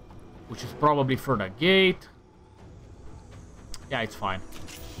 which is probably for the gate. Yeah, it's fine.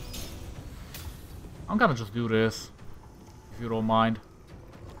 I'm gonna just do this, if you don't mind.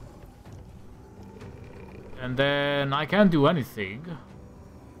 And then I can't do anything.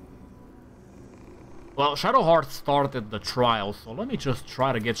 Well, Shadowheart started the trial, so let me just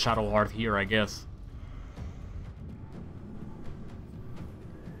try to get Shadowheart here, I guess.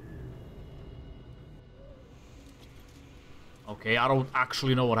 Okay, I don't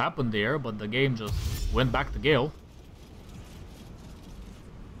actually know what happened there, but the game just went back to Gale.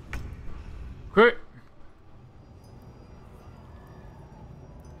 Okay.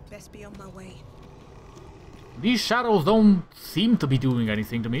 Best be on my way. These shadows don't seem to be doing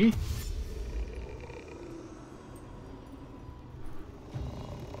anything to me.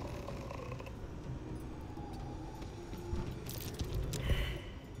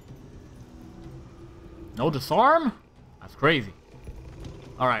 No disarm? That's crazy.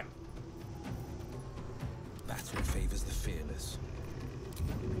 Alright. Battle favors the fearless.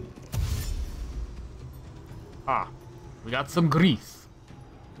 Ah, we got some grease.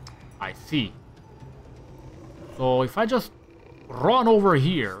 I see. So if I just run over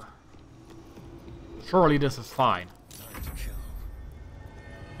here, surely this is fine.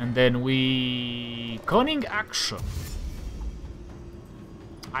 And then we... Cunning action.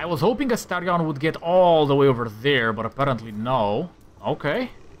 I was hoping Astarion would get all the way over there, but apparently no. Okay.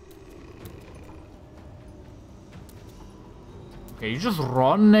 Okay, you just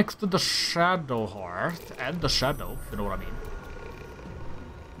run next to the Shadow Heart and the Shadow, if you know what I mean.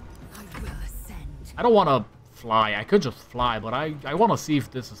 I don't want to fly. I could just fly, but I want to see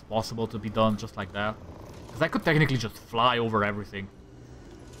if this is possible to be done just like that. Because I could technically just fly over everything.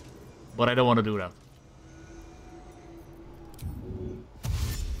 But I don't want to do that.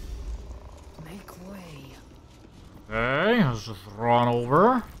 Make way. Okay, let's just run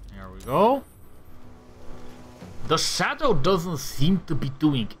over. There we go. The shadow doesn't seem to be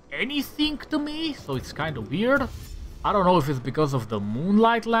doing anything to me, so it's kind of weird. I don't know if it's because of the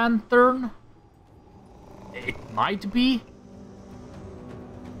moonlight lantern. It might be.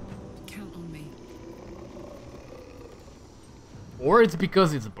 Count on me. Or it's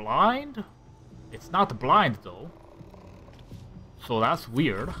because it's blind. It's not blind though. So that's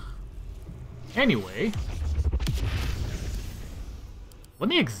weird. Anyway. Let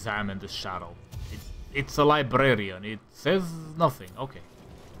me examine this shadow. It's a librarian. It says nothing. Okay.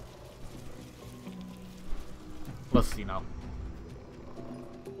 Let's see now.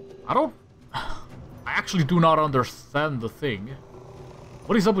 I actually do not understand the thing.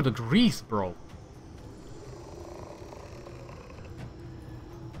 What is up with the grease, bro?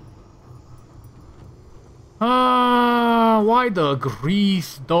 Why the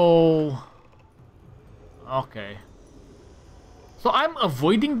grease, though? Okay. So I'm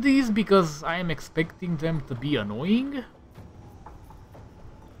avoiding these because I am expecting them to be annoying.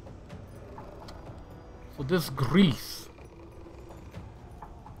 So this grease.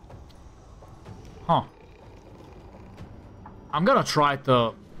 Huh. I'm gonna try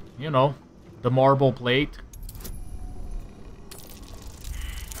to, you know, the marble plate.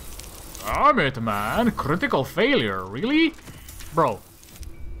 Damn it, man. Critical failure. Really? Bro.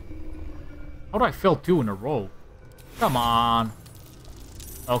 How do I fail 2 in a row? Come on.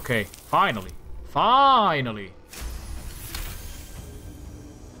 Okay, finally. Finally.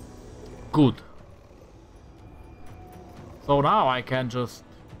 Good. So now I can just...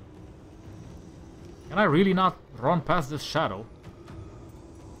 Can I really not run past this shadow?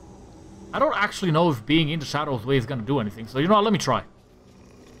 I don't actually know if being in the shadow's way is gonna do anything. So you know what, let me try.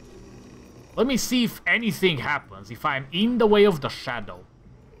 Let me see if anything happens if I'm in the way of the shadow.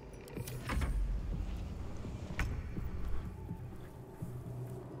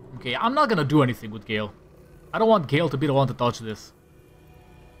 Okay, I'm not gonna do anything with Gale. I don't want Gale to be the one to touch this.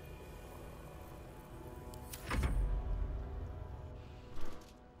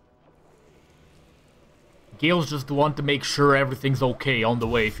 Gale's just the one to make sure everything's okay on the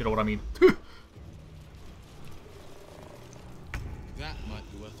way, if you know what I mean. That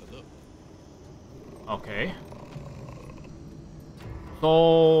might be worth a look. Okay.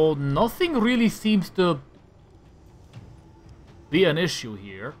 So, nothing really seems to be an issue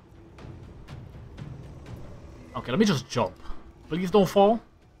here. Okay, let me just jump. Please don't fall.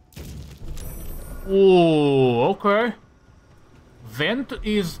 Oh, okay. Vent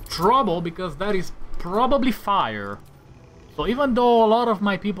is trouble because that is probably fire. So even though a lot of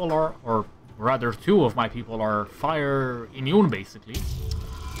my people are, or rather 2 of my people are fire immune basically,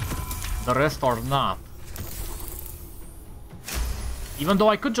 the rest are not. Even though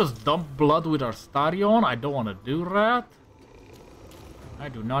I could just dump blood with Astarion, I don't want to do that. I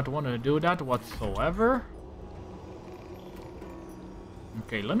do not want to do that whatsoever.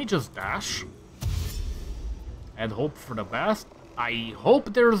 Okay, let me just dash. And hope for the best. I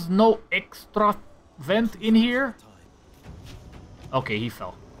hope there's no extra vent in here. Okay, he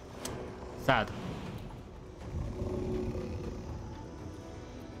fell. Sad.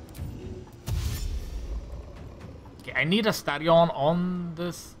 Okay, I need Astarion on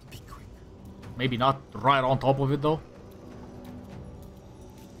this. Maybe not right on top of it though.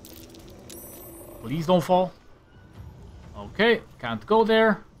 Please don't fall. Okay, can't go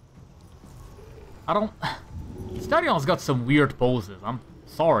there. I don't... Astarion's got some weird poses. I'm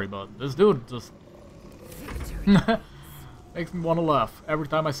sorry, but this dude just... makes me want to laugh every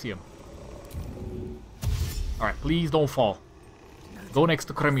time I see him. Alright, please don't fall. Go next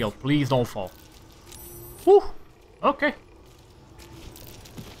to Cremiel. Please don't fall. Whew. Okay.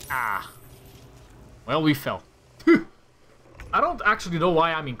 Ah. Well, we fell. I don't actually know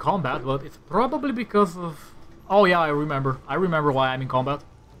why I'm in combat, but it's probably because of... Oh yeah, I remember. I remember why I'm in combat.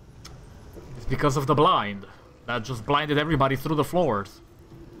 It's because of the blind. that just blinded everybody through the floors.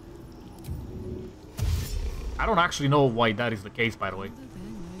 I don't actually know why that is the case, by the way.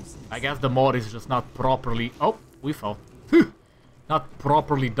 I guess the mod is just not properly... Oh, we fell. Not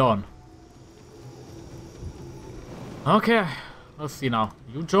properly done. Okay, let's see now.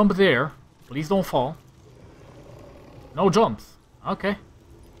 You jump there. Please don't fall. No jumps. Okay.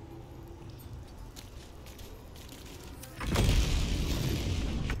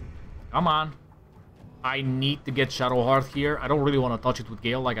 Come on. I need to get Shadowheart here. I don't really want to touch it with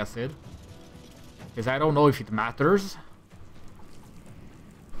Gale, like I said. Because I don't know if it matters.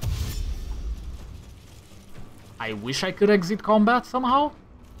 I wish I could exit combat somehow.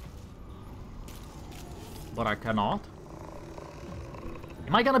 But I cannot.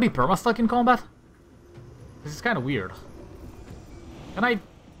 Am I gonna be perma-stuck in combat? This is kind of weird. Can I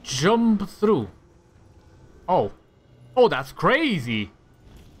jump through? Oh. Oh, that's crazy.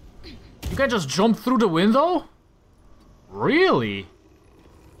 You can just jump through the window? Really?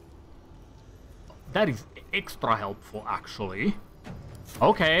 That is extra helpful, actually.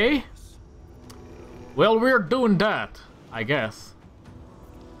 Okay. Well, we're doing that, I guess.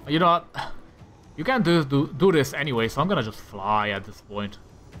 You know what? You can't do this anyway, so I'm gonna just fly at this point.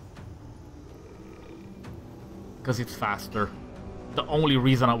 Because it's faster. The only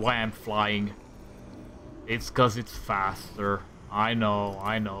reason why I'm flying. It's because it's faster. I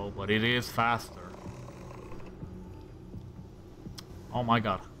know, but it is faster. Oh my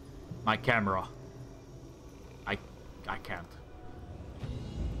god. My camera. I can't.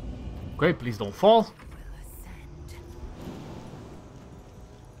 Okay, please don't fall.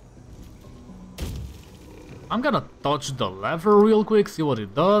 I'm gonna touch the lever real quick, see what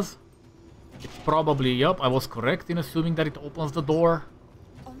it does. It's probably, yup, I was correct in assuming that it opens the door.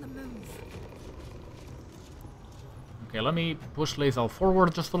 On the move. Okay, let me push Lae'zel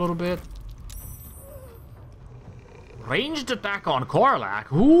forward just a little bit. Ranged attack on Karlach?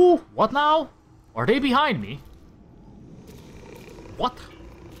 Who? What now? Are they behind me? What?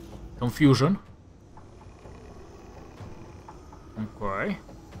 Confusion. Okay.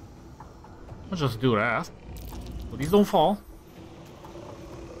 Let's just do that. Please don't fall.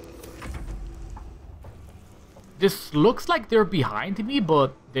 This looks like they're behind me,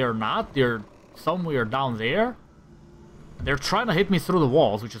 but they're not. They're somewhere down there. They're trying to hit me through the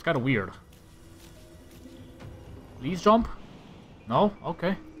walls, which is kind of weird. Please jump. No?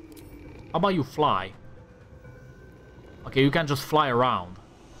 Okay. How about you fly? Okay, you can just fly around.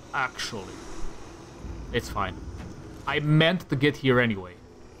 Actually. It's fine. I meant to get here anyway.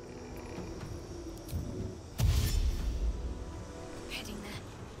 Heading there.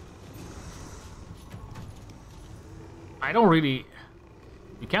 I don't really...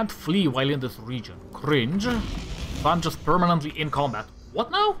 You can't flee while in this region. Cringe. So I'm just permanently in combat.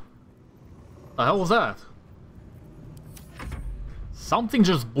 What now? The hell was that? Something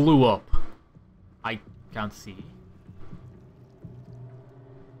just blew up. I can't see.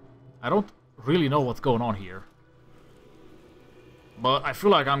 I don't really know what's going on here. But I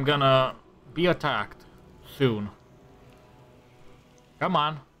feel like I'm gonna be attacked soon. Come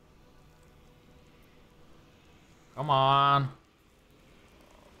on. Come on.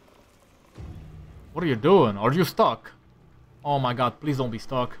 What are you doing? Are you stuck? Oh my god, please don't be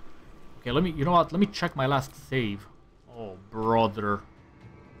stuck. Okay, let me, you know what? Let me check my last save. Oh, brother.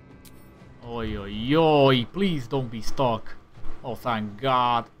 Oi, oi, oi. Please don't be stuck. Oh, thank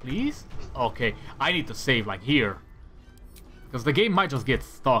god. Please? Okay, I need to save, like, here. Because the game might just get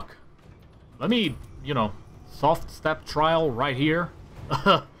stuck. Let me, you know, soft step trial right here.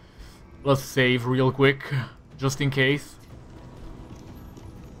 Let's save real quick, just in case.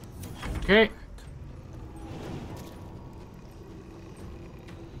 Okay.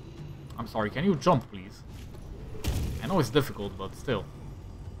 I'm sorry, can you jump, please? I know it's difficult, but still.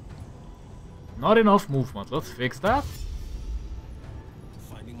 Not enough movement. Let's fix that.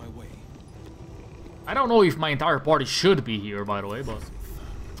 Finding my way. I don't know if my entire party should be here, by the way, but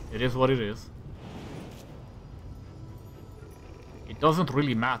it is what it is. It doesn't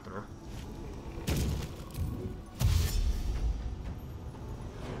really matter.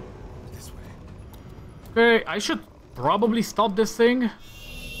 This way. Okay, I should probably stop this thing.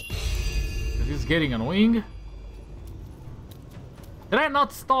 Because it's getting annoying. Did I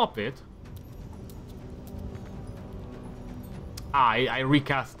not stop it? Ah, I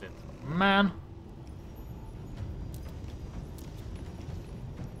recast it. Man.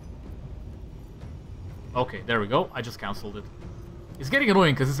 Okay, there we go. I just cancelled it. It's getting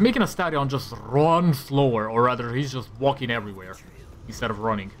annoying because it's making a Stadion just run slower, or rather, he's just walking everywhere instead of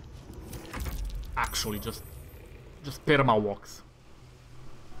running. Actually, just Pirma walks.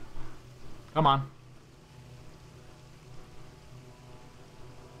 Come on.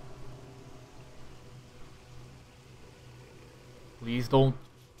 Please don't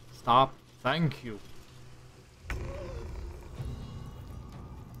stop. Thank you.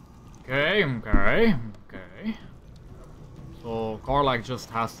 Okay, okay, okay. So Karlach just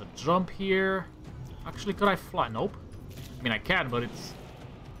has to jump here. Actually, could I fly? Nope. I mean, I can, but it's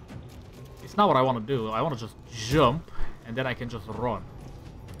not what I want to do. I want to just jump, and then I can just run.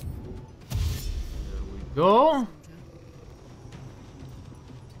 There we go.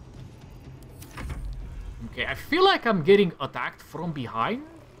 Okay, I feel like I'm getting attacked from behind.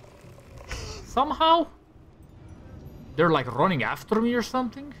 Somehow. They're like running after me or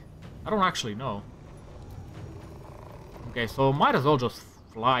something. I don't actually know. Okay, so might as well just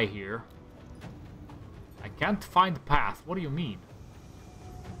fly here. I can't find the path. What do you mean?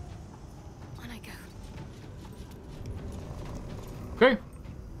 On I go. Okay.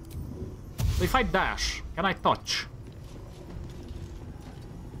 So if I dash, can I touch?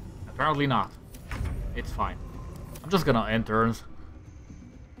 Apparently not. It's fine. I'm just gonna end turns.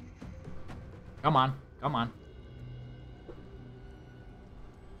 Come on, come on.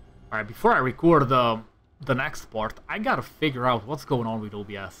 Alright, before I record the next part, I gotta figure out what's going on with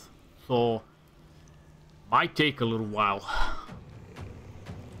OBS. So, might take a little while.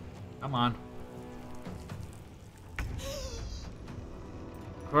 Come on.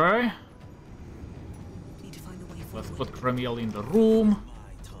 Okay. Let's put Cremiel in the room.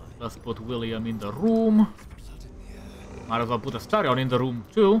 Let's put William in the room. Might as well put Stuttering in the room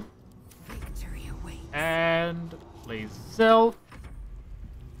too. And play Zell.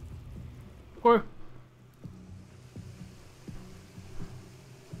 Okay.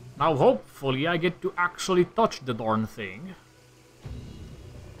 Now hopefully I get to actually touch the darn thing.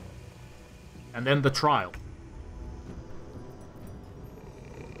 And then the trial.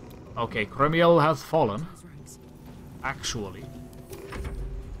 Okay, Cremiel has fallen. Actually.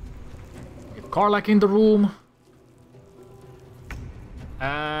 Get Karlach in the room.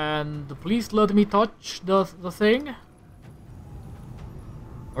 And please let me touch the thing.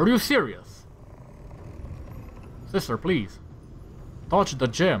 Are you serious? Sister, please. Touch the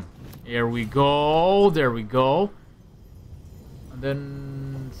gem. Here we go. There we go. And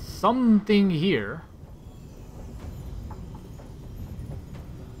then something here.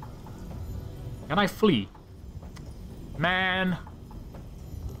 Can I flee? Man.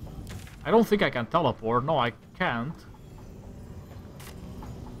 I don't think I can teleport. No, I can't.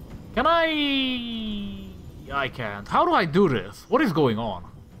 Can I... I can't. How do I do this? What is going on?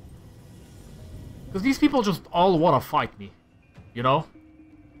 Because these people just all want to fight me. You know?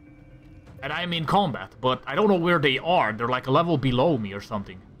 And I'm in combat, but I don't know where they are. They're like a level below me or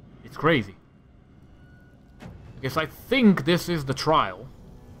something. It's crazy. I guess I think this is the trial.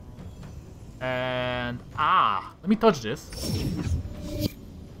 And... ah! Let me touch this.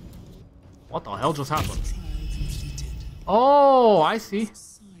 What the hell just happened? Oh, I see.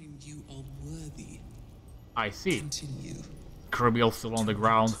 I see. Cremiel's still on the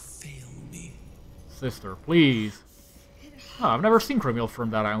ground. Sister, please. Oh, I've never seen Cremiel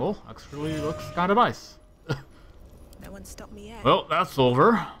from that angle. Actually, looks kind of nice. No one stopped me yet. Well, that's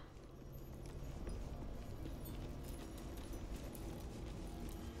over.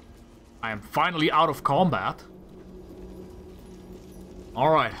 I am finally out of combat.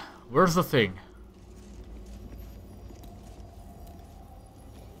 Alright, where's the thing?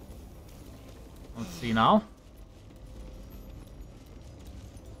 Let's see now.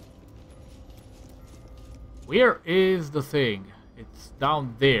 Where is the thing? It's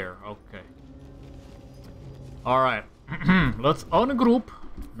down there. Okay. Alright. Let's ungroup.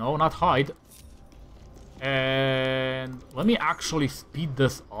 No, not hide. And let me actually speed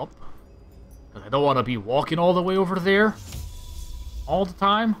this up. Because I don't want to be walking all the way over there. All the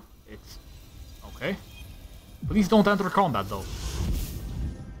time. It's... okay. Please don't enter combat though.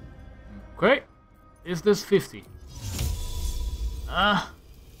 Okay. Is this 50?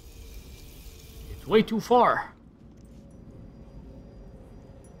 It's way too far.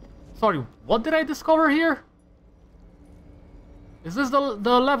 Sorry, what did I discover here? Is this the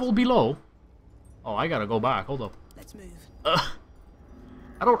level below? Oh, I gotta go back. Hold up. Let's move.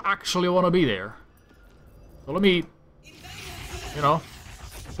 I don't actually want to be there. So let me, you know,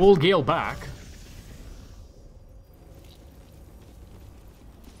 pull Gale back.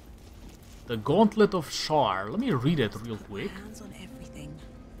 The Gauntlet of Shar. Let me read it real quick. Hands on everything.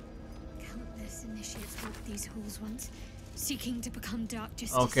 Countless initiates walked these halls once, seeking to become dark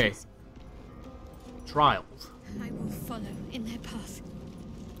justices. Okay. Trials. I will follow in their path.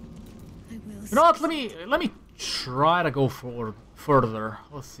 I will. You know what? Let me try to go forward further.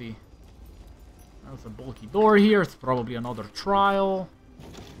 Let's see. There's a bulky door here. It's probably another trial.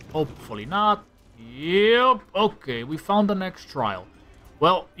 Hopefully not. Yep, okay, we found the next trial.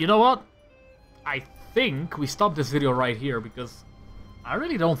 Well, you know what? I think we stop this video right here because I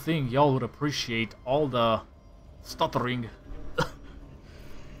really don't think y'all would appreciate all the stuttering.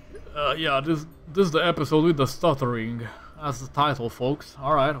 Yeah, this is the episode with the stuttering. That's the title, folks.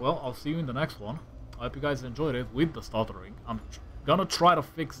 Alright, well, I'll see you in the next one. I hope you guys enjoyed it with the stuttering. I'm gonna try to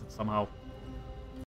fix it somehow.